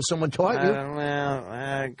blackjack until someone taught I you. don't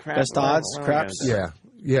know. Craps. Best odds, what am I craps? gonna do?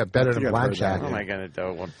 Yeah, better than I've heard blackjack. What am I gonna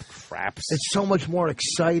do with craps? It's so much more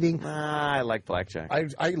exciting. Nah, I like blackjack.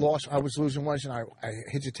 I lost. I was losing once, and I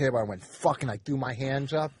hit the table. I went fucking. I threw my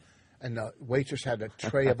hands up, and the waitress had a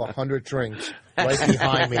tray of 100 drinks right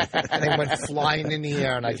behind me, and they went flying in the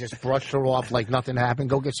air, and I just brushed her off like nothing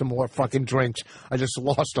happened. Go get some more fucking drinks. I just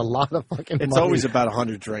lost a lot of fucking It's money. always about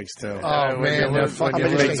 100 drinks too. Oh when man, you're they're losing- fucking when How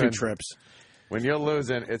you're many losing- big trips? When you're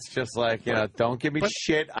losing, it's just like, don't give me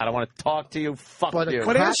shit. I don't want to talk to you. Fuck But you.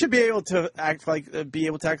 But Ant should be able to act like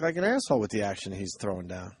an asshole with the action he's throwing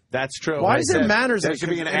down. That's true. Why I is there said manners there in should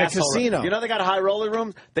be an a asshole casino? room. You know they got high roller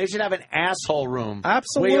rooms? They should have an asshole room.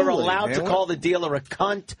 Absolutely, Where you're allowed to man. call the dealer a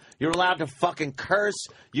cunt. You're allowed to fucking curse.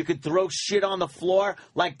 You could throw shit on the floor.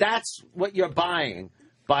 Like, that's what you're buying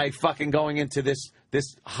by fucking going into this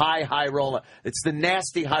high roller. It's the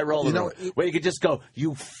nasty high roller room where you could just go,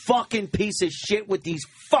 you fucking piece of shit with these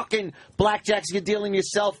fucking blackjacks you're dealing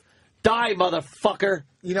yourself. Die, motherfucker.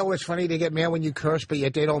 You know what's funny? They get mad when you curse, but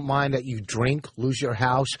yet they don't mind that you drink, lose your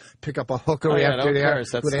house, pick up a hooker yeah, after don't there.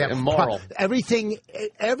 curse. That's where they have immoral. Everything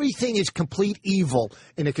is complete evil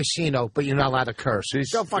in a casino, but you're not allowed to curse.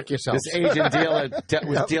 Go fuck yourself. This Asian dealer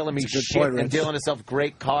was dealing me That's a good shit point, and Rich. dealing himself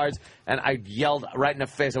great cards, and I yelled right in the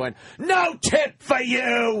face. I went, "No tip for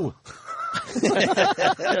you!"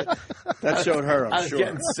 That showed her, I I'm was sure.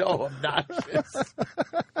 getting so obnoxious.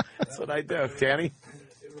 That's what I do, Danny.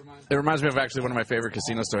 It reminds me of actually one of my favorite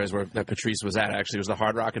casino stories that Patrice was at. Actually, it was the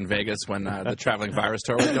Hard Rock in Vegas when the Traveling Virus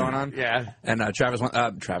tour was going on. Yeah. And Patrice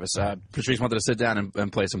wanted to sit down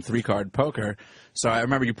and play some 3-card poker. So I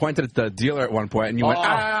remember you pointed at the dealer at one point and you went,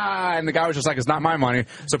 ah! And the guy was just like, it's not my money.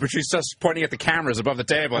 So Patrice starts pointing at the cameras above the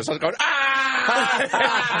table and starts going,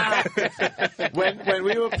 ah! when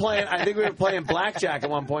we were playing, I think we were playing blackjack at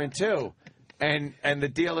one point too. And the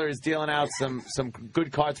dealer is dealing out some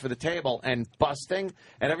good cards for the table and busting.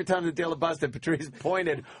 And every time the dealer busted, Patrice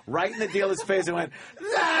pointed right in the dealer's face and went,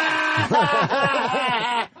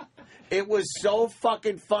 ah! It was so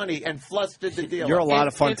fucking funny and flustered the dealer. You're a lot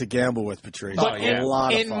of fun to gamble with, Patrice. Oh, yeah. A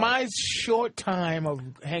lot of In fun. my short time of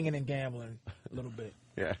hanging and gambling a little bit,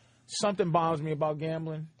 Yeah. something bothers me about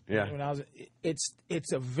gambling. Yeah. When I was, it's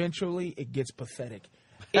eventually it gets pathetic.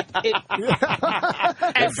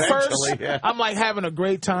 At first, yeah. I'm like having a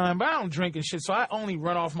great time, but I don't drink and shit, so I only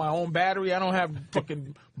run off my own battery. I don't have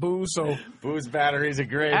fucking booze, so Booze batteries are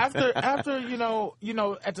great. after you know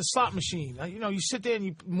at the slot machine, you sit there and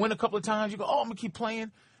you win a couple of times. You go, oh, I'm gonna keep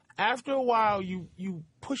playing. After a while, you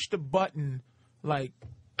push the button like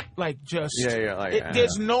just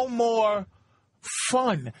there's no more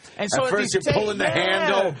fun. And so at first you're pulling the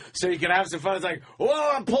handle so you can have some fun. It's like,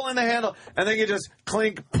 whoa, I'm pulling the handle, and then you just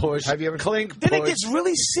clink, push. Have you ever clink? Then push. it gets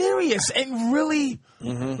really serious and really.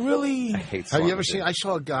 Have you ever seen? I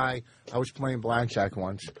saw a guy. I was playing blackjack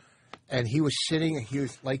once, and he was sitting. He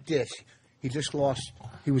was like this. He just lost.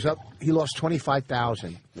 He was up. He lost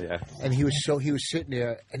 25,000. Yeah. And he was sitting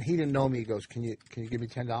there, and he didn't know me. He goes, "Can you give me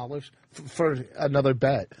 $10 for another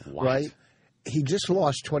bet?" What? Right. He just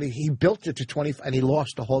lost 20. He built it to 20, and he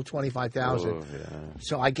lost the whole 25,000. Oh, yeah.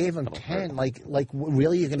 So I gave him 10. Like,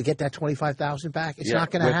 really, you're going to get that 25,000 back? It's Yeah,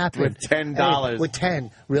 not going to happen. with $10. With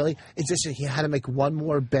 10, really? It's just he had to make one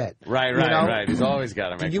more bet. Right. You know? Right. He's always got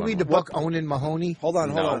to make. Did you one read the more. book Onan Mahoney? Hold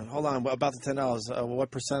on. No. About the $10,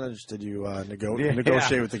 what percentage did you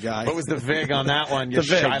negotiate with the guy? What was the vig on that one? The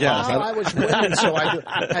vig, Shylock? yes. I was winning, so I do.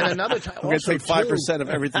 And another time, I'm going to also, take 5% of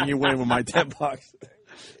everything you win with my $10.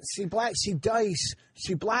 See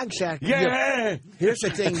blackjack. Yeah. Here's the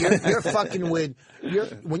thing: you're fucking with.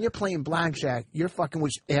 When you're playing blackjack, you're fucking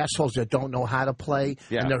with assholes that don't know how to play,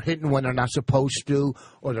 Yeah. and they're hitting when they're not supposed to,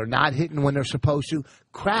 or they're not hitting when they're supposed to.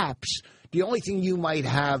 Craps. The only thing you might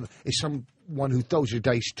have is someone who throws your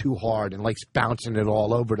dice too hard and likes bouncing it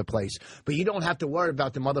all over the place. But you don't have to worry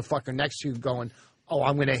about the motherfucker next to you going, oh,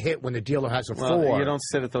 I'm going to hit when the dealer has a 4. Well, you don't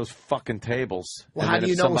sit at those fucking tables. Well, And how then do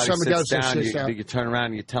you if know when somebody else sits sits down? You turn around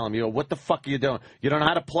and you tell them, you go, what the fuck are you doing? You don't know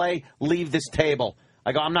how to play? Leave this table.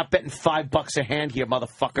 I go, I'm not betting $5 a hand here,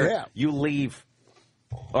 motherfucker. Yeah. You leave.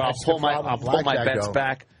 Or I'll pull my bets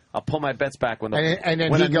back. I'll pull my bets back when and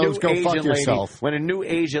then he goes, go fuck yourself. When a new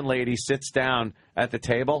Asian lady sits down at the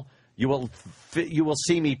table, you will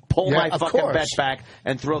see me pull my fucking bet back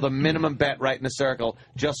and throw the minimum bet right in the circle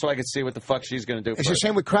just so I can see what the fuck she's going to do. It's the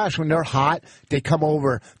same with Crash. When they're hot, they come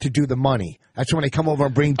over to do the money. That's when they come over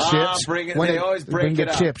and bring chips. They always bring the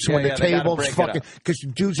chips. When the table's fucking, because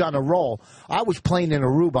the dude's on a roll. I was playing in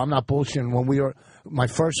Aruba. I'm not bullshitting. When we were, my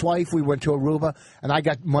first wife, we went to Aruba, and I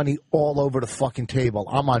got money all over the fucking table.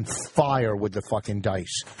 I'm on fire with the fucking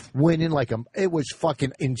dice. Winning it was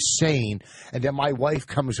fucking insane. And then my wife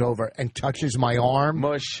comes over and touches my arm.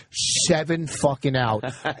 Mush. 7 fucking out.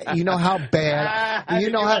 You know how bad.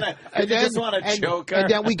 You know how. And then, just want to choke her. And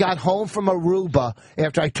then we got home from Aruba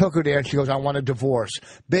after I took her there, and she goes, I want a divorce.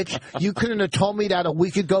 Bitch, you couldn't have told me that a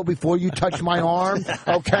week ago before you touched my arm,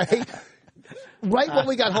 okay? Right when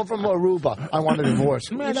we got home from Aruba, I want a divorce.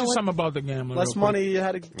 Let me ask you something about the gambling. Less money you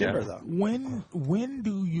had to give her, though. When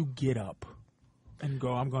do you get up and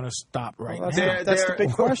go, I'm going to stop now? That's the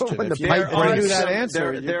big question. When if the pipe you breaks. knew that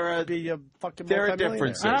answer, there are be a fucking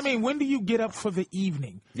differences. I mean, when do you get up for the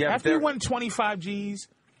evening? Yeah, After you win 25 G's,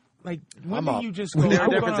 like, when do you just go, There are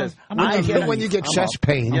differences. When you get chest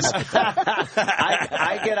pains.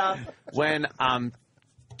 I get up when I'm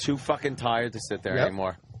too fucking tired to sit there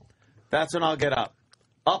anymore. That's when I'll get up.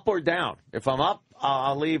 Up or down. If I'm up,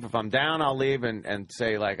 I'll leave. If I'm down, I'll leave and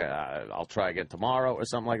say, like, I'll try again tomorrow or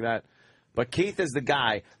something like that. But Keith is the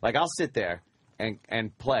guy. Like, I'll sit there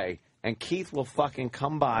and play, and Keith will fucking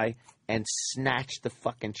come by and snatch the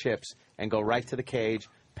fucking chips and go right to the cage,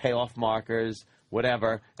 pay off markers,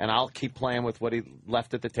 whatever, and I'll keep playing with what he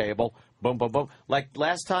left at the table. Boom, boom, boom. Like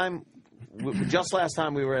last time, just last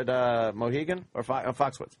time we were at Mohegan or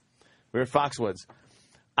Foxwoods. We were at Foxwoods.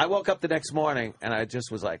 I woke up the next morning and I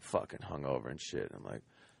just was like fucking hungover and shit.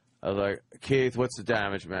 I was like, Keith, what's the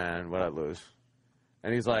damage, man? What'd I lose?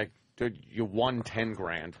 And he's like, dude, you won 10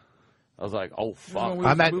 grand. I was like, oh, fuck.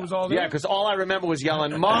 Yeah, because all I remember was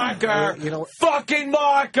yelling, marker! Fucking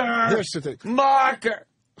marker! Here's the thing. Marker!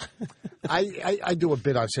 I do a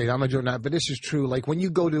bit on saying I'm not doing that, but this is true. Like when you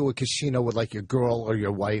go to a casino with like your girl or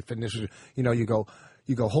your wife, and this is, you go,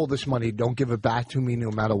 hold this money, don't give it back to me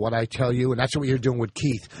no matter what I tell you, and that's what you're doing with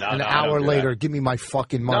Keith. An hour later, give me my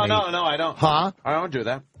fucking money. No, I don't. Huh? I don't do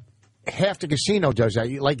that. Half the casino does that.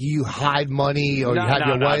 You hide money, or you have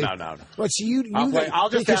your wife. No. But see, I'll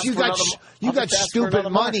just because ask you for got another, you got stupid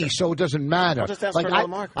money, so it doesn't matter. I'll just ask for another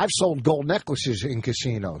marker. I've sold gold necklaces in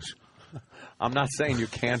casinos. I'm not saying you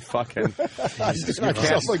can't fucking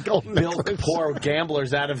bilk poor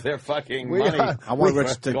gamblers out of their fucking money. I want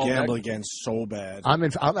Rich to gamble again so bad. I'm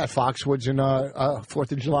at Foxwoods in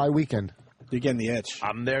 4th of July weekend. You're getting the itch.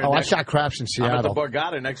 I'm there. I shot craps in Seattle. I'm at the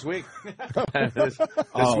Borgata next week.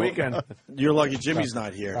 this weekend. You're lucky Jimmy's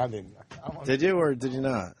not here. Did you or did you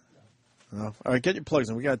not? No. All right, get your plugs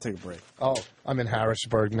in. We got to take a break. Oh, I'm in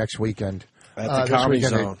Harrisburg next weekend. At the Comedy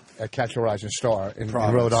Zone. At Catch a Rising Star in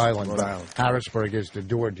Rhode Island. Harrisburg is the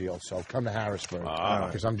door deal, so come to Harrisburg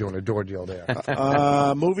because I'm doing a door deal there.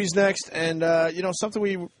 Movies next, and something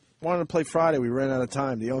we wanted to play Friday. We ran out of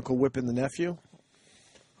time. The Uncle Whipping the Nephew.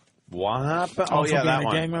 What happened? Oh, yeah, that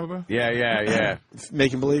one. Gang member? Yeah.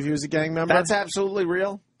 Making believe he was a gang member? That's absolutely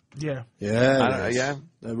real? Yeah. Yeah.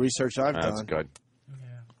 The research I've done. That's good.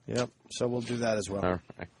 Yep. So we'll do that as well. All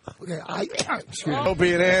right. Okay,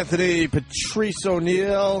 Opie and Anthony, Patrice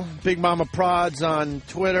O'Neill, Big Mama Prods on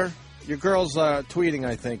Twitter. Your girl's tweeting,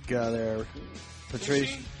 I think, there,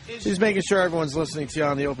 Patrice. She's making sure everyone's listening to you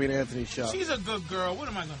on the Opie and Anthony show. She's a good girl. What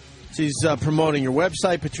am I going to do? She's promoting your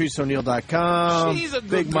website, PatriceO'Neill.com. She's a good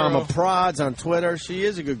Big girl. Mama Prods on Twitter. She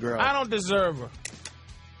is a good girl. I don't deserve her.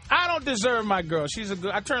 I don't deserve my girl.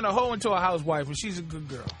 I turned a hoe into a housewife, and she's a good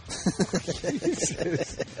girl.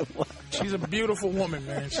 She's a beautiful woman,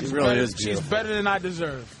 man. She really is beautiful. She's better than I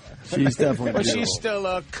deserve. She's definitely But beautiful. she's still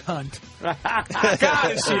a cunt.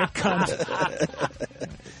 God, is she a cunt.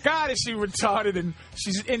 God, is she retarded, and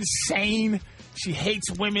she's insane. She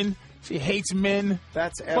hates women. She hates men.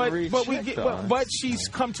 That's every chick, though. But she's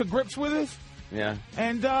come to grips with it. Yeah.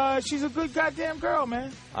 And she's a good goddamn girl,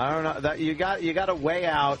 man. I don't know. That you got to weigh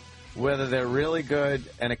out whether they're really good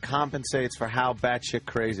and it compensates for how batshit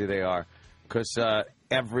crazy they are. Because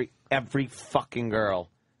every fucking girl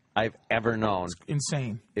I've ever known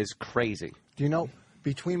insane is crazy. Do you know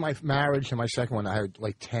between my marriage and my second one, I had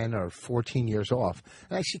like 10 or 14 years off.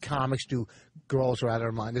 And I see comics do girls are out of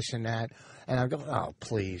their mind, this and that. And I go, oh,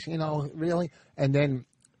 please, really? And then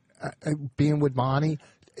being with Bonnie,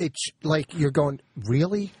 it's like you're going,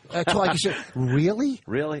 really? That's all I can say. Really?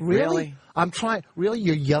 Really? I'm trying. Really?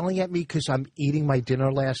 You're yelling at me because I'm eating my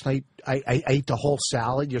dinner last night? I ate the whole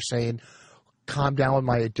salad. You're saying, calm down with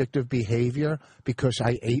my addictive behavior because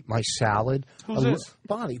I ate my salad. Who's this?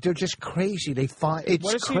 Bonnie. They're just crazy. It's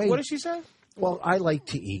crazy. What did she say? Well, I like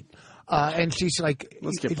to eat. And she's like...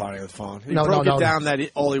 Let's get Bonnie on the phone. He No, broke no, it no. down that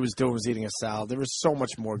all he was doing was eating a salad. There was so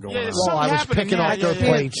much more going on. Well, I was picking off their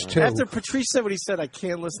plates, too. After Patrice said what he said, I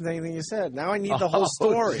can't listen to anything you said. Now I need the whole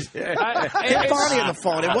story. Get It's- Bonnie on the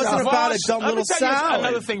phone. It wasn't about a dumb little Let me tell you salad.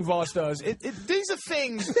 another thing Voss does. These are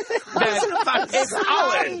things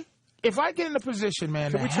that if I get in a position,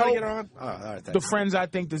 man, Can we to try to help get her on? Oh, all right, the thanks. friends I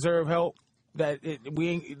think deserve help, that we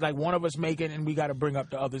ain't, like one of us make it and we got to bring up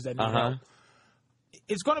the others that need help.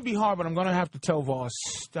 It's going to be hard, but I'm going to have to tell Voss,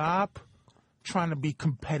 stop trying to be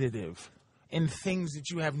competitive in things that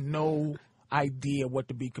you have no idea what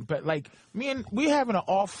to be competitive. Like we having an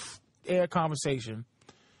off-air conversation,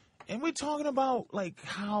 and we're talking about like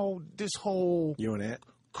how this whole You and Ant?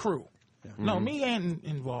 crew. No, me and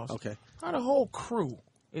Voss. Okay. How the whole crew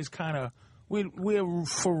is kind of we're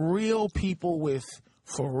for real people with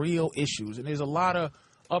for real issues, and there's a lot of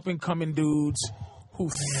up and coming dudes who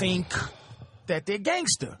think that they're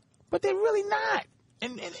gangster, but they're really not.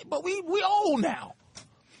 But we old now.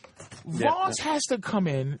 Voss has to come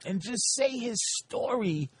in and just say his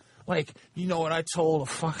story, like, you know what I told a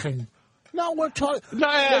fucking. No, we're talking. No,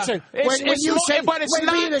 yeah. Listen, It's when you more, say, but it's wait,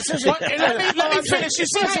 not. this isn't- Let me finish. You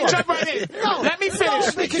see, I jump right in. No, let me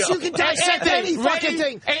finish. no, because you can dissect Anthony, any fucking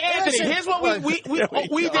thing. Hey, Anthony, Listen. here's what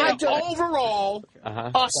we did an overall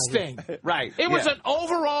us thing. Right. It was an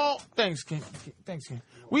overall. Thanks, Ken.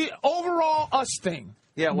 We overall us thing.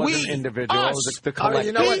 Yeah, it wasn't individual. It was the collective.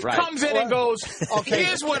 you know what? He comes in and goes, Okay.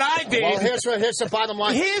 here's what I did. Well, here's the bottom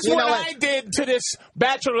line. Here's You what know I did to this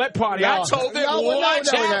bachelorette party. I told them, no, watch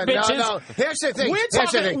out, bitches. No. Here's the thing. We're Here's the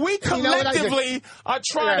talking, thing. we You know what I did? collectively are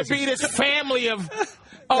trying to be this family of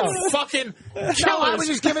fucking killers. No, I was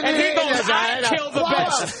just giving and you he goes, the- I kill the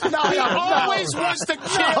best. No, He no. always wants to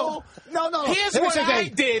kill. No. Here's what I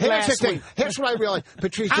did last week. Here's what I realized.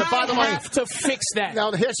 Patrice, the I bottom line. have to fix that.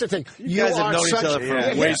 Now, here's the thing. You guys have are known each such, other for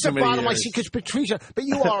way here's too the many bottom line. years. See, because Patrice, but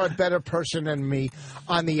you are a better person than me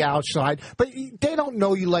on the outside. But they don't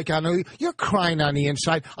know you like I know you. You're crying on the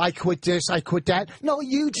inside. I quit this. I quit that. No,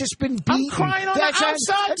 you just been beaten. I'm crying on the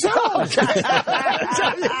outside, too. Okay.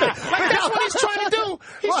 Like, that's what he's trying to do.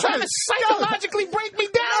 He's trying to psychologically break me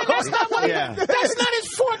down. That's not what that's not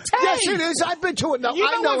his forte. Yes, it is. I've been to enough. You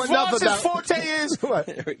I know know what enough Voss's about forte is? What?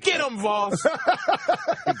 Get him, Voss.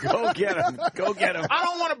 Go get him. Go get him. I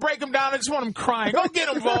don't want to break him down. I just want him crying. Go get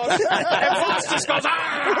him, Voss. And Voss just goes,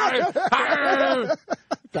 "Arr, arr,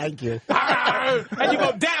 Thank you. arr," and you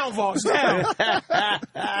go down, Voss, down.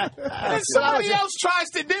 And somebody else tries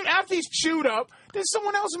to do, after he's chewed up, then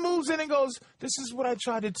someone else moves in and goes, this is what I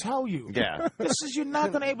tried to tell you. Yeah. You're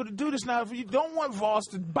not going to be able to do this now. If you don't want Voss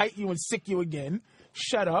to bite you and sick you again,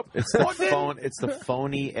 shut up. It's the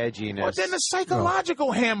phony edginess. Or then the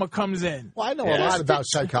psychological hammer comes in. Well, I know a lot about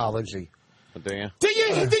psychology. Do you? Do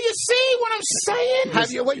you see what I'm saying?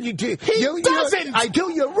 Have you? What you do? He doesn't. I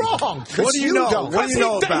do. You're wrong. What do you know? Don't. What do you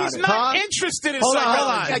know about He's it? not interested in Hold on,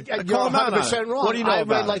 psychology. hold on. You're Call him out on 100% it. wrong. What do you know I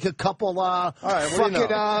about read it? like a couple right, what do you fucking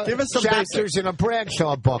know? Give us some chapters basics. in a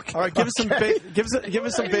Bradshaw book. All right, give us some give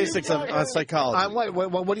us some basics on psychology.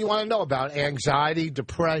 What do you want to know about? Anxiety,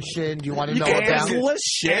 depression? Do you want to know can't about just list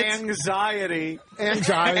shit. Anxiety.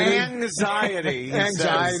 anxiety? Anxiety.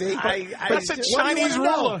 Anxiety. That's a Chinese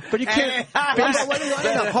ruler. But you can't. What do you want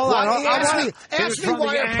to know? Hold on. Ask me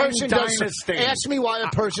why a person does. Dynasty. Ask me why a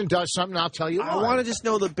person does something. I'll tell you why. I want to just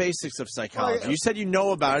know the basics of psychology. You said you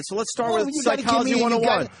know about it, so let's start Well, with you gotta give Psychology me- you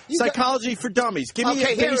 101. gotta- you gotta- Psychology for dummies. Give me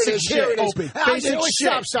Okay, a here it basic is. Here shit, it is. Opie. Ah, Basic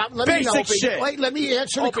shit. Stop. Let me know. Basic shit. Wait, let me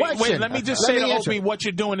answer the Opie, question. wait, let me just say to answer. Opie, what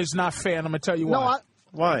you're doing is not fair, and I'm going to tell you why. No,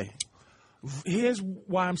 Why? Here's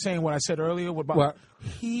why I'm saying what I said earlier. What?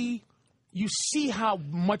 You see how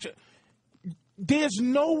much. There's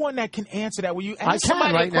no one that can answer that. When you I ask can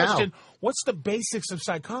somebody right a question, now. what's the basics of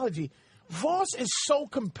psychology? Voss is so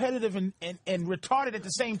competitive and retarded at the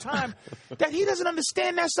same time that he doesn't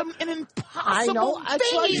understand that's an impossible I know. thing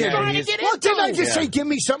That's right. he's trying to get Well, into. didn't I just say give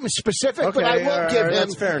me something specific? Okay, but I all won't right, give all right, him.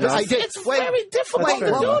 that's fair enough. I did. It's very difficult to do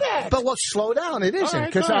that. But look, slow down. It isn't right,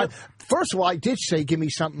 because go ahead. first of all, I did say give me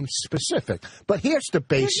something specific. But here's the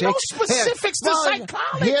basics. There's no specifics to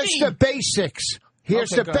psychology. Here's the basics.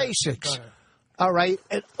 Here's Okay, the go ahead. basics. Go ahead. all right,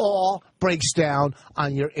 it all breaks down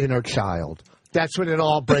on your inner child. That's what it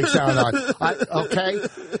all breaks down on. Okay?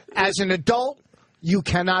 As an adult, you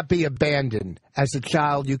cannot be abandoned. As a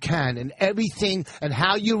child, you can. And everything and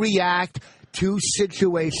how you react to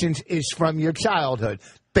situations is from your childhood.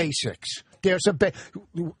 Basics. There's a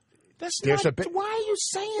Why are you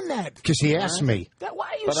saying that? Because he asked me. Why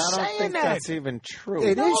are you But I don't saying think that? that's even true.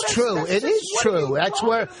 It is true. It is true. That's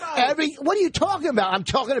where about? what are you talking about? I'm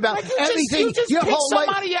talking about Like everything. You just your picked whole some life.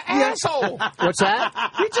 out of your asshole. What's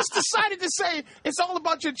that? You just decided to say it's all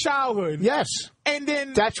about your childhood. Yes. And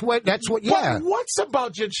then That's what. Yeah. But what's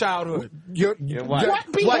about your childhood?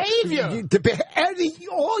 What behavior?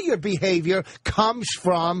 All your behavior comes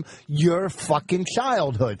from your fucking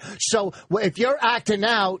childhood. So if you're acting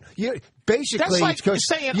out, you basically That's like it's 'cause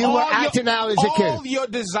saying you were acting out as a kid. All your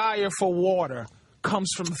desire for water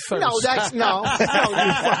comes from thirst. No, that's no.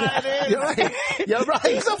 You're right. You're right.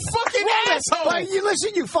 He's a fucking asshole. Wait, you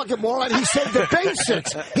listen, you fucking moron. He said the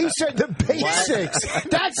basics. He said the basics.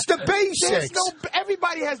 That's the basics.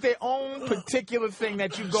 Everybody has their own particular thing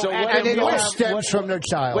that you go at. And it all stems from their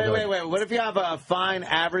childhood. Wait. What if you have a fine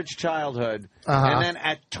average childhood, and then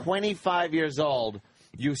at 25 years old,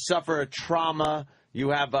 you suffer a trauma, you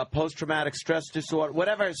have a post-traumatic stress disorder,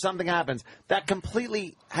 whatever, something happens, that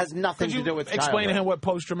completely has nothing to do with childhood. Explain to him what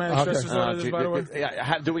post-traumatic stress disorder is, by the way?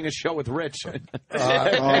 Yeah, doing a show with Rich.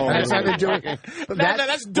 That's nothing to do with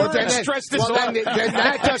that's during stress disorder. Then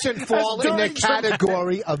that doesn't fall in the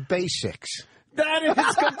category of basics. That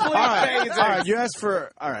is complete All right, you asked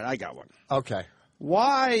for... All right, I got one. Okay.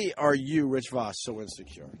 Why are you, Rich Voss, so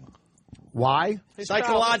insecure? Why?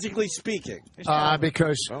 Psychologically speaking.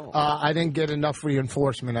 Because I didn't get enough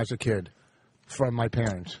reinforcement as a kid from my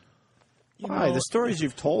parents. Why? The stories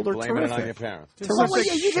you've told are Blame it terrific. on your parents.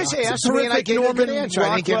 You just asked me and I gave you a good answer.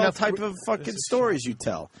 I didn't get enough type of fucking stories you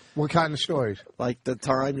tell. What kind of stories? Like the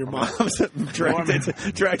time your mom dragged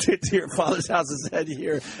it to your father's house and said,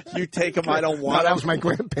 "Here, you take him. I don't want him." That was my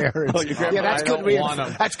grandparents. Oh, your grandparents. Yeah, that's I good. don't want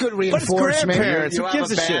 'em. That's good But it's reinforcement. grandparents. You Who have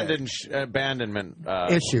gives a shit? abandonment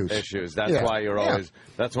Issues. That's Yeah. why you're always.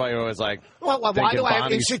 That's why you're always like. Well, why do I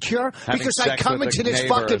have insecure? Because I sex come with into the this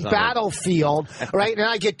neighbor or fucking something. battlefield, right? And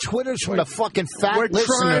I get Twitters from the fucking fat We're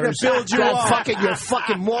trying to listeners. build you that up. fucking your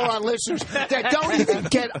fucking moron listeners that don't even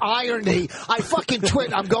get irony. I fucking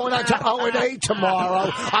tweet. I'm going on to O&A tomorrow.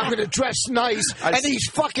 I'm going to dress nice. And these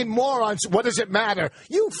fucking morons, what does it matter?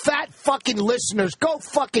 You fat fucking listeners, go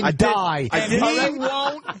fucking die. And he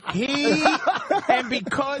won't. And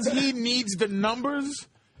because he needs the numbers,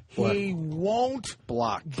 he won't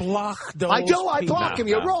Block those I do. I people. block him.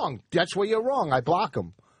 You're wrong. That's where you're wrong. I block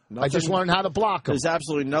him. I just learned how to block them. There's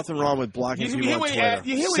absolutely nothing wrong with blocking You people hear on what he Twitter. added?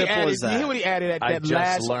 You hear what he Simple added? as that. You hear what he added at I that just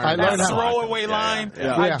last learned that throwaway line?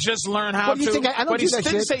 Yeah. I just learned how What do you to. think? I don't but do he that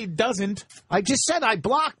didn't shit. say he doesn't. I just said I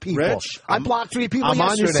block people. Rich, I blocked 3 people I'm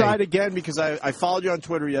yesterday. on your side again because I followed you on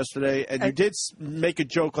Twitter yesterday, and you did make a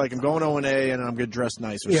joke like I'm going O&A and I'm going to dress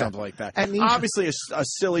nice or something like that. And these- obviously a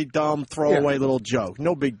silly, dumb, throwaway little joke.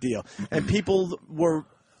 No big deal. And people were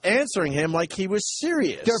answering him like he was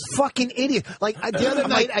serious. They're fucking idiots. Like the other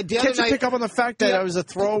night, Can't you pick up on the fact that I was a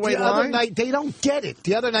throwaway the line? other night, they don't get it.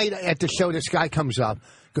 The other night at the show, this guy comes up,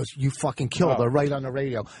 goes, "You fucking killed her right on the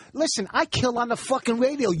radio." Listen, I kill on the fucking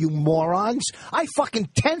radio, you morons. I fucking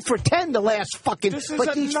 10 for 10 the last fucking. This is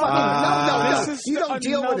But these another- fucking this is You don't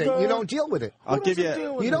deal with it. another- You don't deal with it. I'll give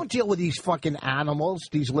you. You don't deal with these fucking animals,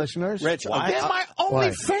 these listeners. Rich, They're my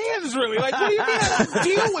only fans, really. Like, what do you mean I don't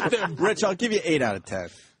deal with them? Rich, I'll give you 8 out of 10.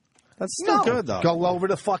 That's still No. good though. Go over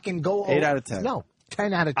the fucking go. 8 out of 10. No,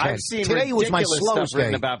 10 out of 10. I've seen Today was my ridiculous slow stuff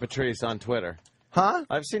written day. about Patrice on Twitter. Huh?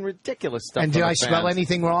 I've seen ridiculous stuff. And from did the I spell fans.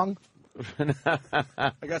 anything wrong? I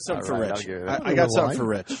got something for All right, I'll Rich. give you that. I got something for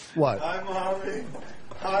Rich. What? Hi, Mommy.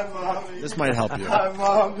 Hi, Mommy. This might help you. Hi,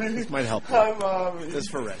 Mommy. This might help you. Hi, Mommy. This is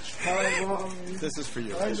for Rich. Hi, Mommy. This is for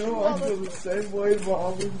you. I know I feel the same way,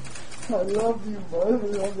 Mommy. I love you, Mother.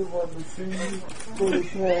 I'm the one to see you for the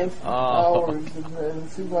past hours, and man, it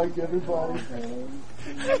seems like everybody's home.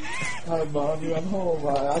 Hi, Mommy. I'm home.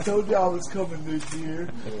 I told you I was coming this year.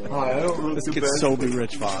 Hi, I don't look This the could best. so be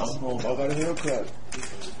Rich Voss. I'm home. I got a haircut.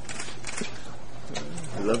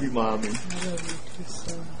 I love you, Mommy. Please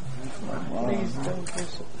don't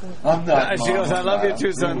disappoint. I'm not. She goes, "I love you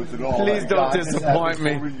too, son. Please don't disappoint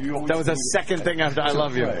me." me. That was the second thing after "I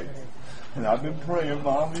love you." And I've been praying,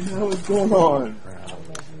 Mommy. What's going on?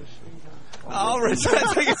 Oh, Rich,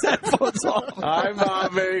 I take his headphones off. Hi,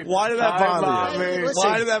 Mommy. Why did that bother you? Listen,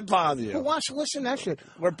 Why did that bother you? Listen to that shit.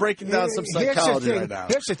 We're breaking down some Here's the psychology thing. right now.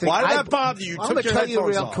 Here's the thing. Why did that bother you? I'm Took going to your tell you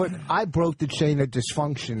headphones real off. quick. I broke the chain of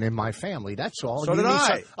dysfunction in my family. That's all. So did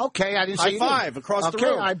I. Okay, I didn't say High you five did. across the Okay,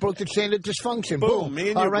 room. I broke the chain of dysfunction. Boom, me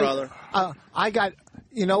and All you, right. brother. I got,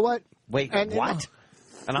 you know what? Wait, what?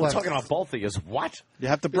 And I'm What? talking about both of you. What? You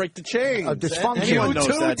have to break the chain. Dysfunction. Anyone You knows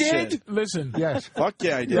two that did? shit. Listen. Yes. Fuck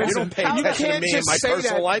yeah, I did. Listen, You don't pay you attention to can't me and just my say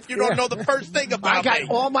personal that. life. You don't know the first thing about I got me.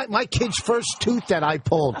 all my kid's first tooth that I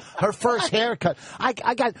pulled. Her first haircut. I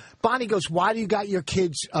got. Bonnie goes, "Why do you got your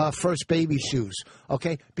kids' first baby shoes?"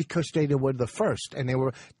 Okay, because they were the first, and they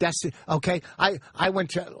were. That's it. Okay. I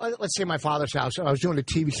went to let's say my father's house. I was doing a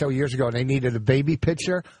TV show years ago, and they needed a baby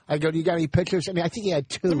picture. I go, "Do you got any pictures?" I mean, I think he had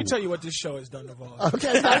two. Let me tell you what this show has done to Voss.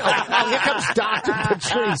 Okay. Here comes Dr.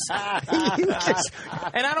 Patrice.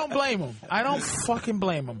 And I don't blame him. I don't fucking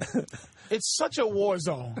blame him. It's such a war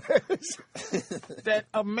zone that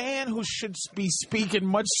a man who should be speaking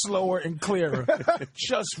much slower and clearer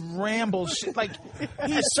just rambles shit. Like,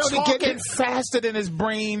 he's talking faster than his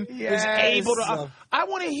brain is able to. I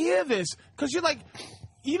want to hear this because you're like,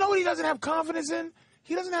 you know what he doesn't have confidence in?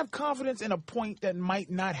 He doesn't have confidence in a point that might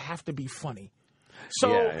not have to be funny. So,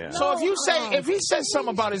 so if he says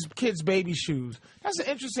something about his kid's baby shoes, that's an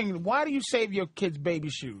interesting. Why do you save your kid's baby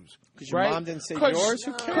shoes? Because your mom didn't save yours?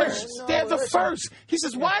 Who cares? They're the first. He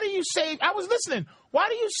says, why do you save? I was listening. Why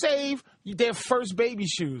do you save their first baby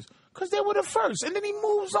shoes? Because they were the first. And then he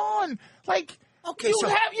moves on. Like, okay,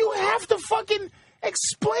 you have to fucking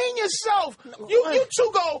explain yourself. You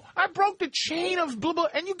two go, I broke the chain of blah, blah,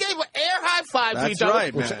 and you gave an air high five to each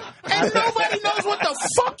other. That's right, man. And nobody knows what the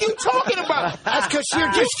fuck you talking about. That's because you're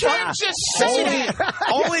You can't just say that.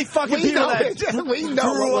 Only fucking people that we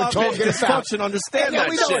know grew what up we're in talking about. dysfunction understand that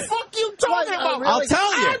What the shit. fuck you talking about? I'll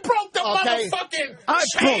tell you. I broke the motherfucking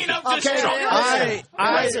chain of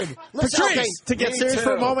destruction. Patrice, to get serious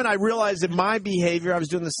for a moment, I realized that my behavior, I was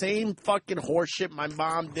doing the same fucking horse shit my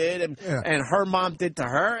mom did and her mom did to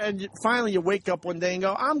her, and finally you wake up one day and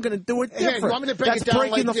go, I'm going to do it different. You want me to break That's it down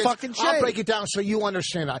breaking like the this? fucking chain. I'll break it down so you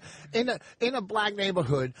understand. In a black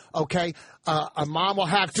neighborhood, okay, a mom will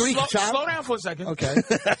have three child. Slow down for a second. Okay.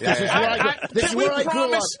 This is where I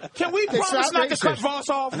grew up. Can we promise not to cut Voss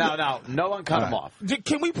off? No one cut him off.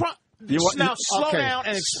 Can we now slow down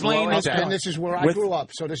and explain this? And this is where I grew up,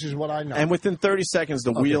 so this is what I know. And within 30 seconds,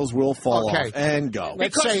 the wheels will fall off and go.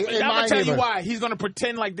 Because say I'm going to tell you why. He's going to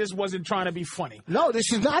pretend like this wasn't trying to be funny. No,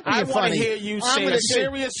 this is not being funny. I want to hear you say a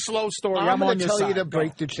serious, slow story. I'm going on to your tell side. you to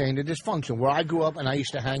break the chain of dysfunction. Where I grew up, and I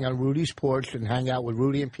used to hang on Rudy's porch and hang out with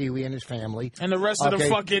Rudy and Pee Wee and his family. And the rest of the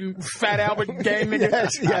fucking Fat Albert gang nigga.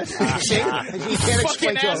 Yes. See? You can't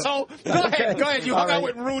fucking asshole. Go ahead. You hung out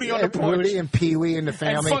with Rudy on the porch. Rudy and Pee Wee and the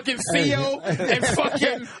family. And fucking Theo. And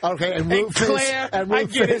fucking and Rufus, Claire, I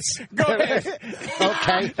get it. Go ahead.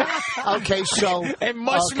 Okay. So and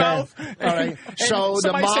Mushmouth. Okay. All right. So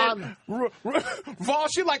the mom,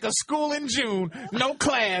 Voss, you like a school in June, no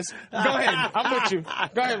class. Go ahead. I'm with you.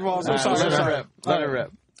 Go ahead, Voss. I'm sorry. Let it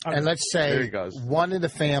rip. And let's say one of the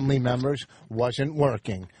family members wasn't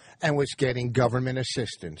working and was getting government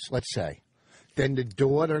assistance. Let's say. Then the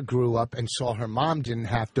daughter grew up and saw her mom didn't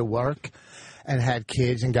have to work and had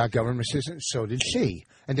kids and got government assistance. So did she.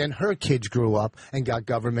 And then her kids grew up and got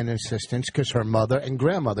government assistance because her mother and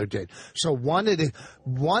grandmother did. So one of the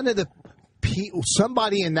people,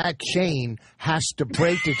 somebody in that chain has to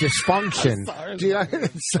break the dysfunction. Do you know,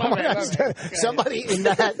 somebody in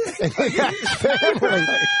that family.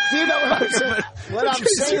 Do you know what I'm saying? What I'm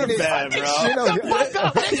saying is, bad, bro. You know,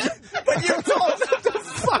 but you're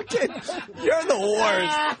you're the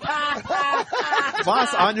worst.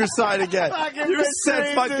 Voss on your side again. You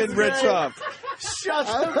set fucking Rich up. Shut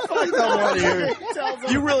the fuck up.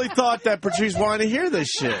 You really thought that Patrice wanted to hear this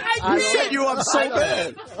shit. I did. Set you up so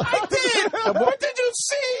bad. I did. What did you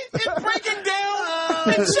see in breaking down?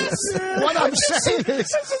 It's just what I'm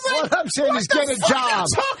saying is get a job.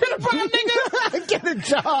 Talking about, nigga. Get a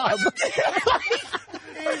job.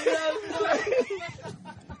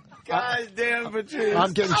 God damn, Patrice.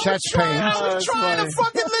 I'm getting chest pain. I was trying to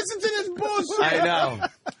fucking listen to this bullshit. I know.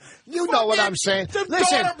 You know what I'm saying. The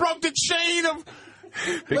Listen. daughter broke the chain of...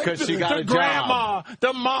 Because she got a grandma, job.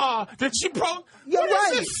 the ma, that she broke. You're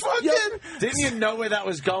right. Is fucking... Didn't you know where that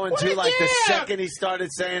was going to? Like the second he started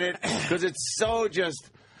saying it? Because it's so just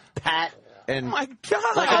pat and... Oh my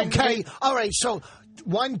God. Okay. All right. So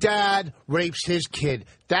one dad rapes his kid.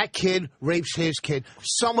 That kid rapes his kid.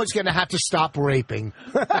 Someone's going to have to stop raping.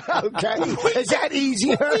 Okay? Is that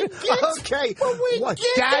easier? Okay.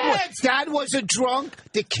 Dad wasn't drunk.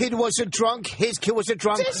 The kid wasn't drunk. His kid wasn't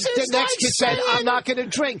drunk. The next kid said, I'm not going to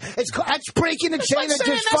drink. That's breaking the chain of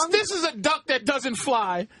dysfunction. This is a duck that doesn't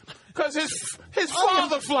fly. Because his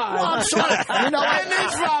father flies. Well, I'm sorry. You know what? And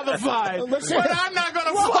his father flies. But I'm not going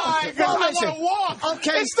to fly because I want to walk.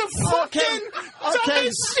 Okay. It's the fucking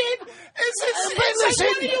dumbest shit. It's like,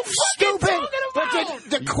 what are you stupid. talking about? But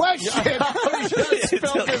the question.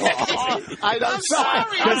 I'm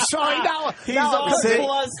sorry.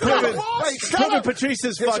 He's proving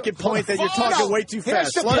Patrice's fucking point that you're talking way too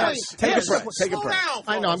fast. Slow down. Take a breath. Take a breath.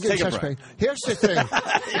 I know. I'm getting such pain. Here's the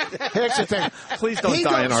thing. Please don't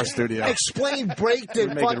die in our studio. Explain, break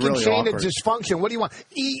the fucking really chain awkward. of dysfunction. What do you want?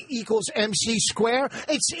 E equals MC square?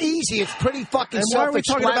 It's easy. It's pretty fucking And why are we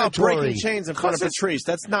talking about breaking self-explanatory. chains in front of Patrice?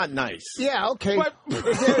 That's not nice. Yeah, okay. But,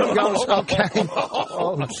 there you go. Okay. Wait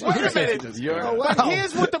a minute.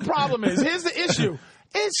 Here's what the problem is. Here's the issue.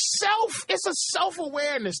 It's a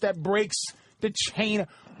self-awareness that breaks the chain.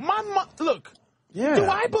 Look. Yeah. Do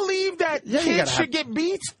I believe that you kids gotta should get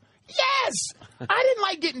beat? Yes. I didn't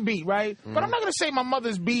like getting beat, right? But I'm not going to say my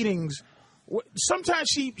mother's beatings. Sometimes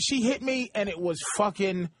she hit me and it was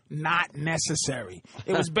fucking not necessary.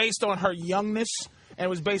 It was based on her youngness and it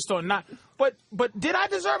was based on not. But did I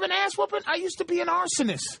deserve an ass whooping? I used to be an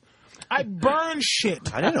arsonist. I burn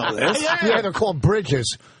shit. I didn't know this. Yeah, they're called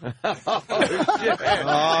bridges. It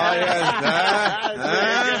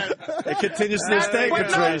continues to this day,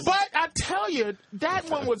 Patrice. But I tell you, that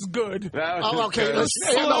one was good. Okay, let's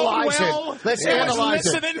analyze it. Let's analyze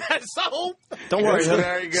it. So, Don't worry.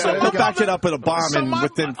 Very good. He'll back it up with a bomb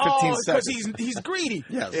within 15 seconds. Because he's greedy.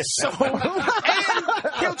 Yes. So, and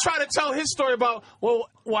he'll try to tell his story about, well,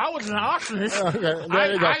 I was an arsonist. Okay,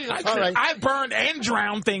 there you go. I burned and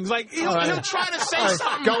drowned things. Like, he'll try to say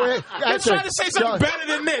something. He'll try to say something better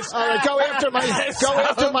than this. All right, go after my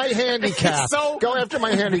handicap. Go after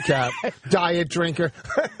my handicap. Diet drinker.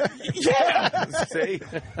 Yeah. See?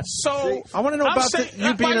 So I want to know about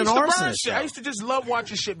you being an arsonist. I used to just love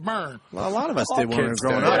watching shit burn. Well, a lot of us did when we were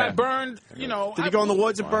growing But up. I burned, Did you go in the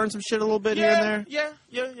woods and burn some shit a little bit here and there?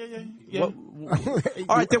 Yeah.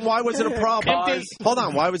 All right, then why was it a problem? Empty. Hold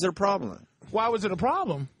on, why was it a problem then? Why was it a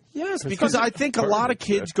problem? Yes, because I think a lot of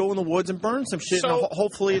kids go in the woods and burn some shit, and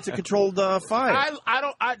hopefully it's a controlled fire.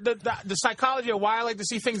 The psychology of why I like to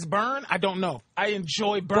see things burn, I don't know. I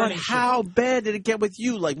enjoy burning. But how bad did it get with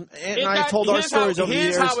you? Like, Aunt and I told our stories over the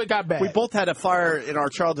years. Here's how it got bad. We both had a fire in our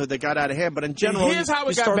childhood that got out of hand, but in general, here's how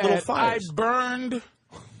it got start little bad. fires. I burned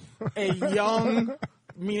a young,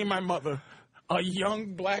 me and my mother, a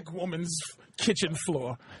young black woman's kitchen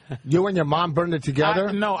floor. You and your mom burned it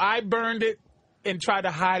together? No, I burned it and tried to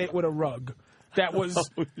hide it with a rug. That was,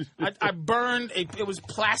 I burned, it was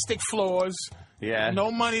plastic floors. Yeah. No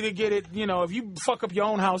money to get it. You know, if you fuck up your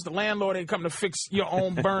own house, the landlord ain't come to fix your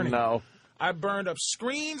own burning. No. I burned up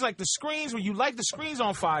screens, like the screens, when you light the screens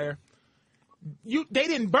on fire, they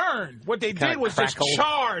didn't burn. What they did was just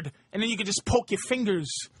charred, and then you could just poke your fingers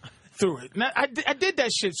through it. And I did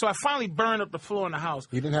that shit, so I finally burned up the floor in the house.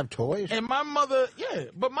 You didn't have toys? And my mother,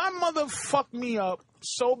 but my mother fucked me up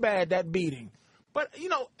so bad, that beating. But, you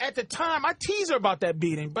know, at the time, I tease her about that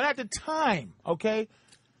beating, but at the time, okay,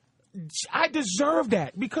 I deserved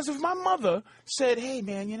that. Because if my mother said, hey,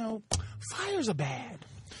 man, you know, fires are bad.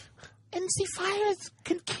 And see, fires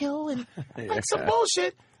can kill and like some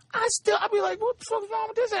bullshit. I'd be like, what the fuck is wrong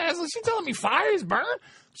with this ass? She telling me fires burn?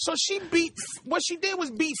 So what she did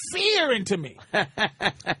was beat fear into me.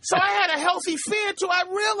 So I had a healthy fear till I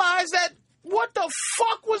realized that, what the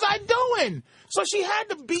fuck was I doing? So she had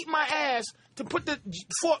to beat my ass to put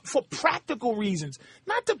for practical reasons,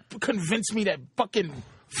 not to convince me that fucking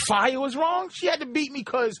fire was wrong. She had to beat me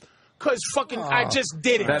because fucking I just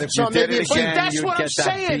did it. That if you did it again, that's you'd what get I'm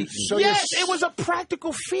that saying. beaten. So yes, it was a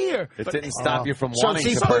practical fear. It didn't stop you from So wanting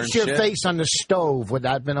if she to burn puts your shit. face on the stove, would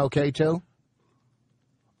that have been okay too?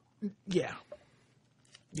 Yeah.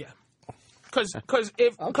 Because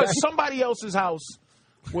somebody else's house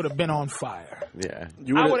would have been on fire. Yeah.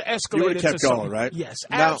 I would have escalated. You would have kept to going, something. right? Yes,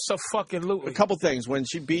 Now, absolutely. a couple things. When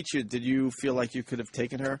she beat you, did you feel like you could have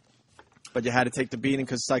taken her? But you had to take the beating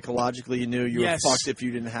because psychologically you knew you were fucked if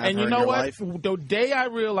you didn't have her in your life? And you know what? The day I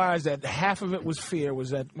realized that half of it was fear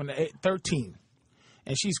was that when 13.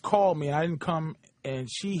 And she's called me and I didn't come, and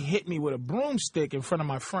she hit me with a broomstick in front of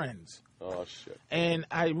my friends. Oh, shit. And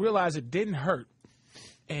I realized it didn't hurt.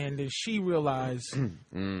 And then she realized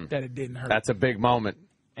that it didn't hurt. That's a big moment.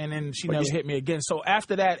 And then she never hit me again. So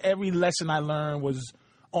after that, every lesson I learned was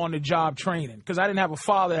on the job training because I didn't have a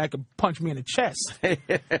father that could punch me in the chest.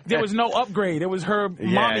 There was no upgrade. It was her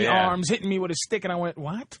mommy arms hitting me with a stick, and I went,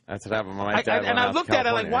 "What?" That's what happened with my dad. And I looked at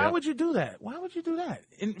her like, "Why yeah. would you do that? Why would you do that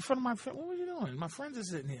in front of my friend? What were you doing? My friends are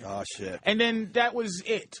sitting here." Oh shit! And then that was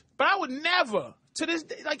it. But I would never, to this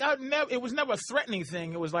day, like it was never a threatening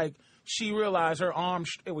thing. It was like she realized her arm,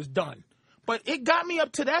 it was done. But it got me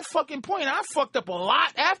up to that fucking point. I fucked up a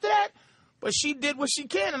lot after that. But she did what she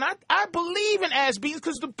can, and I believe in ass beatings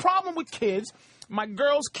because the problem with kids, my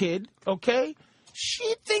girl's kid, okay,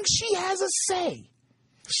 she thinks she has a say.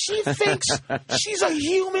 She thinks she's a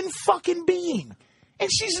human fucking being, and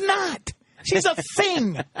she's not. She's a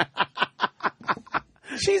thing.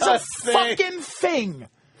 She's a fucking thing,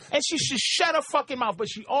 and she should shut her fucking mouth. But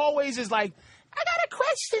she always is like, I got a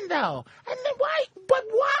question though, and then why? But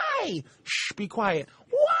why? Shh, be quiet.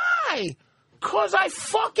 Why? Because I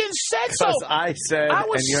fucking said so. Because I said, I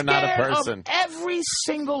was and you're not a person. Of every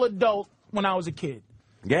single adult when I was a kid.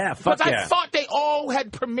 Yeah, fuck Because yeah. I thought they all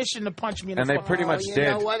had permission to punch me in the And they fucking pretty much You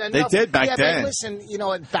did. know what? They did back then. But listen, you know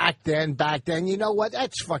what? Back then, you know what?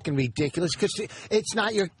 That's fucking ridiculous because it's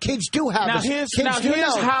not your kids do have. Now here's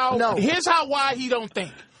why he don't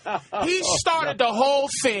think. He started the whole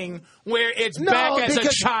thing where it's back as a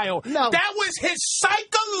child. No. That was his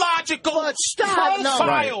psychological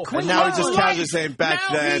profile. And now he just casually saying back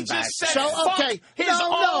now then. He just said, So okay, his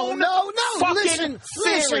no. fucking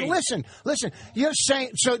theory. Listen. You're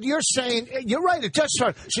saying you're right. It does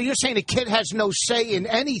start. So you're saying the kid has no say in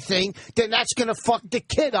anything. Then that's gonna fuck the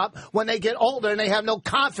kid up when they get older and they have no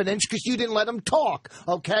confidence because you didn't let them talk.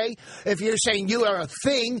 Okay, if you're saying you are a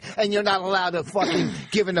thing and you're not allowed to fucking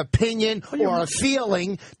give an opinion or a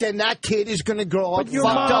feeling, then that kid is going to grow up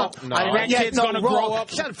fucked up. No. That kid's going to grow up.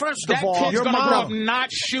 First That of all, kid's your going to grow up mom.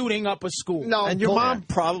 not shooting up a school. No, And your mom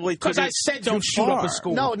probably took because I said don't shoot up a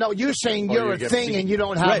school. No, you're saying you're you a get thing beat. and you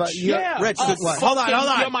don't have Rich, Rich, hold on.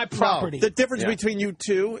 You're my property. The difference between you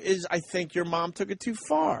two is I think your mom took it too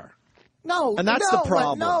far. No, And that's the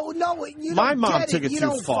problem. No, you My don't mom get took it you too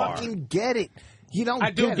don't far. fucking get it. You don't.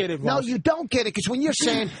 I do get it, No, Ross. you don't get it because when you're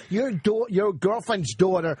saying your girlfriend's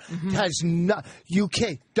daughter has no, you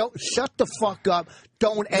can't. Don't shut the fuck up.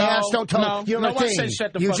 Don't ask. Don't tell. No, you're no a one thing. said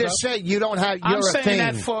shut the you fuck just up. said you don't have. You're I'm a saying thing.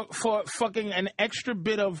 that for fucking an extra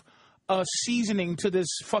bit of seasoning to this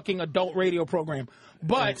fucking adult radio program.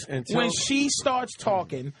 But when she starts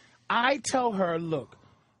talking, I tell her, look,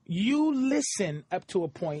 you listen up to a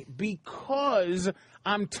point because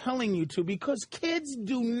I'm telling you to, because kids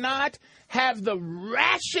do not have the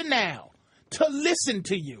rationale to listen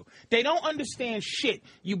to you. They don't understand shit.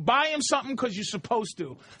 You buy them something because you're supposed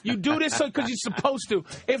to. You do this because you're supposed to.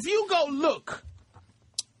 If you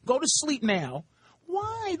go to sleep now,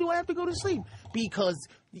 why do I have to go to sleep? Because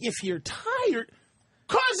if you're tired,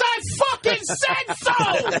 because I fucking said so!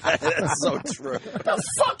 That's so true. The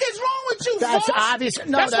fuck is wrong with you, That's folks? obvious.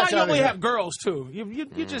 No, that's why you only obvious. have girls, too.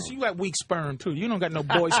 You got weak sperm, too. You don't got no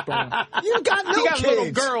boy sperm. You got no You got kids.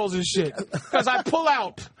 little girls and shit. Because I pull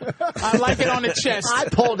out. I like it on the chest. I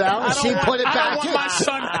pulled out. And she put it back in.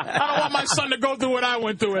 I don't want my son to go through what I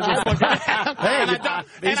went through as a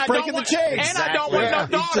fucking... He's breaking the chains. And I don't want no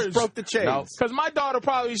He daughters. just broke the chains. Because my daughter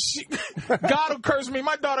probably... God will curse me.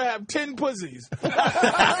 My daughter have 10 pussies.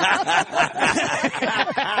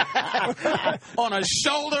 On her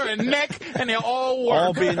shoulder and neck, and they all work.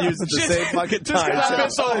 All being used at the same fucking Just time. because I've been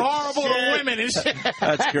so horrible to women and shit.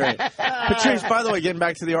 That's great. Patrice, by the way, getting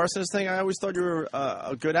back to the arsonist thing, I always thought you were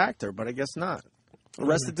a good actor, but I guess not.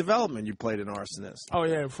 Arrested Development, you played an arsonist. Oh,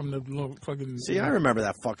 yeah, from the little fucking... See, I remember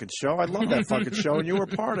that fucking show. I love that fucking show, and you were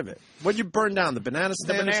part of it. What'd you burn down? The banana The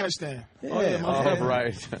stand? or banana something? stand. Yeah. Oh,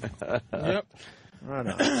 right. Yep. I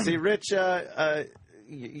don't know. See, Rich,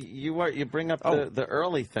 you bring up the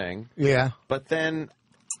early thing, Yeah. but then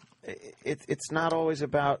it's not always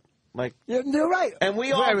about like. You're right. And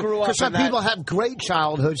we all grew up because some in that- people have great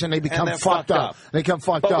childhoods and they become they're fucked up. They become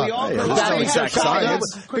fucked But up. we all grew up That in is that their childhood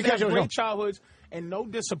science. Because because great childhoods and no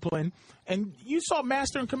discipline. And you saw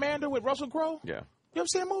Master and Commander with Russell Crowe? Yeah. You ever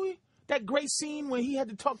see that movie? That great scene where he had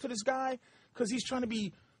to talk to this guy because he's trying to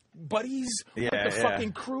be buddies with the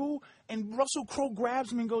fucking crew. And Russell Crowe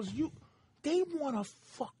grabs him and goes, they want a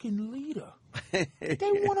fucking leader. They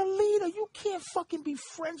want a leader. You can't fucking be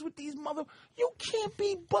friends with these You can't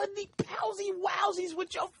be buddy palsy wowsies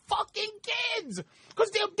with your fucking kids.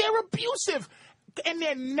 Because they're abusive. And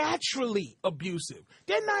they're naturally abusive.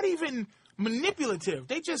 They're not even manipulative.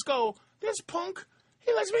 They just go, this punk,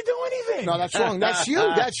 He lets me do anything. No, that's wrong. That's you.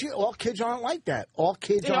 That's you. All kids aren't like that. All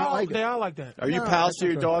kids aren't like that. They are like that. Are you pals to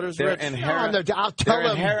your daughters, They're Rich? I'll tell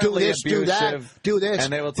them, do this, do that, do this.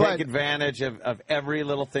 And they will take advantage of every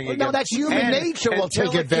little thing you No, that's human nature will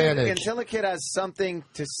take advantage. Until a kid has something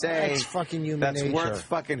to say That's fucking human nature. worth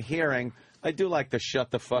fucking hearing, I do like to shut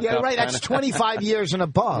the fuck up. Yeah, right. That's 25 years and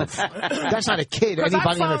above. That's not a kid.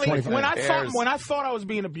 Anybody under 25. When I thought I was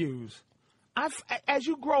being abused, as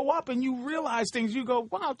you grow up and you realize things, you go,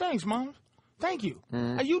 wow, thanks, Mom. Thank you.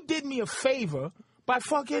 And you did me a favor by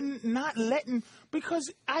fucking not letting,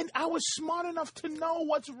 because I was smart enough to know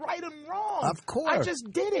what's right and wrong. Of course. I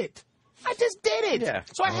just did it. Yeah.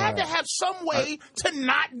 So I had to have some way to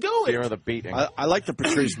not do it. Fear of the beating. I like the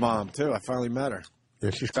Patrice mom, too. I finally met her. Yeah,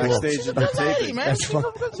 she's cool. Backstage at the taping. Man.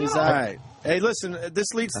 She's all right. Hey, listen,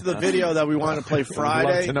 this leads to the video that we want to play Friday.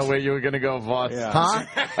 I'd love to know where you were going to go, Voss. Yeah. Huh?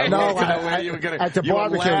 At the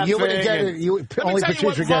barbecue. You wouldn't get it. Only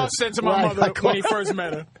Patrice would get it. Voss said to my mother when he first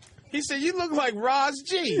met her. He said, "You look like Roz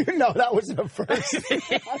G." No, that wasn't the first.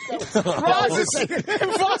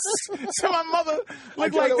 Voss said my mother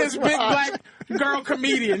looked like this big black girl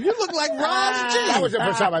comedian. You look like Roz G. That was the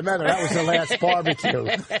first time I met her. That was the last barbecue.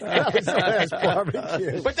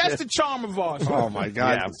 But that's the charm of Voss. Oh, my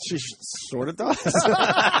God. Yeah. She sort of does.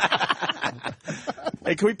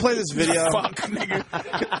 Hey, can we play this video? Fuck, nigga.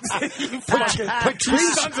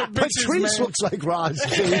 Patrice looks like Roz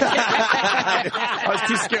G. I was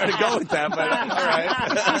too scared to go with that, but all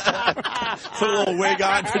right. Put a little wig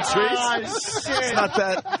on, Patrice. It's not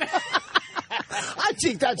that. I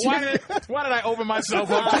think that's why did I open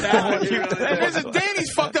myself up to that one? And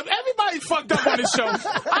Danny's fucked up. Everybody's fucked up on this show.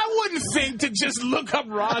 I wouldn't think to just look up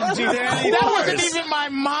Ron G. That wasn't even my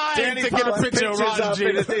mind Danny to get a picture of Ron G.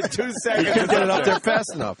 In 2 seconds. You get it up there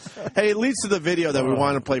fast enough. Hey, it leads to the video that we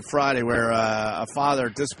want to play Friday where a father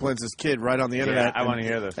disciplines his kid right on the internet. I want to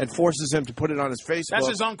hear this. And forces him to put it on his Facebook. That's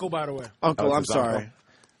his uncle, by the way. Uncle, I'm sorry.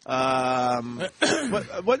 What's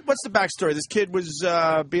the backstory? This kid was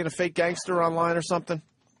being a fake gangster online or something?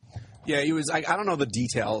 Yeah, he was. I don't know the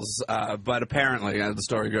details, but apparently, as the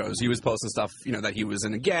story goes, he was posting stuff, that he was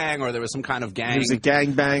in a gang or there was some kind of gang. He was a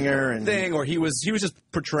gangbanger and thing, or he was just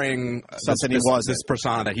portraying something he wasn't. This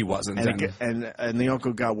persona that he wasn't. And the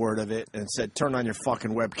uncle got word of it and said, "Turn on your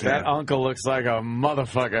fucking webcam." That uncle looks like a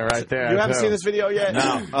motherfucker right there. You haven't seen this video yet?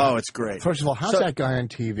 No. Oh, it's great. First of all, how's that guy on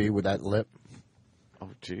TV with that lip? Oh,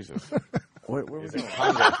 Jesus. Where was he?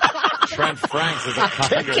 Trent Franks is a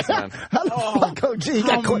congressman.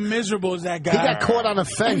 How miserable is that guy? He got caught on a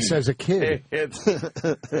fence as a kid.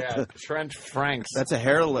 Trent Franks. That's a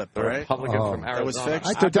hair lip, right? Republican from Arizona. That was fixed?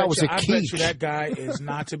 I thought that was a I bet quiche. you that guy is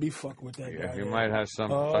not to be fucked with that guy. You might have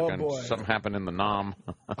something happen in the nom.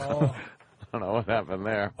 I don't know what happened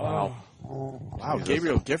there. Wow. Wow,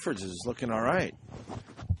 Gabriel Giffords is looking all right.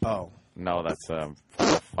 Oh. No, that's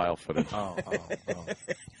file footage. Oh.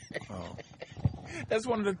 That's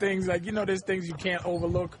one of the things, there's things you can't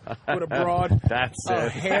overlook with a broad. That's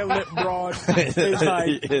it. Hair lip broad. It's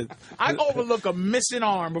like, I overlook a missing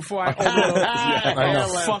arm before I overlook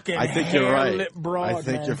a fucking I think you're right. lip broad. I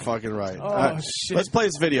think you're fucking right. Oh, shit. Let's play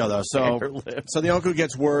this video, though. So the uncle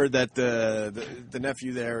gets word that the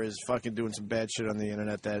nephew there is fucking doing some bad shit on the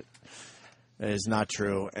internet that is not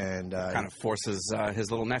true, and kind of forces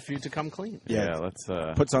his little nephew to come clean. Yeah, let's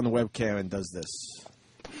puts on the webcam and does this.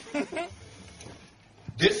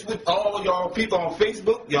 This with all y'all people on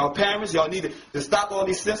Facebook, y'all parents, y'all need to stop all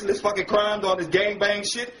these senseless fucking crimes, all this gangbang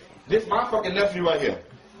shit. This my fucking nephew right here.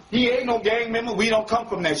 He ain't no gang member. We don't come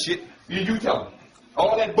from that shit. You tell him.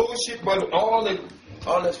 All that bullshit, but all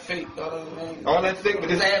that's fake. All that fake, but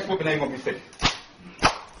this ass whooping ain't gonna be fake.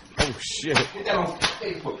 Oh shit. Get that on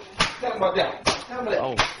Facebook. Tell him about that. Tell him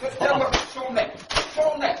about that. Tell him about that. Show him that. Show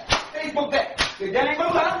him that. Facebook that. The gang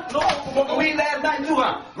member, huh? No, smoking weed last night too,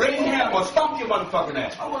 huh? Raise your hand or stomp your motherfucking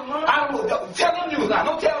ass. I wasn't lying. Tell them you was lying.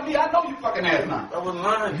 Don't tell me. I know you fucking ass now. I wasn't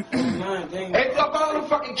lying. Hey, fuck all the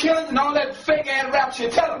fucking killings and all that fake ass rap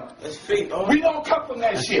shit. Tell them. That's fake. We don't come from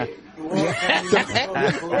that shit. They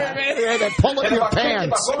pull up your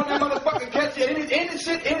pants. If I go in that motherfucking catch you, any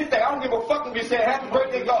shit, anything, I don't give a fuck if you say happy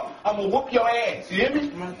birthday, God. I'm gonna whoop your ass. You hear me?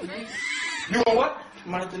 You gonna what?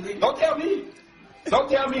 Don't tell me. Don't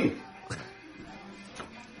tell me.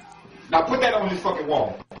 Now put that on this fucking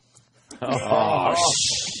wall.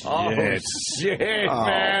 Shit,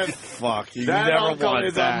 man. Fuck. You That never uncle want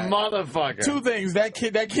is that. a motherfucker. Two things. That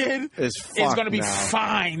kid is going to be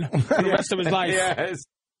fine for the rest of his life. Yes.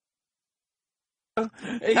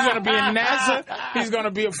 He's going to be in NASA. He's going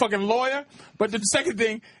to be a fucking lawyer. But the second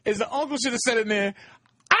thing is the uncle should have said in there,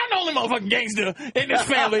 I the only motherfucking gangster in this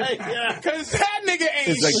family. Because that nigga ain't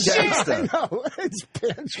He's a shit. gangster. No, it's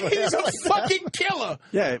pants. He's a fucking killer.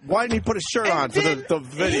 Yeah, why didn't he put a shirt on for the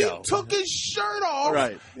video? He took his shirt off.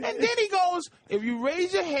 Right. And then he goes, if you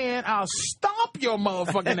raise your hand, I'll stomp your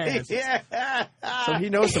motherfucking ass. So he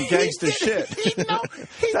knows some gangster shit.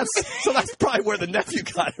 That's probably where the nephew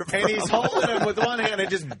got it from. And he's holding him with one hand and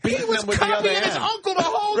just beating him with the other copying his hand. uncle the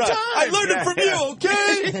whole Right. time. I learned it from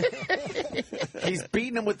you, okay? He's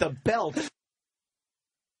beating him with the belt.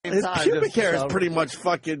 His pubic hair is pretty much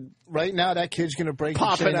fucking Right now, that kid's going to break the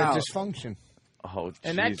Popping chain of out. dysfunction. Oh,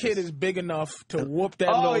 And that Jesus. kid is big enough to whoop that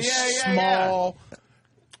Oh, little yeah, yeah, small,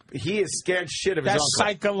 He is scared shit of his that uncle.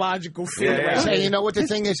 psychological fear. Yeah, right yeah. there. Hey, you know what the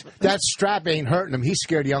thing is? That strap ain't hurting him. He's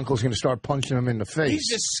scared the uncle's going to start punching him in the face. He's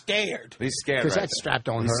just scared. He's scared. Because Right that strap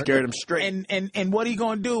don't He hurt. scared him straight. And what he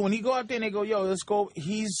gonna do when he go up there and they go, yo, let's go?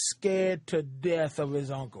 He's scared to death of his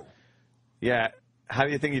uncle. Yeah. How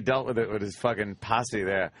do you think he dealt with it with his fucking posse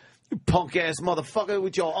there? You punk ass motherfucker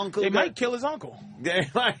with your uncle. They might kill his uncle. They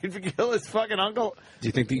might kill his fucking uncle. Do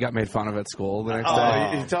you think he got made fun of at school the next Oh,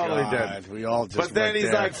 day? he totally God, did. we all just But then went he's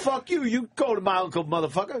there. like, fuck you. You go to my uncle,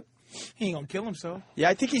 motherfucker. He ain't gonna kill himself. Yeah,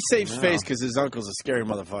 I think he saves face because his uncle's a scary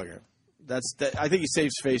motherfucker. I think he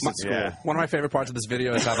saves face at school. Yeah. One of my favorite parts of this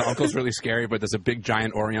video is how the uncle's really scary, but there's a big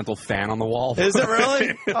giant oriental fan on the wall. Is it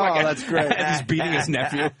really? Oh, that's great. And he's beating his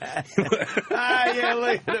nephew. Yeah,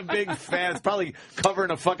 look at a big fan. It's probably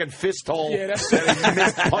covering a fucking fist hole. Yeah, that's that he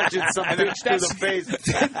missed punching some bitch through the face.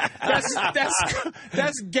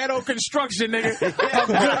 That's ghetto construction, nigga.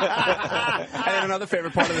 And another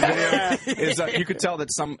favorite part of the video is you could tell that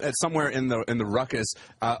somewhere in the ruckus,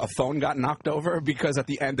 a phone got knocked over because at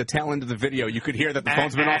the tail end of the video, you could hear that the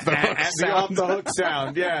phone's been off the hook. The off the hook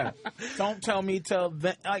sound, yeah. Don't tell me, tell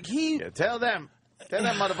them. Like Yeah, tell them. Tell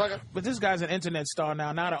them, motherfucker. But this guy's an internet star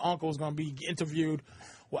now. Now the uncle's gonna be interviewed.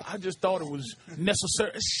 Well, I just thought it was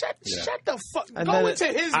necessary. Shut the fuck. And Go then into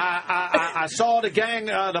his. I saw the gang,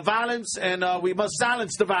 the violence, and we must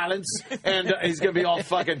silence the violence. And he's going to be all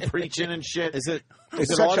fucking preaching and shit. Is it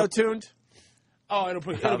auto-tuned? Oh, it'll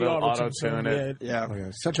be they'll auto-tune it. Yeah. Oh,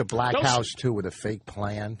 yeah. Such a black Those- house, too, with the fake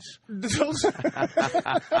plans. Those-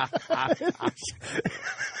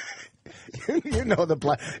 You know the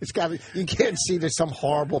black. It's got. You can't see there's some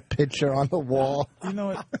horrible picture on the wall. You know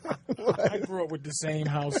what? I grew up with the same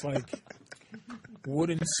house, like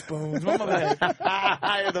wooden spoons. My mother had.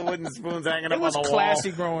 I had the wooden spoons hanging up It was on the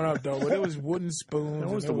classy growing up, though, but it was wooden spoons.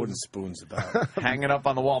 What was and the it wooden spoons about? hanging up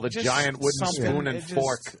on the wall. The just giant wooden something- spoon and it just-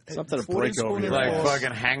 fork. Something to wooden break spoon over and your Like fork.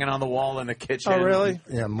 fucking hanging on the wall in the kitchen. Oh, really?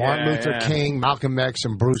 Yeah, Martin Yeah, Luther yeah. King, Malcolm X,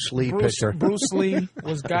 and Bruce Lee picture. Bruce Lee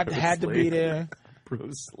had to be there.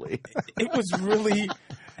 Bruce Lee.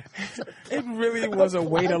 It really was a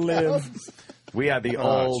way to live. We had the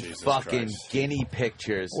Oh, old Jesus fucking Christ. guinea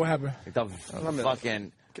pictures. What happened? The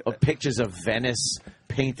fucking pictures of Venice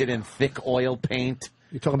painted in thick oil paint.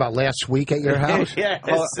 You talking about last week at your house? Yes,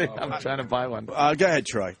 I'm trying to buy one. Go ahead,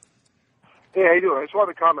 Troy. Hey, how you doing? I just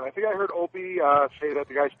wanted to comment. I think I heard Opie say that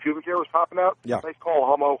the guy's pubic hair was popping out. Yeah. Nice call,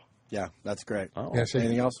 homo. Yeah, that's great. Oh, Yes,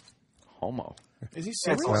 Anything else? homo. Is he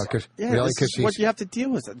serious? Well, cause, Yeah, really? this is Because what you have to deal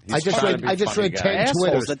with. I just trying read. to be I just funny read guy. 10 Assholes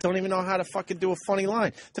Twitters. that don't even know how to fucking do a funny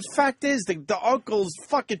line. The fact is, the uncle's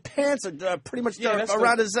fucking pants are pretty much that's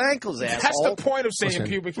around his ankles, asshole. That's the point of saying Listen,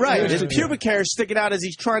 pubic. Right, hair. his pubic hair is sticking out as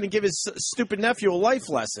he's trying to give his stupid nephew a life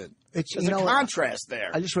lesson. There's a contrast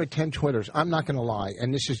there. I just read 10 Twitters. I'm not going to lie,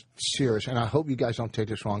 and this is serious, and I hope you guys don't take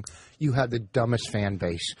this wrong. You have the dumbest fan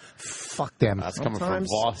base. Fuck them. That's coming from Sometimes-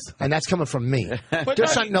 Voss. And that's coming from me. But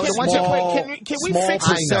Just no, no, the can- ones that small- play. can we small fix it?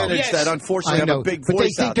 percentage Yes. that unfortunately I have know, a big but they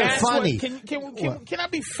voice think out they're there. That's what- funny. Can I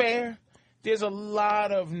be fair? There's a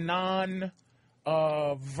lot of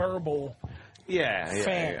non-verbal Yeah,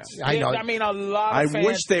 fans. I know. I mean, a lot I of fans.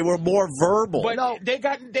 wish they were more verbal. But they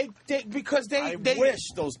because they I wish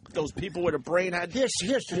those people with a brain had Here's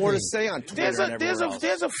the more to thing. say on Twitter and everywhere else.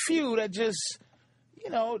 there's a few that just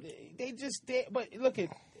but look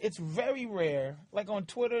it's very rare. Like on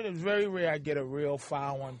Twitter, it's very rare I get a real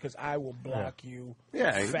foul one because I will block you.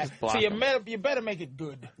 Yeah, you fast. just block So you them. better make it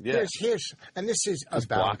good. Yeah. Here's, and this is about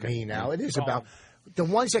block it. me now. It is about the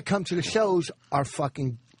ones that come to the shows are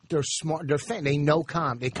fucking. They're smart. They're fan. They know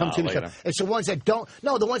calm. They come to the show. later. It's the ones that don't.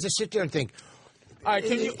 No, the ones that sit there and think. All right,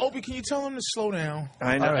 can you tell him to slow down?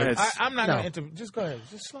 I know. All right. it's- I'm not No. going to just go ahead.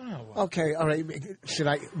 Just slow down. Okay, all right. Should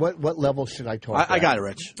I? What level should I talk? I got it,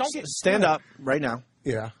 Rich. Don't get- Stand up right now.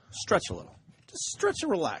 Yeah. Stretch a little. Just stretch and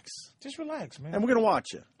relax. Just relax, man. And we're going to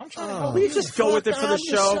watch it. I'm trying to help Will you you. just go with it for the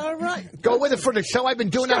show? All right. Go with it for the show. I've been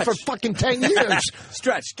doing that for fucking 10 years.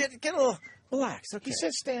 Stretch. Get a little relax. Okay. He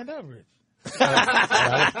said stand up, Rich.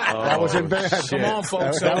 That wasn't bad. Come on,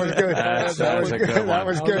 folks. That was good. That was a good one. That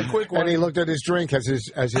was good. Quick one. And he looked at his drink as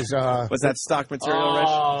his Was that stock material, Rich?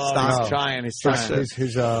 He's Stock. trying. He's trying.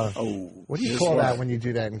 his what do you call that when you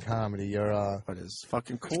do that in comedy? Your What is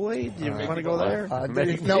fucking Kool-Aid? You want to go there?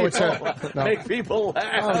 no, it's a no. Make people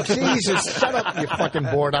laugh. Oh Jesus! Shut up, you fucking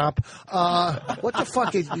board op. What the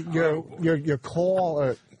fuck is your call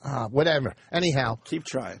or whatever? Anyhow, Keep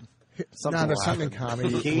trying. there's something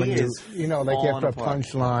comedy. He when is you know, like falling after a apart.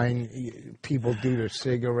 punchline, people do their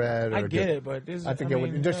cigarette. Or I get it, but this, I think I it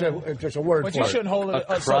mean, would just a word But for you it. shouldn't hold us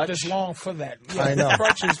up crutch? this long for that. I know.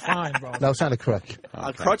 Crutch is fine, bro. No, it's not a crutch.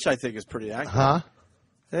 A crutch, I think, is pretty accurate. Huh?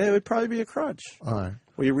 It would probably be a crutch. All right.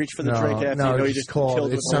 Where you reach for the drink after you know you just called. killed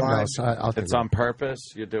with It's the something line. else. I'll think It's of on purpose.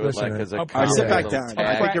 You do it Listen, like as a. All right, sit back little down. tag.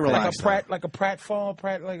 I think you're relaxed. like a pratfall,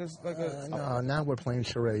 like a. No, now we're playing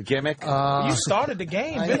charades. Gimmick. You started the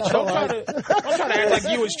game, I bitch. know, Don't try to act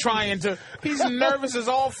like you was trying to. He's nervous as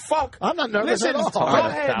all fuck. I'm not nervous Listen, at all. Go Talking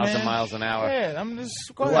ahead, 1,000 man. miles an hour. Yeah, I'm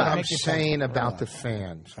just. Go ahead. What and I'm make your saying about the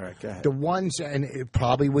fans, All right, go ahead. the ones, and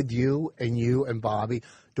probably with you and Bobby,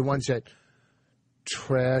 the ones that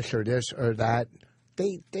trash or this or that,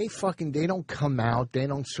 they fucking, they don't come out, they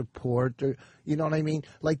don't support, you know what I mean?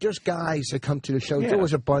 Like there's guys that come to the show. There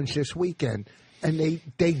was a bunch this weekend, and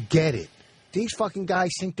they get it. These fucking guys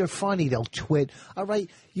think they're funny. They'll twit. All right,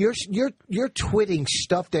 you're twitting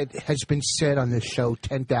stuff that has been said on this show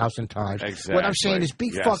 10,000 times. Exactly. What I'm saying is,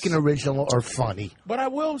 be Yes. fucking original or funny. But I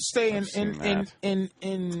will stay seen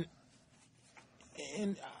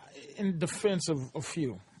in defense of a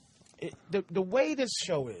few. The way this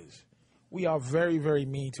show is, we are very, very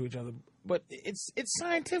mean to each other. But it's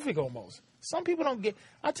scientific almost. Some people don't get.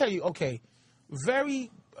 I tell you, okay, very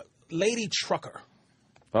lady trucker.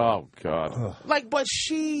 Oh God. Like, but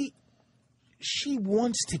she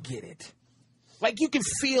wants to get it. Like you can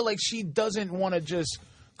feel like she doesn't want to just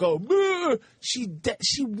go. "Bleh." She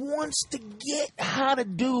wants to get how to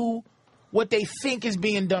do what they think is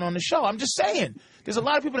being done on the show. I'm just saying. There's a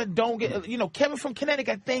lot of people that don't get. You know, Kevin from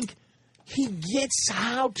Connecticut. I think he gets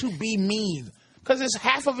how to be mean because it's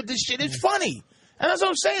half of it. This shit is funny, and that's what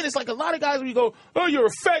I'm saying. It's like a lot of guys when you go, "Oh, you're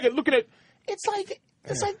a faggot." Looking at it's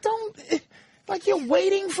like don't. Like you're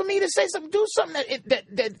waiting for me to say something, do something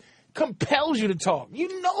that compels you to talk.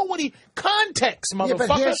 You know what context, motherfucker.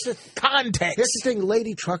 but here's Context. Here's the thing,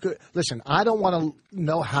 lady trucker. Listen, I don't want to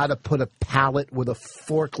know how to put a pallet with a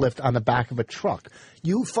forklift on the back of a truck.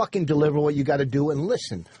 You fucking deliver what you got to do and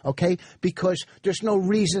listen, okay? Because there's no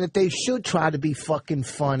reason that they should try to be fucking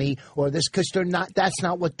funny or this, because they're not. That's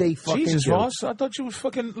not what they fucking Jesus, do. Ross, I thought you was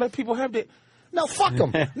fucking let people have that. No, fuck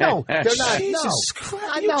them. No, they're not. Jesus no.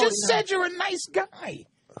 Christ. You just said you're a nice guy.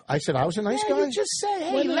 I said I was a nice Yeah, guy? you just said,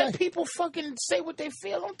 hey, When did let I? people fucking say what they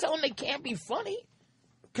feel. Don't tell them they can't be funny.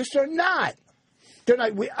 Because they're not. They're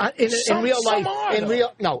not. In real some life, are,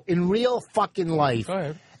 in real fucking life, Go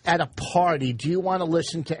ahead. at a party, do you want to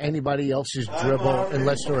listen to anybody else's dribble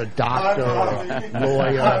unless they're a doctor or a Hi,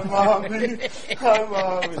 lawyer? Mommy. Hi,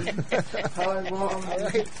 Mommy. Hi,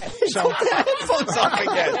 Mommy. So, Headphones up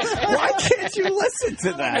again. Why can't you listen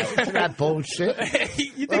to that? to that bullshit.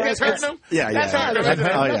 You think that's hurting them? Yeah, That's yeah. hurting That them.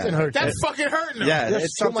 hurt- Oh, yeah. nothing hurts. That's fucking hurting them. Yeah, There's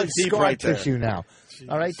it's too something much deep scar right there. tissue now.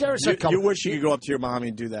 All right, there's a couple. You wish you could go up to your mommy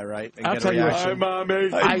and do that, right? And I'll get tell a you what, reaction. Mommy.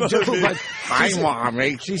 I do, but Hi,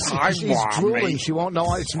 mommy. she's drooling. She won't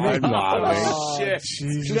know it's me. Oh, shit.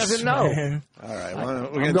 She doesn't know. All right, well, we're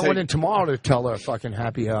I'm gonna going take. in tomorrow to tell her fucking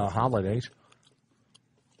happy holidays.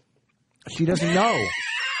 She doesn't know.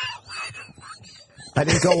 I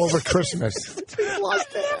didn't go over Christmas. Lost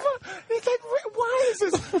it. It's like, why is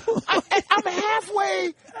this? I'm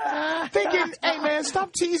halfway thinking, hey, man,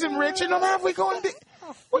 stop teasing Rich. And I'm halfway going,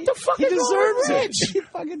 what the fuck He is wrong with deserves it. Rich? He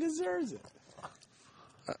fucking deserves it.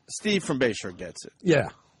 Steve from Bayshore gets it. Yeah.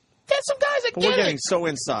 There's some guys that But we're get getting it. so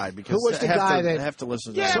inside because Who was the I have guy to, that- I have to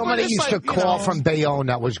listen to Yeah, that. but Somebody it's used like, to you call know- from Bayonne.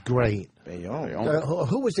 That was great. Bayonne.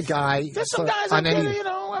 Who was the guy? There's some guys on that get any- it, you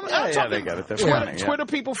know. I mean, Yeah, I'm yeah, talking they get it. They're Twitter, funny, yeah. Twitter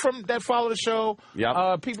people that follow the show.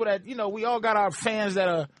 Yep. People that, you know, we all got our fans that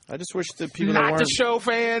are I just wish the people that not the weren't. show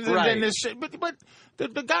fans and Right. then this shit. But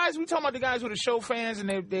the guys, we talking about the guys who are the show fans and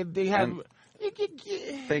they have.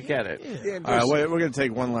 They get it. All right, we're going to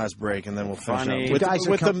take one last break and then we'll finish Funny. up. With, Guys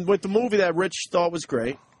that with the movie that Rich thought was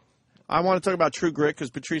great. I want to talk about True Grit because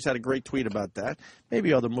Patrice had a great tweet about that.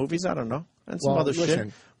 Maybe other movies, I don't know. And some Well, other shit.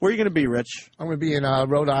 listen. Where are you going to be, Rich? I'm going to be in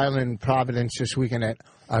Rhode Island, Providence this weekend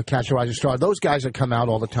at Catch a Rising Star. Those guys that come out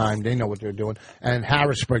all the time, they know what they're doing. And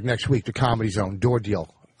Harrisburg next week, the Comedy Zone, door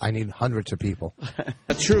deal. I need hundreds of people.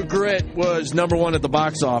 True Grit was #1 at the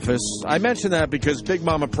box office. I mentioned that because Big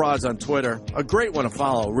Mama Prod's on Twitter. A great one to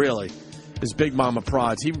follow, really. is Big Mama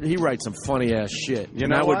Prods. He writes some funny ass shit. You and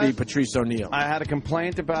know that would what? be Patrice O'Neill. I had a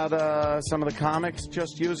complaint about some of the comics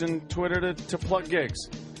just using Twitter to plug gigs.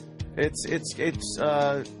 It's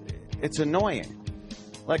annoying.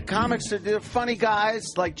 Like comics, they're funny guys.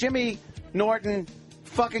 Like Jimmy Norton,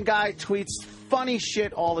 fucking guy tweets funny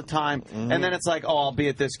shit all the time, and then it's like, oh, I'll be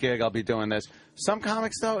at this gig, I'll be doing this. Some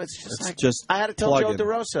comics though, it's just I had to tell Joe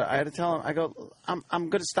DeRosa. I had to tell him. I go, I'm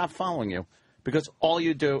going to stop following you because all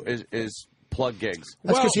you do is plug gigs.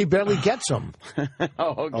 That's because he barely gets them.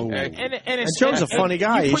 Oh, okay. And Joe's a funny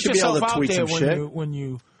guy. He should be able to tweet some shit.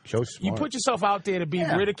 You put yourself out there to be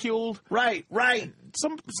ridiculed. Right.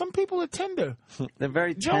 Some people are tender. They're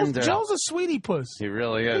very tender. Joe's a sweetie puss. He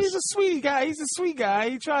really is. He's a sweetie guy. He's a sweet guy.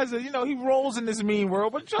 He tries to, he rolls in this mean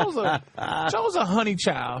world, but Joe's a honey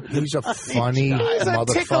child. He's a funny He's a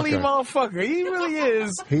tickly motherfucker. motherfucker. He really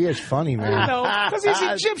is. He is funny, man. Because he's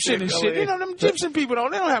Egyptian and shit. Them Egyptian people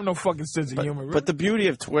they don't have no fucking sense of humor. Really. But the beauty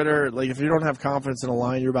of Twitter, like if you don't have confidence in a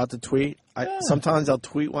line you're about to tweet, sometimes I'll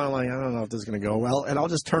tweet one, I'm like, I don't know if this is going to go well, and I'll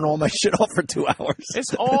just turn all my shit off for 2 hours.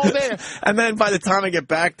 It's all there. And then by the time I get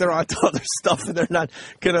back, they're on to other stuff, and they're not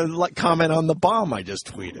going to comment on the bomb I just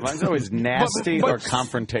tweeted. Mine's always nasty or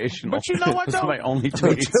confrontational. But you know what, though? Those are my only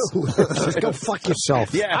tweets. Just go fuck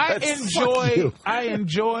yourself. Yeah, I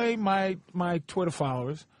enjoy my Twitter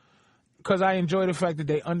followers because I enjoy the fact that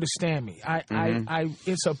they understand me.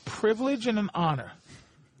 It's a privilege and an honor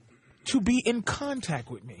to be in contact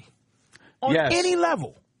with me on any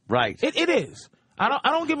level. Right. It is. I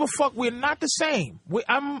don't give a fuck. We're not the same.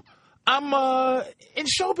 I'm in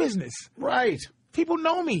show business. Right. People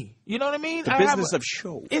know me. You know what I mean? The business of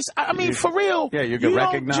show. For real. Yeah, you get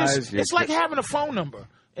recognized. It's like having a phone number,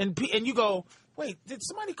 and you go, wait, did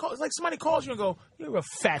somebody call? It's like somebody calls you and go, you're a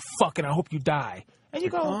fat fuck, and I hope you die. And you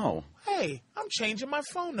go, hey, I'm changing my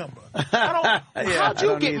phone number. How'd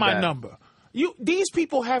you get my number? These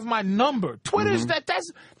people have my number. Twitter's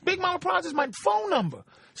that's Big Mama Prods is my phone number.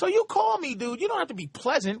 So you call me, dude. You don't have to be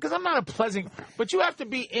pleasant because I'm not a pleasant, but you have to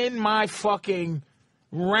be in my fucking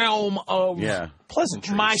realm of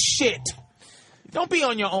pleasantries. My shit. Don't be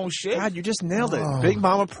on your own shit. God, you just nailed it. Big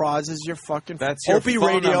Mama Prods is your fucking. That's your Opie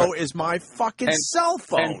phone Radio number. is my fucking cell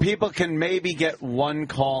phone. And people can maybe get one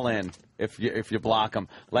call in if you block them.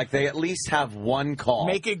 Like they at least have one call.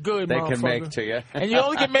 Make it good, they can make to you. And you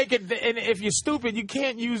only can make it. And if you're stupid, you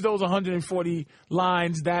can't use those 140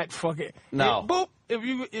 lines. That fucking no. Boop. If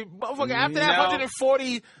motherfucker after that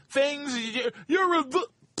 140 things, you're a.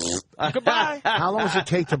 Goodbye. How long does it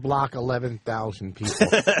take to block 11,000 people?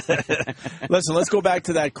 Listen, let's go back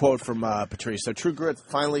to that quote from Patrice. So True Grit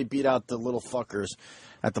finally beat out the little fuckers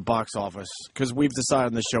at the box office because we've decided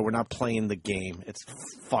on the show we're not playing the game. It's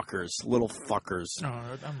fuckers, little fuckers.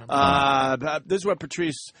 This is what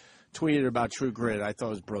Patrice tweeted about True Grit. I thought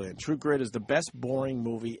it was brilliant. True Grit is the best boring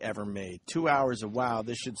movie ever made. 2 hours of wow,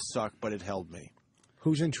 this should suck, but it held me.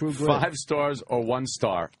 Who's in True Grit? 5 stars or 1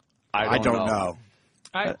 star? I don't know.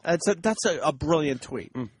 That's a brilliant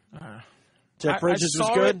tweet. Jeff Bridges was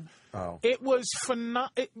good. It was phenomenal.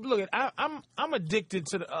 Look, I'm addicted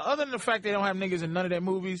to other than the fact they don't have niggas in none of their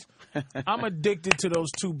movies. I'm addicted to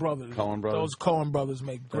those two brothers. Coen brothers. Those Coen brothers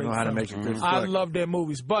make great. They know how to films. make a good flick. I love their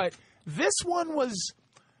movies, but this one was.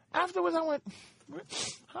 Afterwards, I went,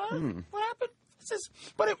 huh? What happened?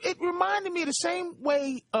 But it reminded me the same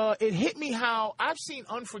way it hit me how I've seen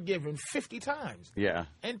Unforgiven 50 times. Yeah.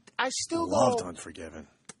 And I still loved Unforgiven.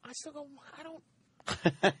 I still go, I don't.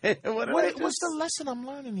 What's the lesson I'm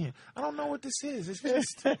learning here? I don't know what this is. It's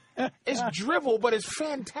just, it's drivel, but it's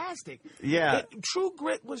fantastic. Yeah. True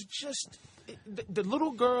Grit was just, the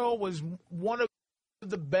little girl was one of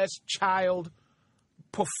the best child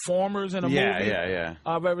performers in a movie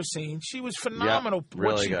I've ever seen. She was phenomenal.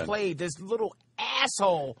 Really what she good. Played this little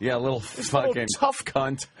asshole. Yeah, little fucking tough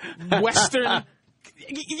cunt. Western.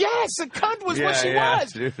 Yes, a cunt was what she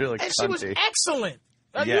was. She was really and cunty. she was excellent.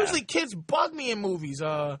 Usually kids bug me in movies,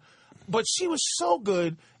 but she was so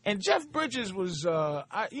good. And Jeff Bridges was,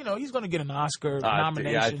 he's going to get an Oscar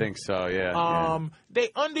nomination. Yeah, I think so. Yeah. They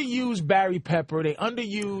underused Barry Pepper. They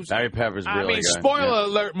underused Barry Pepper's really good. Spoiler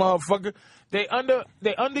alert, motherfucker. They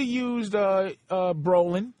underused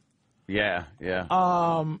Brolin. Yeah.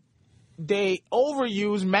 Yeah. They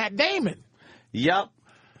overused Matt Damon. Yep.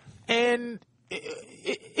 And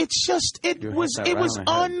it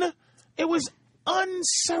was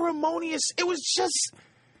unceremonious. It was just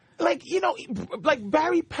like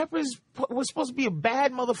Barry Pepper's was supposed to be a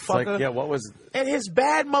bad motherfucker. What was? And his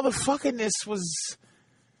bad motherfuckerness was.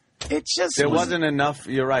 It just there wasn't enough.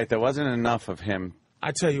 You're right. There wasn't enough of him.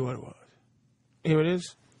 I tell you what it was. Here it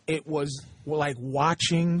is. It was like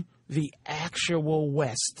watching the actual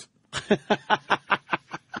West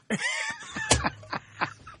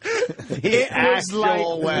It was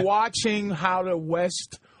like watching how the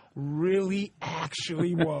West really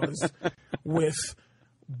actually was with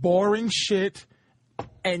boring shit,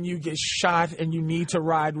 and you get shot and you need to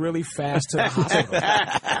ride really fast to the hospital.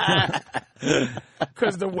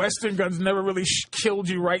 Because the Western guns never really killed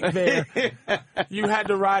you right there. You had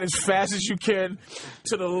to ride as fast as you can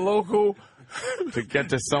to the local... to get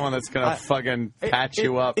to someone that's going to fucking patch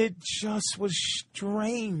you up. It just was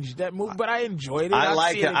strange, that movie, but I enjoyed it. I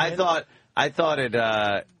liked it. I thought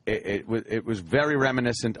it was very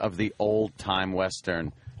reminiscent of the old time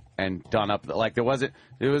Western and done up like there wasn't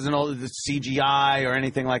all the CGI or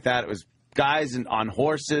anything like that. It was guys on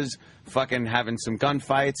horses fucking having some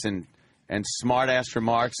gunfights and smart ass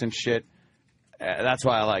remarks and shit. That's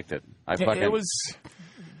why I liked it. It was.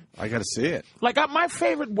 I got to see it. Like my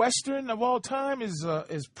favorite Western of all time is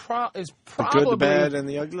probably The Good, the Bad, and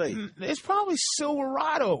the Ugly. It's probably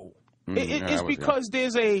Silverado. It's because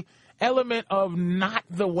there's a element of not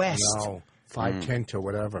the West. No, 510 to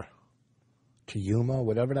whatever. To Yuma,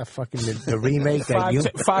 whatever that fucking the remake that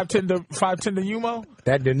 510 to Yuma.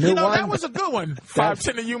 That the new one. That was a good one.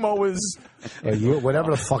 510 to Yuma was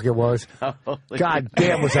whatever the fuck it was. God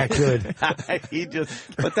damn, was that good?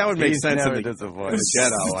 But that would make sense to me. Disappointed.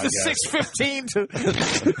 Ghetto, I the guess. 615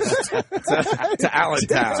 to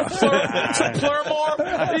Allentown. to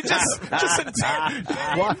Claremore. He just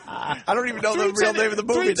what? I don't even know the real name of the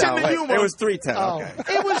movie now. It was 310. Okay.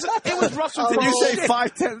 It was Russell Did Crowe. you say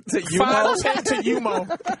 510 to Yuma? 510 to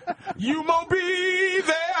Yuma. Yuma be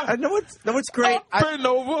there. I know what's great. I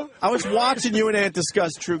was watching you and Ant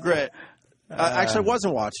discuss True Grit. Actually, I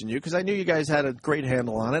wasn't watching you because I knew you guys had a great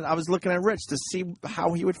handle on it. I was looking at Rich to see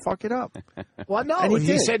how he would fuck it up. Well, no, and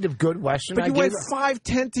he said the good Western. But you went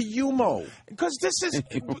 510 to Yumo. Because this is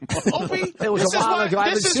Opie. It was a while ago. I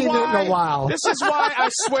haven't seen it in a while. This is why I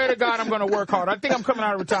swear to God I'm going to work hard. I think I'm coming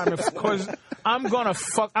out of retirement because I'm going to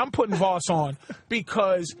fuck. I'm putting Voss on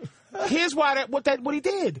because here's why what he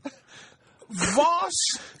did. Voss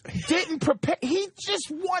didn't prepare. He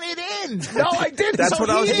just wanted in. No, I didn't. That's what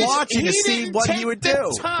I was watching to see what he would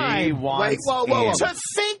do. He wants to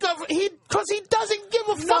think of because he doesn't give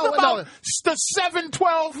a fuck about the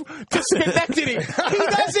 712 to Schenectady. He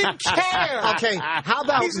doesn't care. Okay, how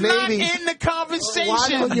about he's maybe not in the conversation? Why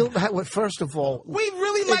don't you? First of all, we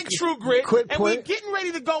really like True Grit, and we're getting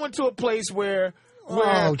ready to go into a place where.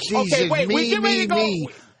 Oh Jesus! Okay, wait. We get ready to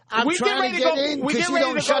go. I'm trying to get in because you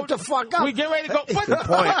don't shut the fuck up. We get ready to go.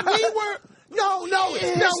 But we were. No.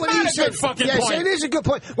 It's when not he a said, good fucking yes, point. it is a good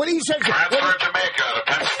point. When he said, Transfer Jamaica to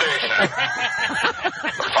Penn Station.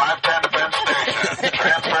 510 Penn Station.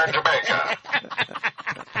 Transfer Jamaica.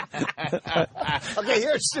 Okay,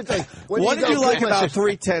 here's the thing. What did you like about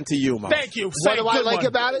 310 to Yuma? Thank you. What do I like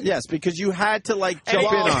about it? Yes, because you had to jump in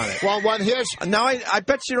on it. Well, one here's now I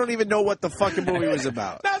bet you don't even know what the fucking movie was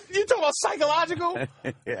about. Now, you talking about psychological?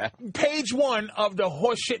 Yeah. Page 1 of the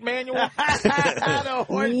horseshit manual.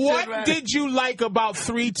 What did you like about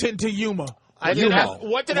 310 to Yuma? I didn't know.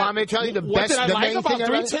 What did Want me to tell you the best, the main about thing?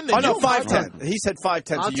 310 to Oh no, Yuma? 510. He said 510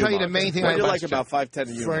 to Yuma. I'll tell you the main thing. What do you like about 510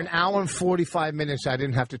 to Yuma? For an hour and 45 minutes, I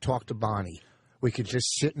didn't have to talk to Bonnie. We could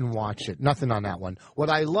just sit and watch it. Nothing on that one. What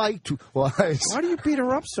I liked was... Why do you beat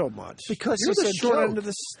her up so much? Because you're the short joke. end of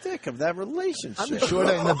the stick of that relationship. I'm the short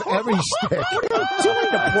end of every stick. What are you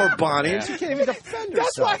doing to poor Bonnie? And she can't even defend herself.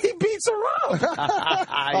 That's why he beats her up.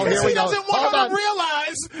 Here we he go. doesn't want her to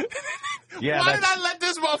realize... Yeah, why did I let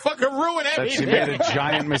this motherfucker ruin everything? She made a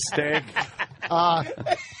giant mistake.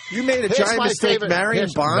 You made a giant mistake marrying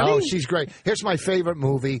Bonnie? No, she's great. Here's my favorite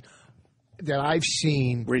movie that I've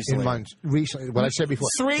seen recently. What I said before.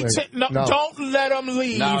 310. No, don't let them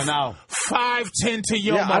leave. No. 510 to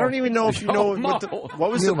Yuma. Yeah, I don't even know if you know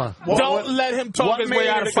what was Yuma. Don't let him talk his way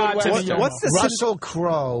out of 510 to Yuma. What's the Russell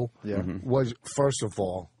Crowe was first of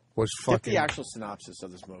all. Was fucking. Get the actual synopsis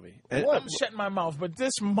of this movie. I'm shutting my mouth, but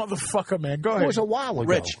this motherfucker, man, go ahead. It was a while ago.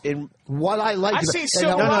 Rich, what I liked. I see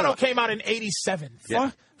Silverado came out in '87.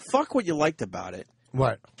 Fuck what you liked about it.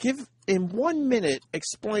 What? Give in 1 minute.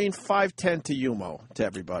 Explain 510 to Yumo to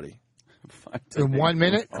everybody. In 1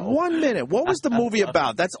 minute. 1 minute. What was the movie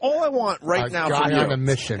about? That's all I want right now. A guy from you. on a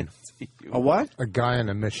mission. A what? A guy on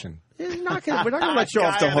a mission. We're not going to let you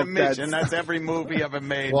off the hook. That's every movie ever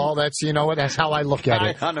made. Well, that's how I look at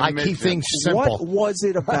it. I keep things simple. What was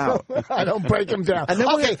it about? I don't break them down. And then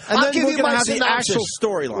okay, we're going to have the actual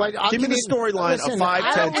storyline. Give me the storyline of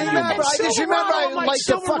 510 to Yuma. I just remember I like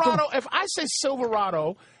Silverado. If I say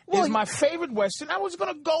Silverado, is my favorite Western. I was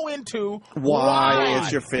going to go into why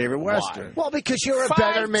it's your favorite Western. Well, because you're a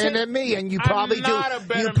better man than me, and you probably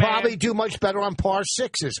do much better on par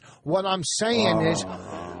sixes. What I'm saying is,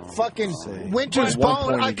 fucking Winter's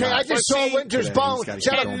Bone. Okay, I just saw Winter's Bone.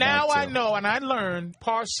 And now I know, and I learned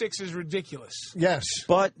par six is ridiculous. Yes,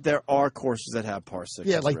 but there are courses that have par six.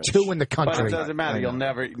 Yeah, like 2 in the country. But it doesn't matter. You'll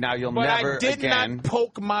never. Now you'll but never. I did again. not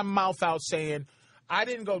poke my mouth out saying. I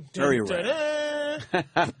didn't go. Very par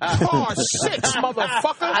six,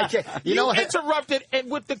 motherfucker. You interrupted and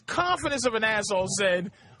with the confidence of an asshole said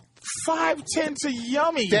 5'10" to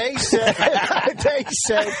yummy. They said,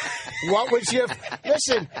 what was your,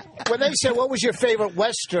 listen, when they said, what was your favorite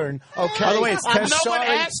Western, okay. By the way, it's 10. No one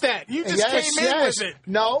asked that. You just came in with it.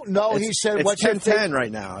 No, he said, it's what's 10-10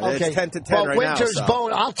 right now. Okay. It's 10 to 10 well, right Winter's now.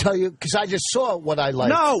 Bone, I'll tell you, because I just saw what I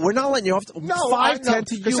liked. No, we're not letting you off. No, 5-10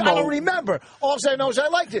 to you. I don't remember. All I know is I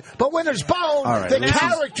liked it. But Winter's Bone, the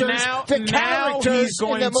characters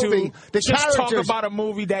in the movie. Just talk about a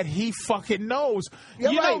movie that he fucking knows.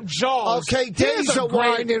 You're you know Jaws. Okay, Days of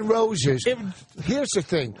Wine and Roses. Here's the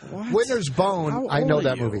thing. Winter's Bone, I know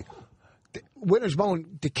that movie. Winter's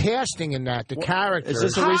Bone, the casting in that, the characters. Is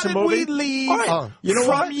this a recent movie? We leave you know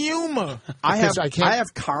from what? Yuma? I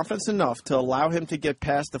have confidence enough to allow him to get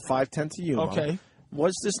past the 5'10" to Yuma. Okay.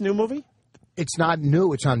 What's this new movie? It's not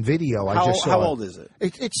new. It's on video. I just saw how old is it?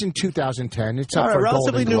 It's in 2010. It's up All right, for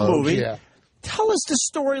relatively Golden new Globes. movie. Yeah. Tell us the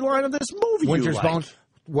storyline of this movie. Winter's Bone.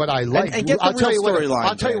 What I like. And get the I'll tell you storyline.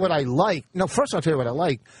 I'll tell you what I like. No, first I'll tell you what I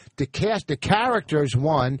like. The characters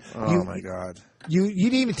won. Oh my God. You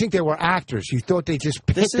didn't even think they were actors. You thought they just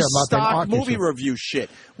picked This them is up stock and movie review shit.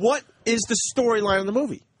 What is the storyline of the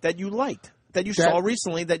movie that you liked, that you saw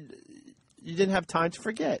recently that you didn't have time to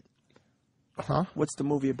forget? Huh? What's the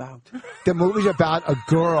movie about? The movie's about a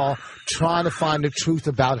girl trying to find the truth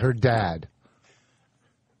about her dad.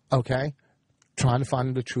 Okay? Trying to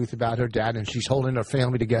find the truth about her dad, and she's holding her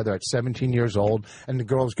family together at 17 years old, and the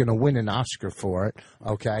girl's going to win an Oscar for it.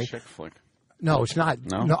 Okay? Chick flick. No, it's not.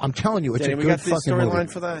 No, I'm telling you, it's Danny, a we good got the fucking storyline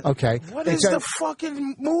movie. for that? Okay. What is the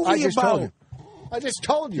fucking movie I just about? told you. I just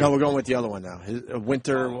told you. No, we're going with the other one now.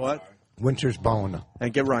 Winter what? Winter's Bone.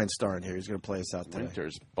 And get Ryan Starr in here. He's going to play us out today.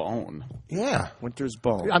 Winter's Bone. Yeah. Winter's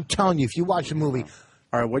Bone. I'm telling you, if you watch the movie.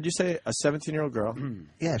 All right, what'd you say? A 17-year-old girl?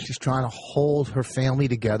 Yeah, she's trying to hold her family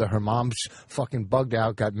together. Her mom's fucking bugged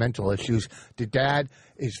out, got mental issues. The dad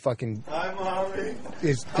is fucking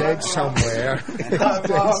is dead somewhere.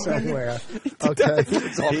 Dead somewhere. Okay.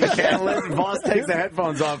 He can't listen. Boss takes the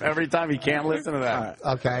headphones off every time. He can't listen to that.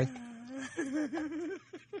 Okay.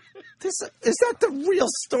 Is that the real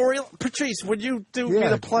story? Patrice, would you do me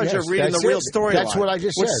the pleasure of reading the real story? That's what I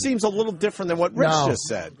just said. Which seems a little different than what Rich just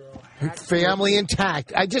said. Family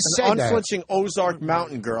intact. I just said An that. unflinching Ozark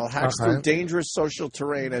mountain girl hacks through dangerous social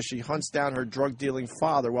terrain as she hunts down her drug-dealing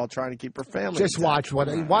father while trying to keep her family Just intact.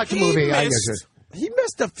 watch the movie. He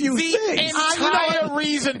missed a few things. The entire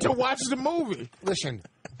reason to watch the movie. Listen.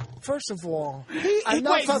 First of all,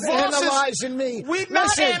 enough of analyzing me. We're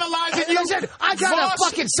not analyzing you. Listen, I got a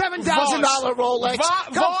fucking $7,000 Rolex.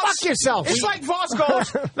 Go fuck yourself. It's like Voss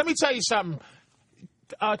goes, let me tell you something.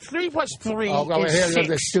 3 plus 3 is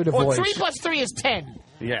 6. Or 3 plus 3 is 10.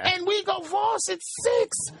 Yeah. And we go, Voss, it's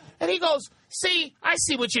 6. And he goes, see, I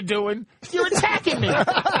see what you're doing. You're attacking me. No,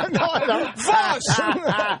 I don't. Voss,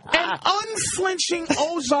 an unflinching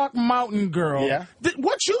Ozark mountain girl. Yeah.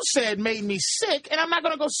 What you said made me sick, and I'm not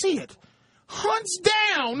going to go see it. Hunts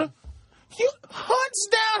down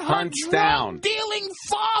her drug-dealing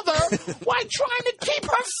father while trying to keep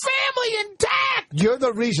her family intact. You're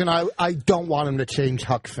the reason I don't want him to change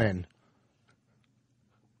Huck Finn.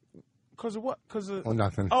 Because of what? Because of... Oh,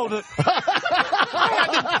 nothing. Oh, I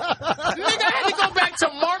had to go back to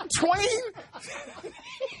Mark Twain?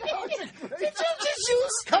 Did you just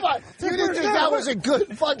use... Come on. You didn't think that was a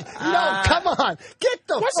good fuck... No, come on. Get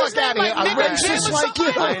the fuck out of here. I'm racist like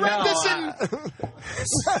you. I read this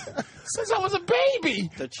since I was a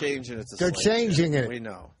baby. They're changing it to They're changing it. We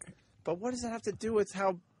know. But what does that have to do with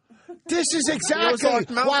how... This is exactly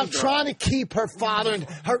while trying to keep her father and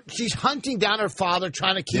her. She's hunting down her father,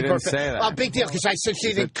 trying to keep You didn't say that. A big deal because I said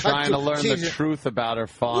she didn't cut. Trying to learn the truth about her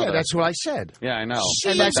father. Yeah, that's what I said. Yeah, I know.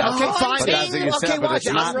 And that's okay. Fine. Okay, watch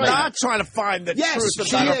it. I'm not trying to find the truth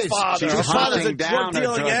about her father. She's Her father's a hunting down her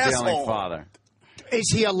drug-dealing asshole. father. Is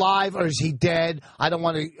he alive or is he dead? I don't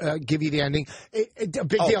want to give you the ending. Big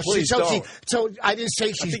deal. Please don't. So I didn't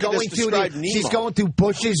say she's think you going just through described Nemo. she's going through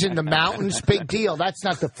bushes in the mountains. Big deal. That's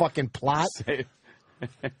not the fucking plot.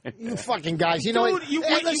 You fucking guys. You know Dude, what? you-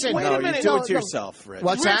 Hey, wait- listen. wait a minute. You do No, it to no. yourself, Rich.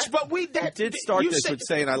 What's Rich, that? but we You did start this with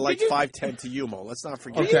saying I like did you- 5'10" to Yumo. Let's not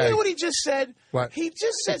forget. Did you Okay. hear what he just said? What? He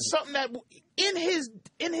just said something that in his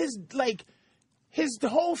like the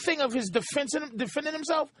whole thing of his defending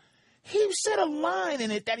himself. He said a line in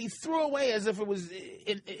it that he threw away as if it was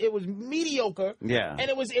mediocre. Yeah. And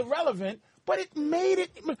it was irrelevant, but it made it.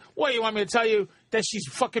 What, you want me to tell you that she's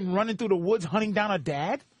fucking running through the woods hunting down her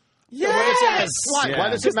dad? Yes. Why? Yeah. Why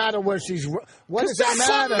does it matter where she's? What does that For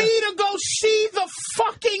matter? me to go see the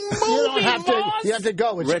fucking movie, You don't have to. Moss. You have to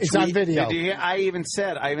go. It's, Rich, it's on video. Did you hear? I even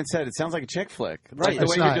said it sounds like a chick flick. Right. Like the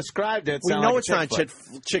It's way not. you described it. We sounded know like it's a not chick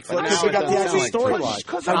chick flick But because now we it got the doesn't actual sound like storyline.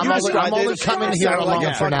 Because How I'm you only- described I'm only it, coming it here sounded alone like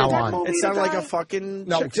a from now fucking- on. It sounded like a guy- fucking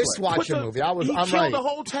No, chick just flick. watch Put the the- movie. He I'm killed right. the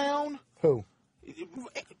whole town. Who?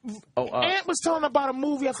 Ant was telling about a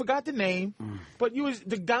movie. I forgot the name, but you was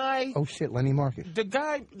the guy. Oh shit, Lenny Marcus. The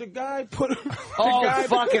guy put.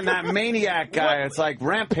 fucking that maniac guy. It's like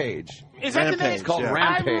Rampage. Is that the name? Rampage, It's called yeah.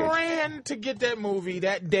 Rampage. I ran to get that movie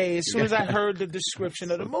that day as soon as I heard the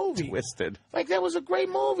description of the movie. Twisted. Like that was a great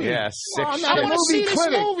movie. Yeah, sick I'm shit. not I a want to see movie this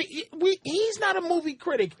critic. movie. He's not a movie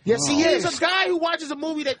critic. Yes, he He's is. a guy who watches a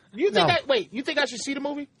movie that you think. No. You think I should see the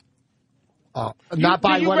movie? Not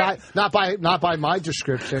by do you what re- not by my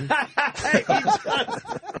description. And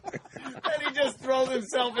he just throws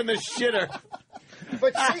himself in the shitter.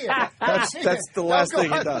 But see it. That's the last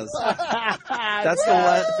thing he does. That's the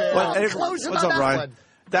last. Close What's on up, that Ryan? one.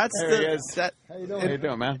 That's There he the. is. That, How you doing? How you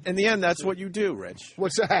doing, man? in the end, that's what you do, Rich.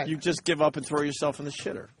 What's that? You just give up and throw yourself in the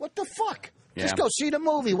shitter. What the fuck? Yeah. Just go see the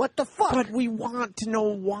movie. What the fuck? But we want to know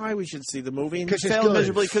why we should see the movie, and 'Cause you it's failed good.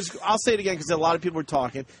 miserably. Because I'll say it again, because a lot of people are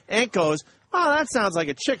talking. Ant goes, "Oh, that sounds like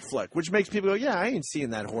a chick flick," which makes people go, "Yeah, I ain't seeing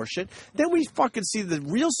that horseshit." Then we fucking see the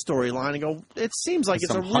real storyline and go, "It seems like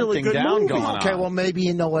it's a Some really hunting good down movie." going on. Okay, well maybe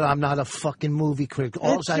you know what? I'm not a fucking movie critic.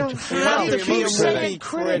 All It's I your How to do be you a say movie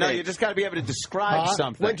critic? No, you just got to be able to describe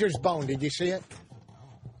something. Winter's Bone. Did you see it?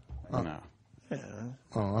 No.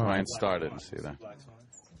 Oh, all Ryan right. started to see that.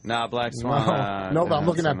 Nah, Black Swan. No, but I'm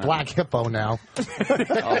looking at Black Hippo now. Oh, shit.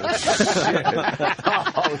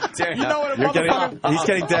 Oh, damn. You know what a You're getting, motherfucker. he's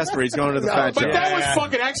getting desperate. He's going to the fat But show. that was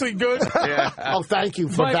fucking actually good. Yeah. Oh, thank you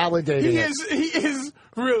for But validating he it. He is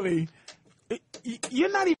really.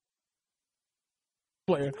 You're not even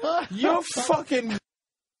a player. You're fucking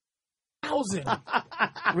 1,000.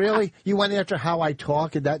 Really? You went after how I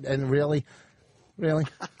talk and really? Really?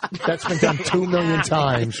 That's been done 2 million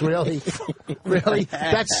times. Really? Really?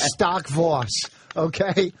 That's stock Voss.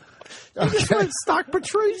 Okay? Stock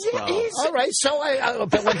Patrice. All right, so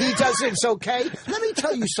but when he does it, it's okay. Let me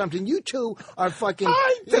tell you something. You two are fucking.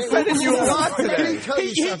 I defended you a lot Let today. me tell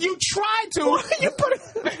you something. You tried to. You put it.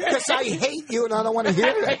 Because I hate you and I don't want to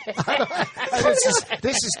hear it.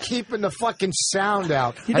 This is keeping the fucking sound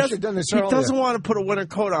out. I should have done this He earlier. doesn't want to put a winter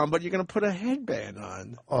coat on, but you're going to put a headband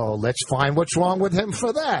on. Oh, let's find what's wrong with him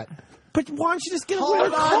for that. But why don't you just get a Hold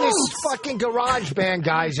winter on, coat? this fucking garage band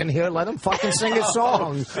guy's in here. Let him fucking sing a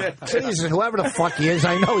song. Jesus, whoever the fuck he is,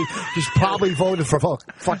 I know he's probably voted for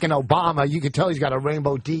fucking Obama. You can tell he's got a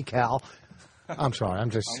rainbow decal. I'm sorry, I'm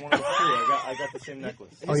just. I'm one of the three. I got the same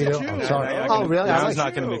necklace. Oh, you do? I'm sorry. Yeah, Oh, really? I was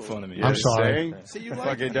not going to make fun of me. I'm sorry. See, you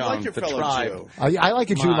Fucking like your the fellow tribe. Jew. I like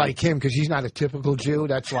a Jew Mine. like him because he's not a typical Jew.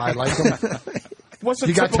 That's why I like him. What's a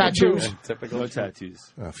You got typical Jew? tattoos? Typical. No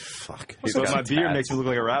tattoos. Oh, fuck. But my beard makes me look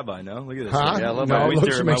like a rabbi, no? Look at this. Huh? Yeah, a little No, bit. it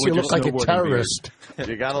looks, makes you look like a snowboarding terrorist.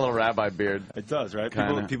 You got a little rabbi beard. It does, right?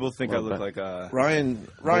 Kinda. People think I Little look bit. like a...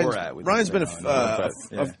 Ryan's been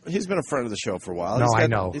he's been a friend of the show for a while. No, He's got, I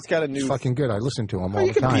know. He's got a new. It's fucking good. I listen to him Oh, all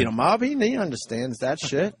you the can beat time. him up. He understands that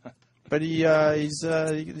shit. But he's gonna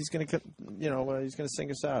he's gonna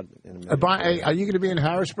sing us out in a minute. Brian, hey, are you going to be in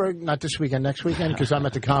Harrisburg? Not this weekend, next weekend? Because I'm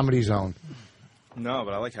at the Comedy Zone. No,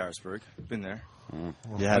 but I like Harrisburg. Been there. You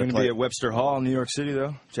I'm had going to to be play. at Webster Hall in New York City,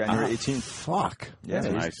 though, January 18th. Fuck. Yeah,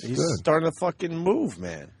 Nice. He's Good. starting to fucking move,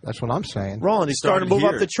 man. That's what I'm saying. Roland, he's starting to move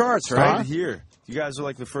up the charts, right? Started here. You guys are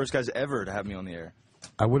like the first guys ever to have me on the air.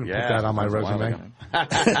 I wouldn't Yeah, put that on my that was a while resume.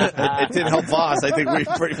 ago. It did help Voss. I think we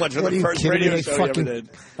pretty much were What are the you first kidding radio me? show Fucking, you ever did.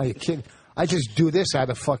 are you kidding? I just do this out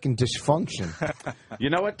of fucking dysfunction. You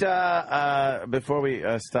know what? Before we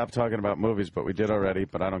stop talking about movies, but we did already,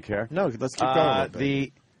 but I don't care. No, let's keep going. A little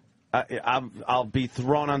bit. I'll be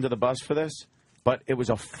thrown under the bus for this, but it was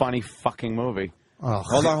a funny fucking movie. Oh,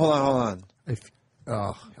 Hold on.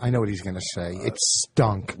 I know what he's going to say. It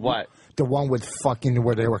stunk. What? The one with fucking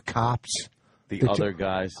where they were cops. The other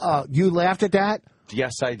guys. You laughed at that?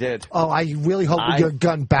 Yes, I did. Oh, I really hope your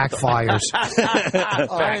gun backfires.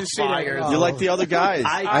 I didn't see that. You like the other guys.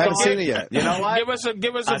 I haven't seen it yet. You know what?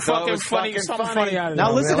 Give us a fucking funny, something funny out of it.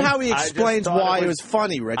 Now listen really? how he explains why it was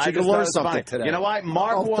funny, Rich. You can learn something today. You know what?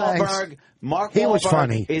 Mark Wahlberg was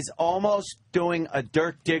funny. is almost doing a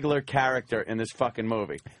Dirk Diggler character in this fucking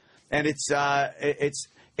movie. And it's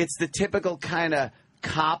the typical kind of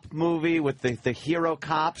cop movie with the hero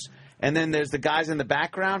cops. And then there's the guys in the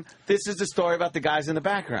background. This is the story about the guys in the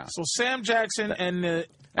background. So Sam Jackson and the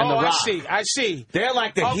The Rock. I see. They're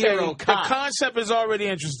like the hero cops. The concept is already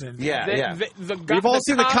interesting. Yeah, We've all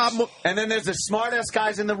seen the cop. And then there's the smartest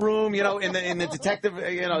guys in the room, you know, in the detective,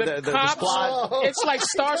 you know, the squad. It's like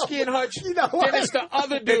Starsky and Hutch. Then it's the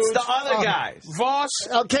other dudes. It's the other guys. Voss.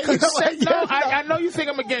 Okay, I know you think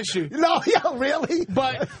I'm against you. No, yeah, really?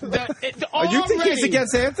 But you think he's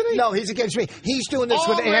against Anthony? No, he's against me. He's doing this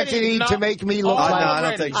with Anthony to make me look like. No, I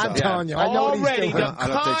don't think so. I'm telling you, I know what he's doing. The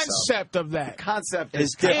concept of that. Concept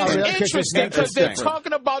is interesting because they're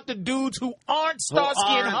talking about the dudes who aren't Starsky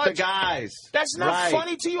and Hutch. The guys. That's not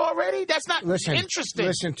funny to you already? That's not interesting.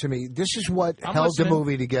 Listen to me. This is what held the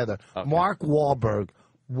movie together. Okay. Mark Wahlberg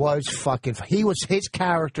was fucking. His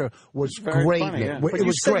character was great. Funny, yeah. But it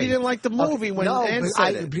was said great. You didn't like the movie when Ann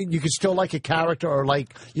said it. You could still like a character, or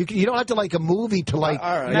like you don't have to like a movie to like.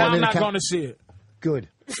 All right. Now I'm not going to see it. Good.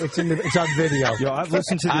 It's on video. Yo, I've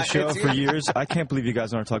listened to this show for years. I can't believe you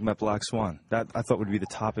guys aren't talking about Black Swan. That I thought would be the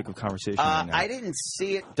topic of conversation right now. I didn't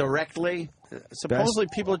see it directly. Supposedly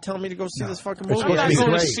people are telling me to go see this fucking movie. I'm not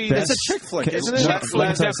going to see this. It's a chick flick, isn't it? Let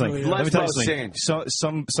me tell you something.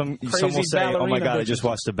 Some will say, "Oh my God, I just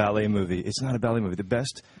watched a ballet movie." It's not a ballet movie. The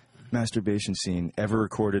best masturbation scene ever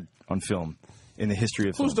recorded on film in the history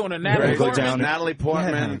of film. Who's doing it? Natalie Portman. Natalie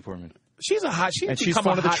Portman. Yeah, Natalie Portman. She's a hot. And she's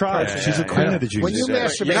one of the tribes. She's the queen of the Jews. When you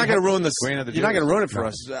masturbate, you're not going to ruin this. Queen of the You're not going to ruin it for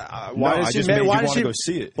us. Why does she want to go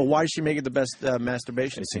see it? But why does she make it the best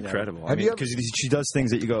masturbation? It's incredible. I mean, because she does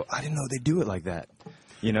things that you go, I didn't know they do it like that.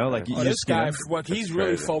 You know, like this guy. He's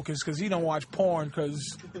really focused because he don't watch porn.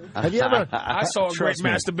 Because have you ever? I saw a great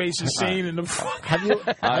masturbation scene in the.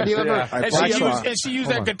 Have you ever? And she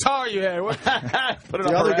used that guitar you had. Put it the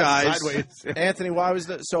on other guys. Sideways. Anthony, why was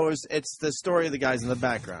that? So it's the story of the guys in the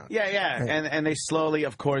background. Yeah, and they slowly,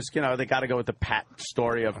 of course, you know, they got to go with the Pat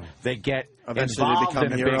story of they get Eventually involved they become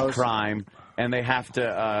in a heroes. big crime and they have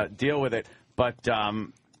to deal with it, but.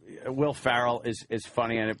 Will Ferrell is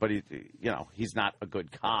funny in it, but he's not a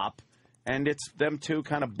good cop, and it's them two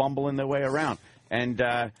kind of bumbling their way around. And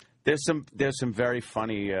there's some very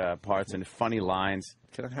funny parts and funny lines.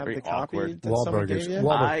 Can I have very the copy? awkward. Wahlburgers.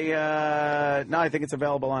 No, I think it's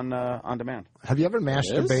available on demand. Have you ever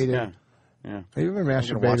masturbated? Yeah. Have you ever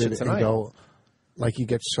masturbated and go? Like you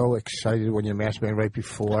get so excited when you're masturbating right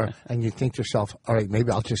before, and you think to yourself, "All right,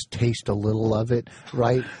 maybe I'll just taste a little of it,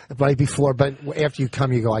 right before." But after you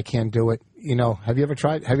come, you go, "I can't do it." You know, have you ever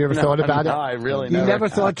tried? Have you ever thought about it? No, I really You never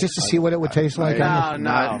thought just to see what it would taste like?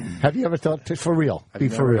 No. Have you ever thought for real?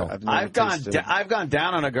 For real. I've gone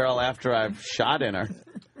down on a girl after I've shot in her.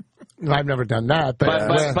 I've never done that, but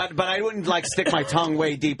I wouldn't like stick my tongue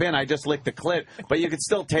way deep in. I just lick the clit, but you could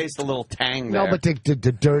still taste a little tang there. No, but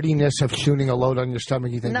the dirtiness of shooting a load on your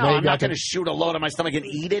stomach, you think? No, maybe I'm not going to shoot a load on my stomach and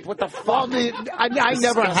eat it. What the fuck? I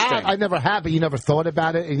never have. I never have, but you never thought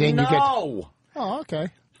about it, and then you get. No. Oh, okay.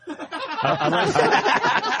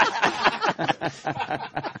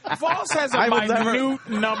 Voss has a minute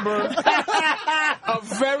number, a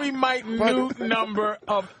very minute number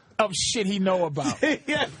of shit he know about.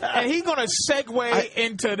 And he gonna segue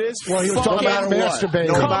into this he was talking about masturbating.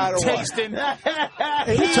 No matter tasting.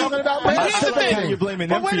 He's talking about masturbating. You're blaming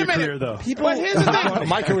them for your career, though. But here's the thing.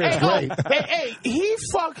 My career is great. Hey, he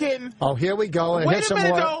fucking... Oh, here we go. And wait a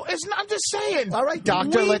minute, though. I'm just saying. All right,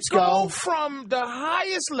 doctor, let's go. We go from the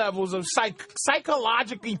highest levels of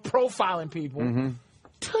psychologically profiling people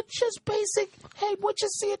to just basic, hey, what you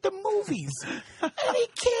see at the movies? And he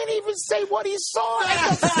can't even say what he saw at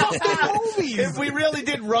the fucking movies. If we really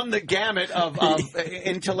did run the gamut of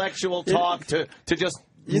intellectual talk to just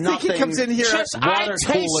think he comes in here water I taste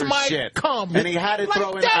cooler my shit, cum. and he had to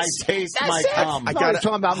throw in I taste my cum. I got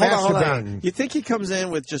talking about Hold masturbating. on. You think he comes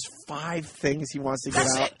in with just 5 things he wants to get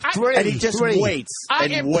out? And he just waits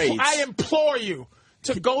and waits. I implore you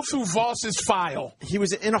to go through Voss's file. He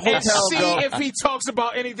was in a And hotel. see if he talks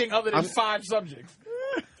about anything other than 5 subjects.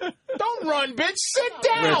 Don't run, bitch. Sit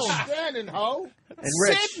down. Standing, ho. And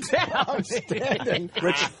Rich, sit down. Standing.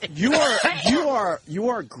 Rich, you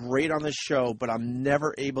are great on this show, but I'm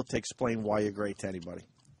never able to explain why you're great to anybody.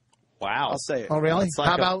 Wow. I'll say it. Oh, really? It's like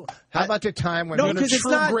how about the time when No, you're the because it's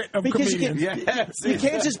true not grit of because comedians? you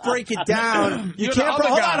can't just break it down. You You're can't. the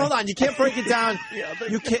other guy. Hold on. You can't break it down.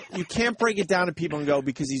 You can't break it down to people and go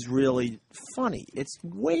because he's really funny. It's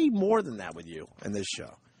way more than that with you in this show.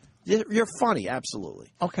 You're funny,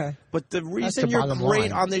 absolutely. Okay. But the reason the you're bottom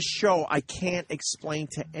great line. on this show, I can't explain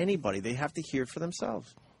to anybody. They have to hear it for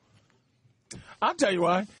themselves. I'll tell you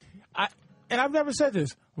why. And I've never said this.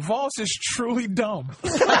 Voss is truly dumb. All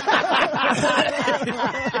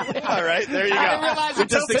right, there you go. I didn't realize You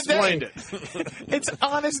until just explained today. it. It's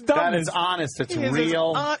honest dumbness. That is honest. It's He is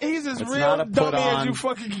real. He's as It's real not a put dummy as on. you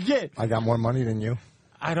fucking can get. I got more money than you.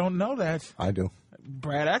 I don't know that. I do.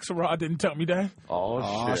 Brad Axelrod didn't tell me that.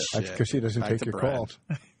 Oh, shit. That's because he doesn't Back take to your Brad. calls.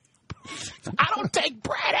 I don't take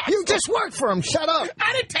Brad Axelrod. You just work for him. Shut up.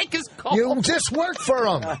 I didn't take his call. You just work for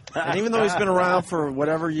him. And even though he's been around for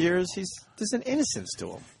whatever years, there's an innocence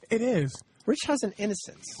to him. It is. Rich has an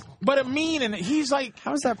innocence. But a mean, and he's like...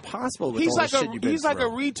 How is that possible with He's all like the shit you've been he's like a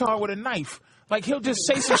through? retard with a knife. Like, he'll just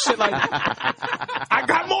say some shit like, I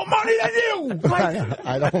got more money than you. Like,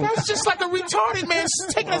 I don't. that's just like a retarded man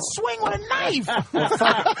taking a swing with a knife.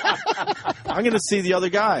 I'm going to see the other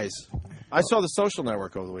guys. I saw The Social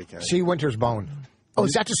Network over the weekend. See Winter's Bone. Oh,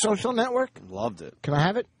 is that the Social Network? Loved it. Can I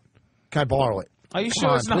have it? Can I borrow it? Are you Come sure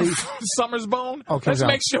on, it's not please. Summer's Bone? Oh, it comes Let's out.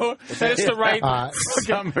 make sure that it's the right.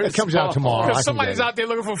 It comes out tomorrow. I Because can somebody's get it. out there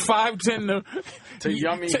looking for 510 To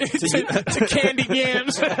yummy. to candy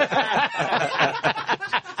yams.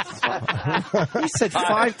 He said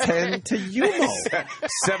 510 to Yumo.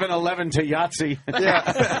 7-Eleven to Yahtzee.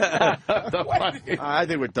 Yeah. I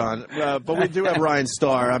think we're done. But we do have Ryan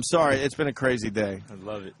Starr. I'm sorry. It's been a crazy day. I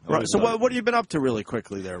love it. Right, so what have you been up to really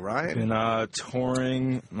quickly there, Ryan? Been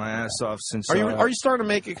touring my ass off since. Are you starting to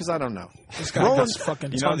make it? Because I don't know. Roland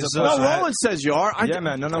fucking this is, No, Roland says you are. Yeah,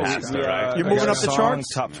 man. No. You're moving up the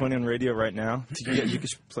charts? Top 20 on radio right now. You can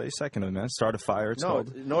play a second of it, man. Start a Fire. It's No,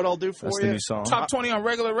 called. you know what I'll do for That's you? the new song. Top 20 on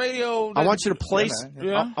regular radio. I want you to play.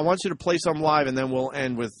 Yeah. I want you to play some live, and then we'll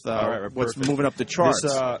end with right, what's perfect. moving up the charts.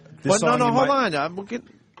 This but song no, you hold might- on. We'll get.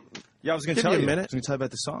 Yeah, I was going Give to tell me you a I minute. was going to tell you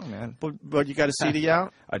about the song, man. But you got a CD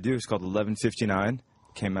out? I do. It's called 11:59.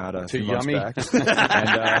 Came out a Too few months yummy. back.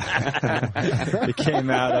 And it came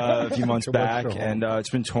out a few months back, and it's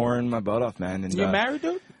been touring my butt off, man. And You married,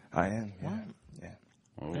 dude? I am. Yeah.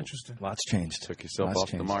 Oh, Interesting. Lots changed. took yourself Lots off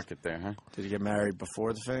the changed. market there, huh? Did you get married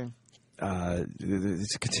before the fame?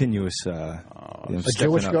 It's a continuous. A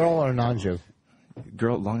Jewish girl or a non-Jew?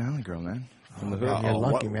 Girl, Long Island girl, man. From the hood. You're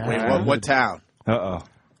lucky, man. Wait, what town?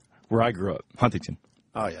 Where I grew up, Huntington.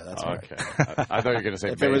 Oh yeah, that's right. Okay. I thought you were going to say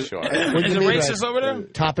If it was- Bayshore. What do Is you it mean, racist over there?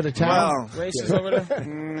 Top of the town? Well, Racist over there?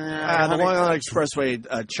 the Long Island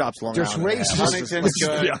Expressway chops Long Just Island. racist. Huntington's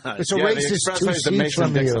good. It's a Yeah, the racist expressway two is the seats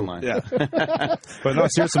from Mason-Dixon you. line. Yeah. But no,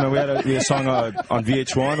 seriously, man, we had a song on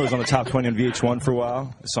VH1. It was on the top 20 on VH1 for a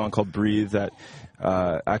while. A song called "Breathe" that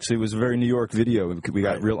actually was a very New York video. We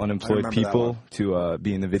got Right. real I unemployed remember that people one. to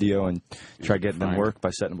be in the video and try getting them work by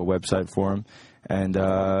setting up a website for them. And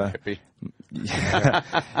Hippie.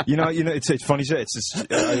 you know, it's funny. It's just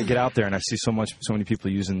I get out there and I see so many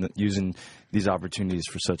people using these opportunities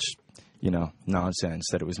for such nonsense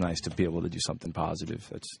that it was nice to be able to do something positive.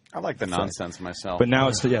 I like the nonsense myself. But now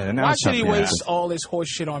it's now Why it's should he something waste all this horse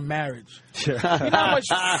shit on marriage? Sure. You know how much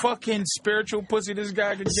fucking spiritual pussy this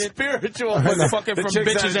guy could get? Spiritual fucking The from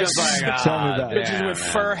chicks bitches are just that like, Tell me that. bitches damn, with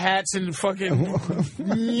man. fur hats and fucking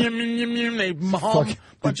they hum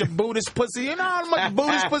bunch of Buddhist pussy. You know how much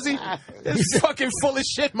Buddhist pussy? It's fucking full of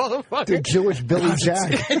shit, The motherfucker. Jewish Billy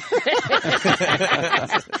Jack.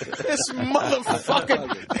 This motherfucker.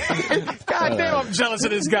 God damn, I'm jealous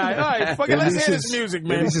of this guy. All right, fucking let's hear this music, At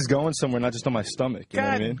man. least it's going somewhere, not just on my stomach. You know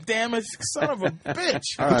what I God mean? damn it, son of a bitch.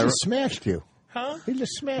 He just smashed you. Huh? He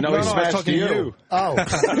just smashed No, you. he I was smashed talking to you. Oh, he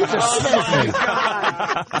just smashed me.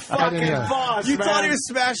 I didn't hear. You thought he was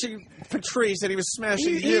smashing Patrice, and he was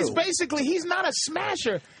smashing He's you. basically, he's not a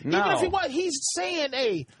smasher. No. Even if he was, he's saying,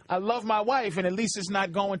 hey, I love my wife, and at least it's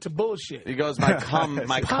not going to bullshit. He goes, my cum is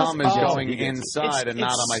going inside and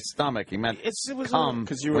not on my stomach. He meant it was cum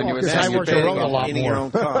Because you when you were because I saying work you're the road a big. lot eating more. your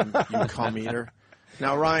own cum, you cum eater.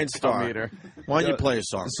 Now, Ryan Starr, eater. why don't you play a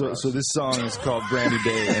song for So, us? so this song is called Brand New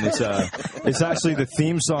Day, and it's actually the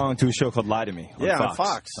theme song to a show called Lie to Me on Yeah, on Fox. Fox.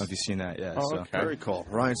 I don't know if you've seen that, yeah. Oh, so. okay. Very cool.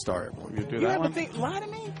 Ryan Starr. You do You that ever one? think, lie to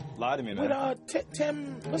me? Lie to Me, man. With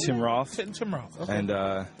Tim... what's his Tim name? Roth. Tim Roth. Okay. And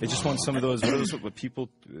it just won some of those, what people,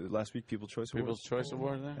 last week, People's Choice Awards. People's Choice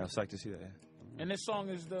Award there? Yeah, I was psyched to see that, yeah. And this song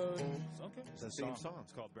is the... Okay. It's that same song.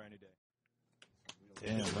 It's called Brand New Day.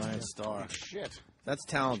 Damn, Ryan Starr. Shit. That's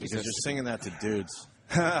talent because you're singing that to dudes.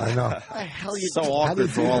 I know. The hell you so awkward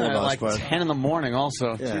for all of us. Like but 10 in the morning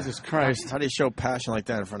also. Yeah. Jesus Christ. How do you show passion like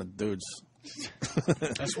that in front of dudes?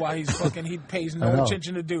 That's why he pays no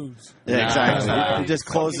attention to dudes. Yeah, exactly. He just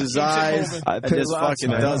closes his eyes and just fucking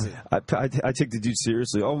does it. I take the dude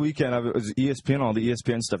seriously. All weekend, it was ESPN, all the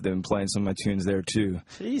ESPN stuff. They've been playing some of my tunes there, too.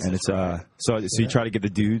 Jesus. And it's, so you try to get the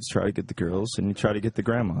dudes, try to get the girls, and you try to get the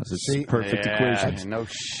grandmas. It's a perfect equation. No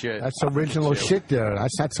shit. That's original shit there.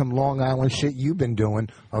 That's not some Long Island shit you've been doing,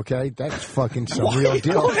 okay? That's fucking some real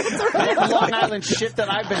deal. Long Island shit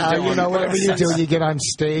that I've been doing. You know, whatever you do, you get on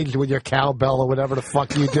stage with your cowbell or whatever the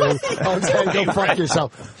fuck you do. Okay, go fuck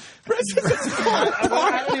yourself.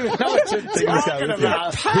 I don't even know what you're talking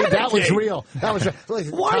about. That was real. That was.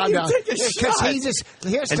 Why do you take a shot? Because he just.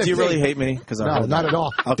 Here's and the do you thing. really hate me? No, not at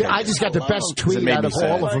all. Okay. I just got the best tweet out of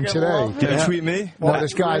all of them today. Did you tweet me? No,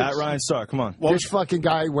 this guy. At Ryan Starr, come on. This fucking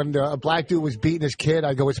guy, when a black dude was beating his kid,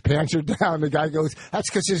 I go, his pants are down. The guy goes, that's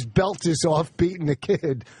because his belt is off beating the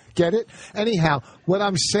kid. Get it? Anyhow, what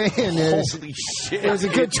I'm saying is, it was a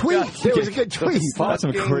good tweet. It was a good tweet. That's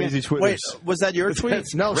some crazy Twitters. Wait, was that your tweet?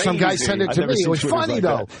 No, some guy sent it to me. It was funny,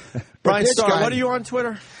 though. Brian Starr, what are you on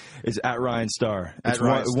Twitter? It's at Ryan Starr. It's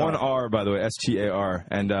Ryan Starr. one R, by the way, STAR.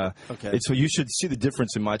 And so you should see the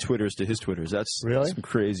difference in my Twitters to his Twitters. That's really some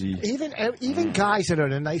crazy. Even guys that are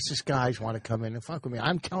the nicest guys want to come in and fuck with me.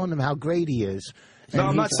 I'm telling them how great he is. No,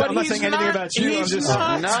 I'm not saying anything about you. I'm just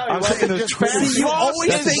I'm saying those Twitters. You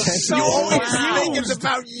always think it's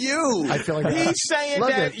about you. I feel like he's saying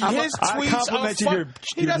that his tweets are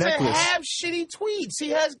he doesn't necklace. have shitty tweets.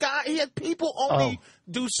 He has people only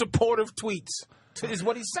do supportive tweets. Is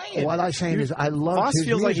what he's saying. What I'm saying is, I love Voss his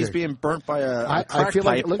feels music. like he's being burnt by a crack feel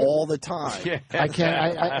pipe like, all the time. Yeah. I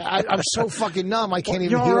can't. I'm so fucking numb. I can't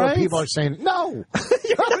even you hear all what right? people are saying. No,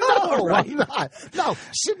 no, right? I'm not. No,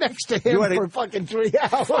 sit next to him for fucking 3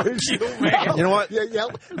 hours. You, man. You know what?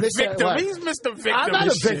 Victim. He's Mr. Victim. I'm not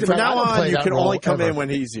a victim. From now on, you can only come in in when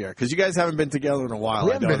he's here because you guys haven't been together in a while.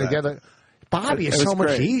 We haven't been together. Bobby is so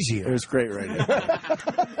much easier. It was great right now.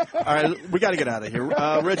 All right, we got to get out of here.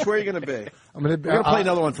 Rich, where are you going to be? We're going to play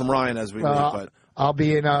another one from Ryan as we leave. But I'll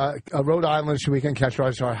be in Rhode Island this weekend, catch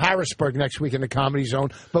Ryan Starr. Harrisburg next week in the Comedy Zone.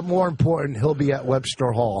 But more important, he'll be at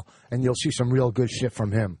Webster Hall, and you'll see some real good shit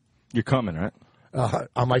from him. You're coming, right?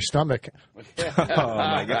 On my stomach. Oh,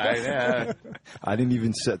 my God. Yeah. I didn't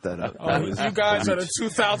even set that up. You guys are the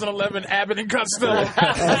 2011 Abbott and Costello.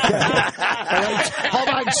 Hold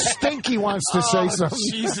on, Stinky wants to say something.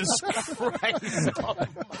 Jesus Christ.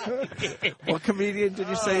 what comedian did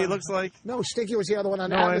you say he looks like? No, Stinky was the other one on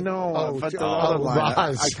No, Abbott. I know. But the other line,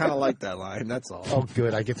 Roz. I kind of like that line, that's all. Oh,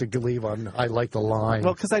 good. I get to leave on I like the line.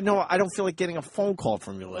 Well, because I know I don't feel like getting a phone call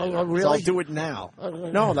from you later. Oh, really? So I'll do it now.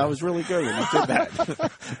 No, that was really good when you did that.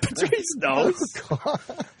 Patrice knows.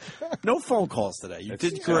 No phone calls today. You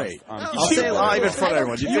did great. I'll say it live in front of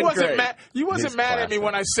everyone. You did great. You wasn't mad at me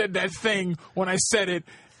when I said that thing, when I said it.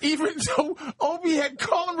 Even though Obi had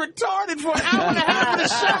called him retarded for an hour and a half of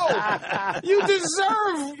the show. You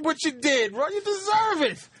deserve what you did, bro. You deserve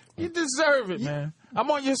it. You deserve it, man. I'm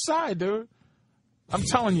on your side, dude. I'm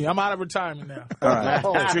telling you, I'm out of retirement now. All right.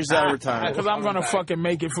 Patrice is out of retirement. Because I'm going to fucking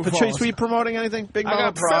make it for Patrice, Voss. were you promoting anything? Big I Mama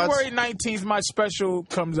got Prods? February 19th, my special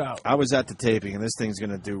comes out. I was at the taping, and this thing's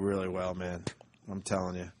going to do really well, man. I'm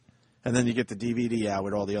telling you. And then you get the DVD out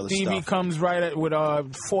with all the other stuff. DVD comes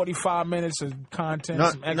with 45 minutes of content,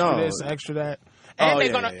 some extra this, extra that.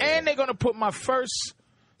 And they're gonna put my first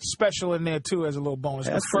special in there too as a little bonus.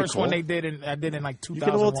 Yeah, the first cool. one I did in like 2001. You get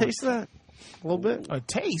a little taste of that? A little bit? A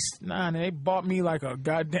taste? Nah, they bought me like a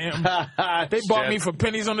goddamn. They bought me for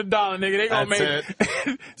pennies on the dollar, nigga. They gonna make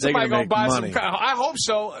somebody gonna buy money. Some. I hope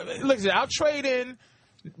so. Listen, I'll trade in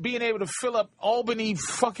being able to fill up Albany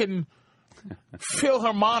fucking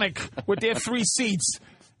Philharmonic with their 3 seats.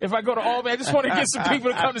 If I go to Albany, I just want to get some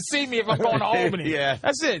people to come to see me if I'm going to Albany. Yeah.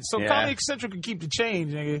 That's it. So Comedy Eccentric can keep the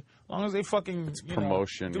change, nigga. As long as they fucking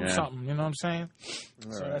promotion, do something. You know what I'm saying?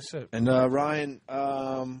 All so right. that's it. And Ryan,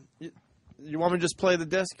 you want me to just play the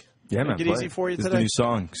disc? Yeah, man. Make it easy for you this today? This is the new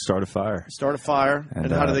song, Start a Fire. Start a Fire.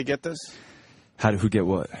 And how do they get this? Who get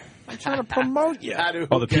what? I'm trying to promote you.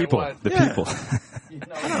 The people. The people.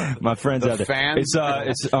 My friends out there. Fans?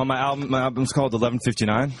 It's on my album. My album's called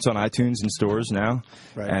 1159. It's on iTunes and stores now.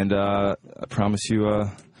 Right. And I promise you,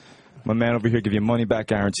 my man over here give you a money back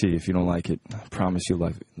guarantee if you don't like it. I promise you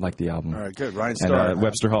like the album. All right, good. Ryan Starr. And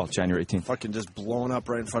Webster Hall, January 18th. Fucking just blowing up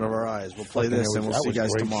right in front of our eyes. We'll play this and we'll see you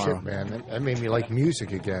guys tomorrow. Shit, man. That made me like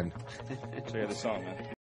music again. So yeah, the song, man.